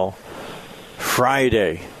original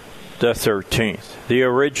Friday the 13th. The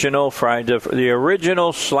original Friday, the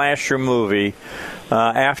original slasher movie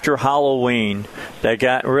after Halloween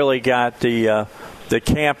that really got the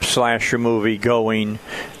camp slasher movie going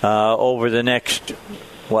over the next,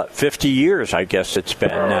 50 years, I guess it's been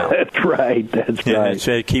now. That's right.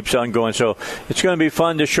 It keeps on going. So it's going to be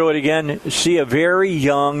fun to show it again. See a very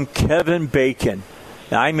young Kevin Bacon.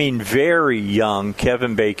 I mean very young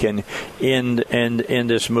Kevin Bacon in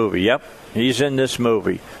this movie. Yep, he's in this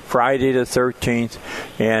movie. Friday the 13th,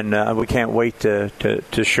 and we can't wait to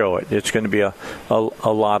show it. It's going to be a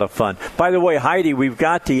lot of fun. By the way, Heidi, we've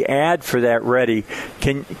got the ad for that ready.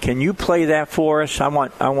 Can you play that for us? I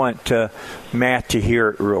want Matt to hear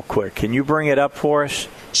it real quick. Can you bring it up for us?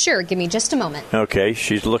 Sure. Give me just a moment. Okay,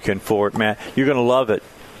 she's looking for it, Matt. You're going to love it.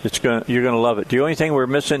 You're going to love it. The only thing we're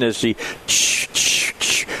missing is the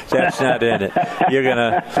that's not in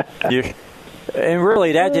it. And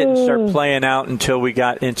really, that didn't start playing out until we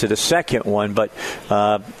got into the second one. But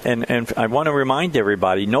and I want to remind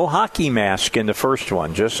everybody, no hockey mask in the first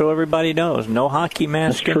one, just so everybody knows. No hockey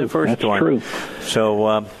mask in the first one. That's true.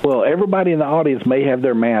 So, well, everybody in the audience may have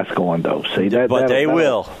their mask on, though. See, but they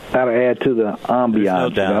will. That'll add to the ambiance. No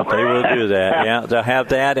doubt. They will do that. Yeah, they'll have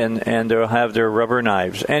that, and they'll have their rubber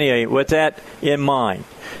knives. Anyway, with that in mind,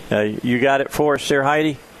 you got it for us there,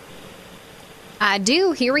 Heidi? I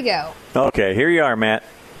do. Here we go. Okay, here you are, Matt.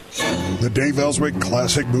 The Dave Elswick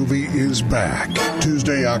Classic Movie is back.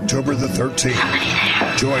 Tuesday, October the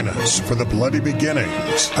 13th. Join us for the bloody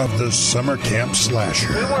beginnings of the summer camp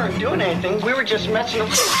slasher. We weren't doing anything. We were just messing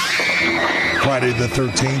around. Friday the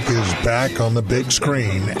 13th is back on the big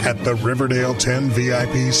screen at the Riverdale 10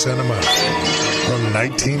 VIP Cinema. From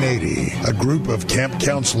 1980, a group of camp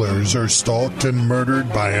counselors are stalked and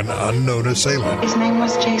murdered by an unknown assailant. His name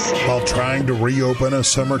was Jason. While trying to reopen a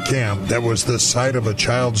summer camp that was the site of a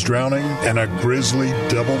child's drowning and a grisly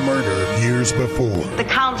double murder years before. The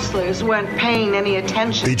counselors weren't paying any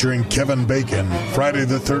attention. Featuring Kevin Bacon, Friday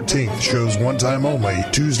the 13th shows one time only,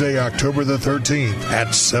 Tuesday, October the 13th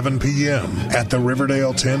at 7 p.m. at the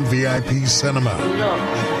Riverdale 10 VIP Cinema. Look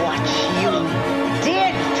what you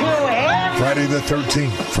did to him. Friday the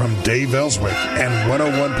 13th from Dave Elswick and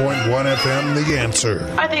 101.1 FM The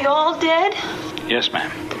Answer. Are they all dead? Yes,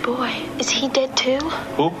 ma'am. The boy, is he dead too?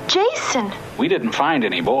 Who? Jason. We didn't find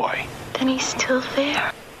any boy. Then he's still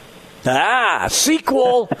there. Ah,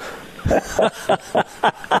 sequel.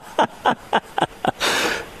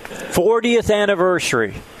 40th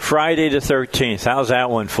anniversary, Friday the 13th. How's that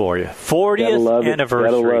one for you? 40th anniversary.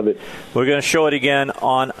 Gotta love it. We're going to show it again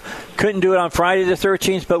couldn't do it on Friday the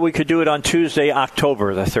 13th, but we could do it on Tuesday,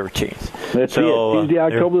 October the 13th. That's it. Tuesday,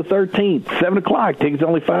 October the 13th, 7 o'clock. Tickets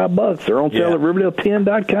only $5. They're on sale at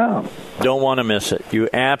Riverdale10.com. Don't want to miss it. You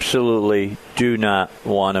absolutely do not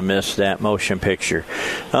want to miss that motion picture.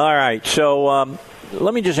 All right, so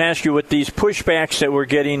let me just ask you, with these pushbacks that we're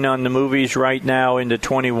getting on the movies right now into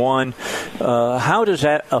 21, how does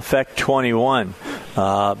that affect 21?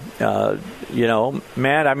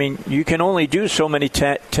 Matt, I mean, you can only do so many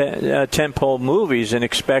tentpole movies and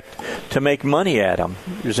expect to make money at them.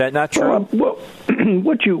 Is that not true? Well,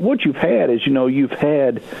 what you've had is, you've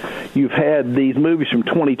had these movies from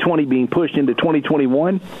 2020 being pushed into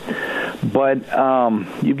 2021, but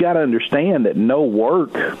you've got to understand that no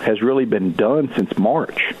work has really been done since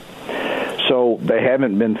March. So they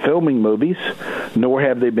haven't been filming movies, nor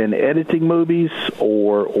have they been editing movies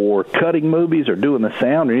or cutting movies or doing the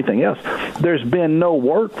sound or anything else. There's been no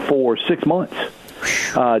work for 6 months.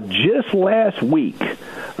 Just last week,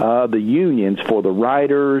 the unions for the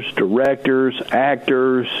writers, directors,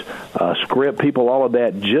 actors, script people, all of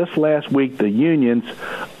that, just last week the unions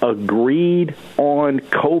agreed on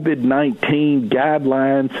COVID-19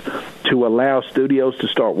 guidelines to allow studios to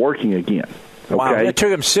start working again. Okay. Wow, it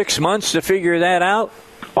took them 6 months to figure that out?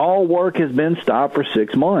 all work has been stopped for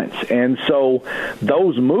 6 months. And so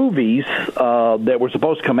those movies that were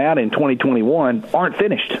supposed to come out in 2021 aren't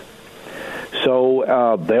finished.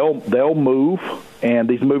 So they'll move, and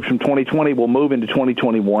these moves from 2020 will move into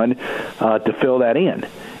 2021 to fill that in.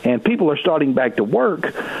 And people are starting back to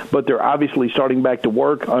work, but they're obviously starting back to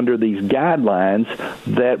work under these guidelines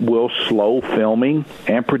that will slow filming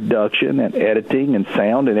and production and editing and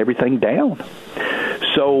sound and everything down.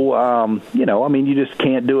 So, you just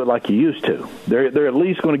can't do it like you used to. They're at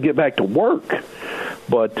least going to get back to work,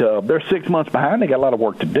 but they're 6 months behind. They got a lot of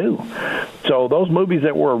work to do. So those movies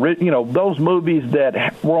that were, those movies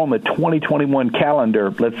that were on the 2021 calendar,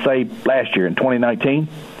 let's say last year in 2019,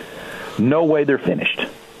 no way they're finished.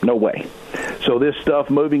 No way. So this stuff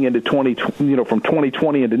moving into from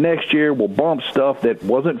 2020 into next year will bump stuff that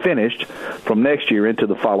wasn't finished from next year into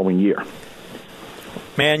the following year.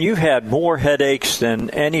 Man, you've had more headaches than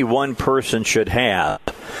any one person should have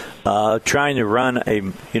trying to run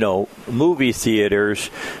movie theaters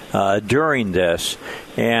during this,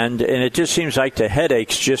 and it just seems like the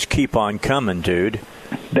headaches just keep on coming, dude.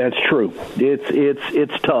 That's true.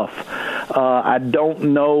 It's tough. I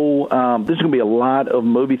don't know. There's going to be a lot of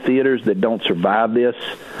movie theaters that don't survive this.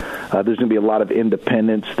 There's going to be a lot of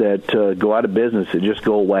independents that go out of business and just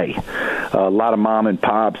go away. A lot of mom and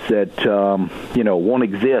pops that won't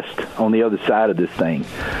exist on the other side of this thing.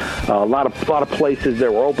 A lot of places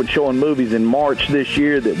that were open showing movies in March this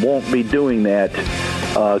year that won't be doing that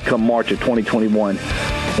come March of 2021.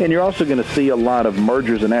 And you're also going to see a lot of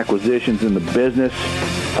mergers and acquisitions in the business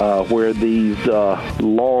where these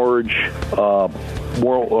large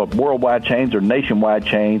worldwide chains or nationwide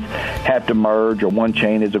chains have to merge, or one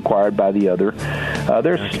chain is acquired by the other.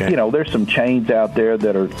 There's some chains out there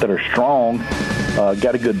that are strong,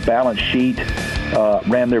 got a good balance sheet,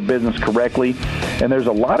 ran their business correctly, and there's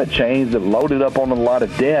a lot of chains that loaded up on a lot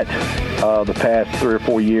of debt the past 3 or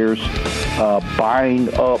 4 years,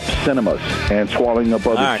 buying up cinemas and swallowing up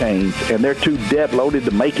other chains, and they're too debt loaded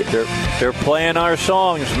to make it. They're playing our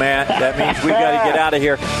songs, Matt. That means we got to get out of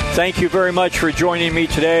here. Thank you very much for joining me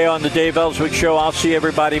today on the Dave Elswick Show. I'll see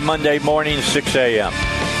everybody Monday morning, 6 a.m.